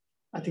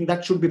 I think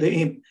that should be the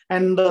aim.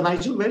 And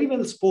Nigel very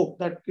well spoke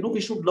that, we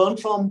should learn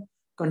from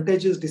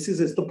contagious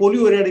diseases. The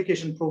polio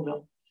eradication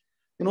program,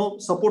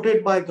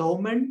 supported by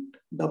government,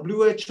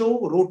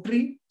 WHO,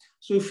 Rotary.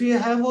 So if we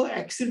have an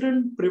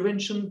accident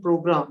prevention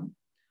program,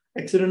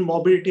 accident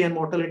morbidity and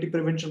mortality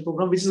prevention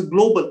program, which is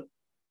global,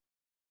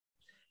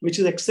 which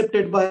is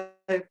accepted by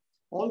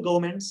all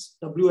governments,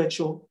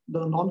 WHO,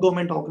 the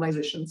non-government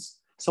organizations,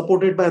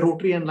 supported by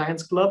Rotary and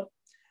Lions Club,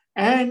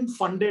 and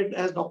funded,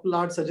 as Dr.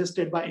 Laud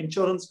suggested, by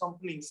insurance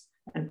companies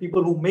and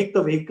people who make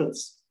the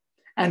vehicles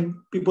and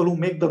people who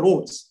make the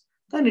roads,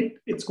 then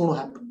it's going to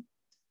happen.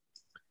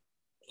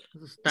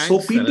 Thanks, so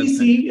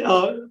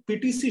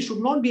PTC should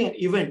not be an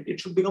event. It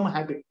should become a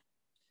habit.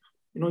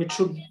 It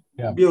should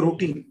be a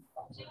routine.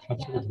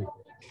 Absolutely.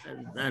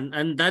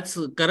 And that's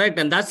correct.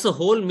 And that's the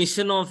whole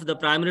mission of the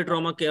Primary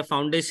Trauma Care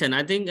Foundation.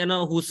 I think,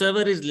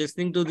 whosoever is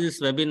listening to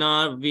this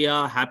webinar, we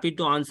are happy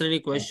to answer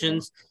any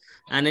questions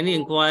and any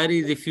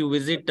inquiries if you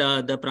visit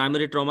the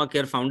Primary Trauma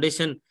Care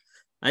Foundation.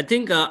 I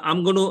think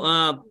I'm going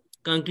to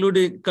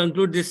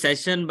conclude this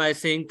session by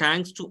saying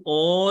thanks to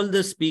all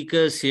the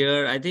speakers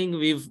here. I think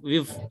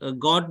we've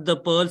got the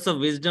pearls of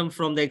wisdom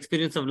from the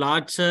experience of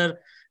Laud sir,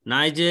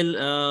 Nigel,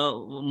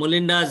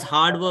 Mulinda's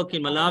hard work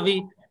in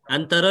Malawi,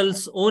 and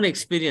Taral's own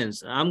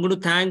experience. I'm going to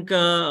thank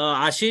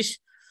Ashish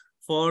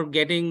for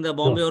getting the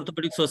Bombay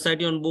Orthopaedic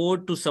Society on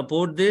board to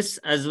support this,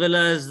 as well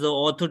as the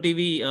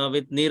OrthoTV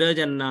with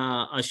Neeraj and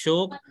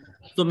Ashok.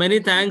 So many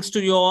thanks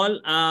to you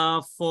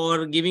all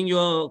for giving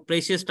your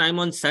precious time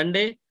on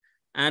Sunday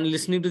and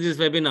listening to this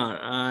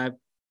webinar.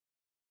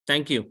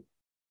 Thank you.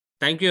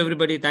 Thank you,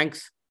 everybody.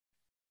 Thanks.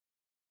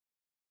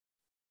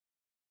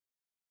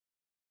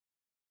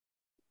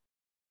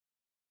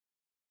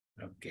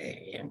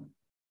 Okay.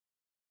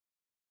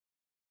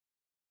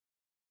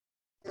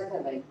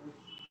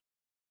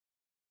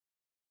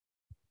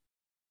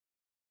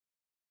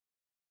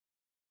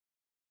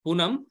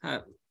 Poonam.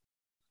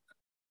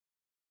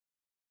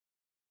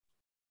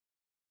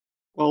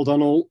 Well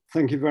done all.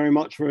 Thank you very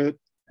much for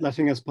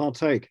letting us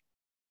partake.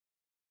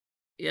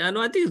 Yeah,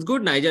 no, I think it's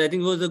good, Nigel. I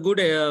think it was a good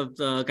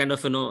kind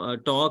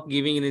of, talk,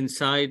 giving an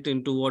insight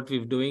into what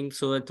we're doing.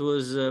 So it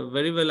was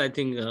very well, I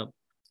think,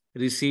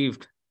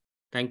 received.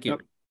 Thank you.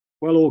 Yep.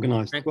 Well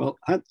organized. Well,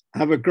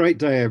 have a great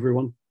day,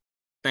 everyone.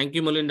 Thank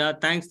you, Mulinda.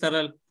 Thanks,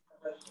 Taral.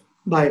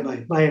 Bye,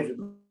 everybody.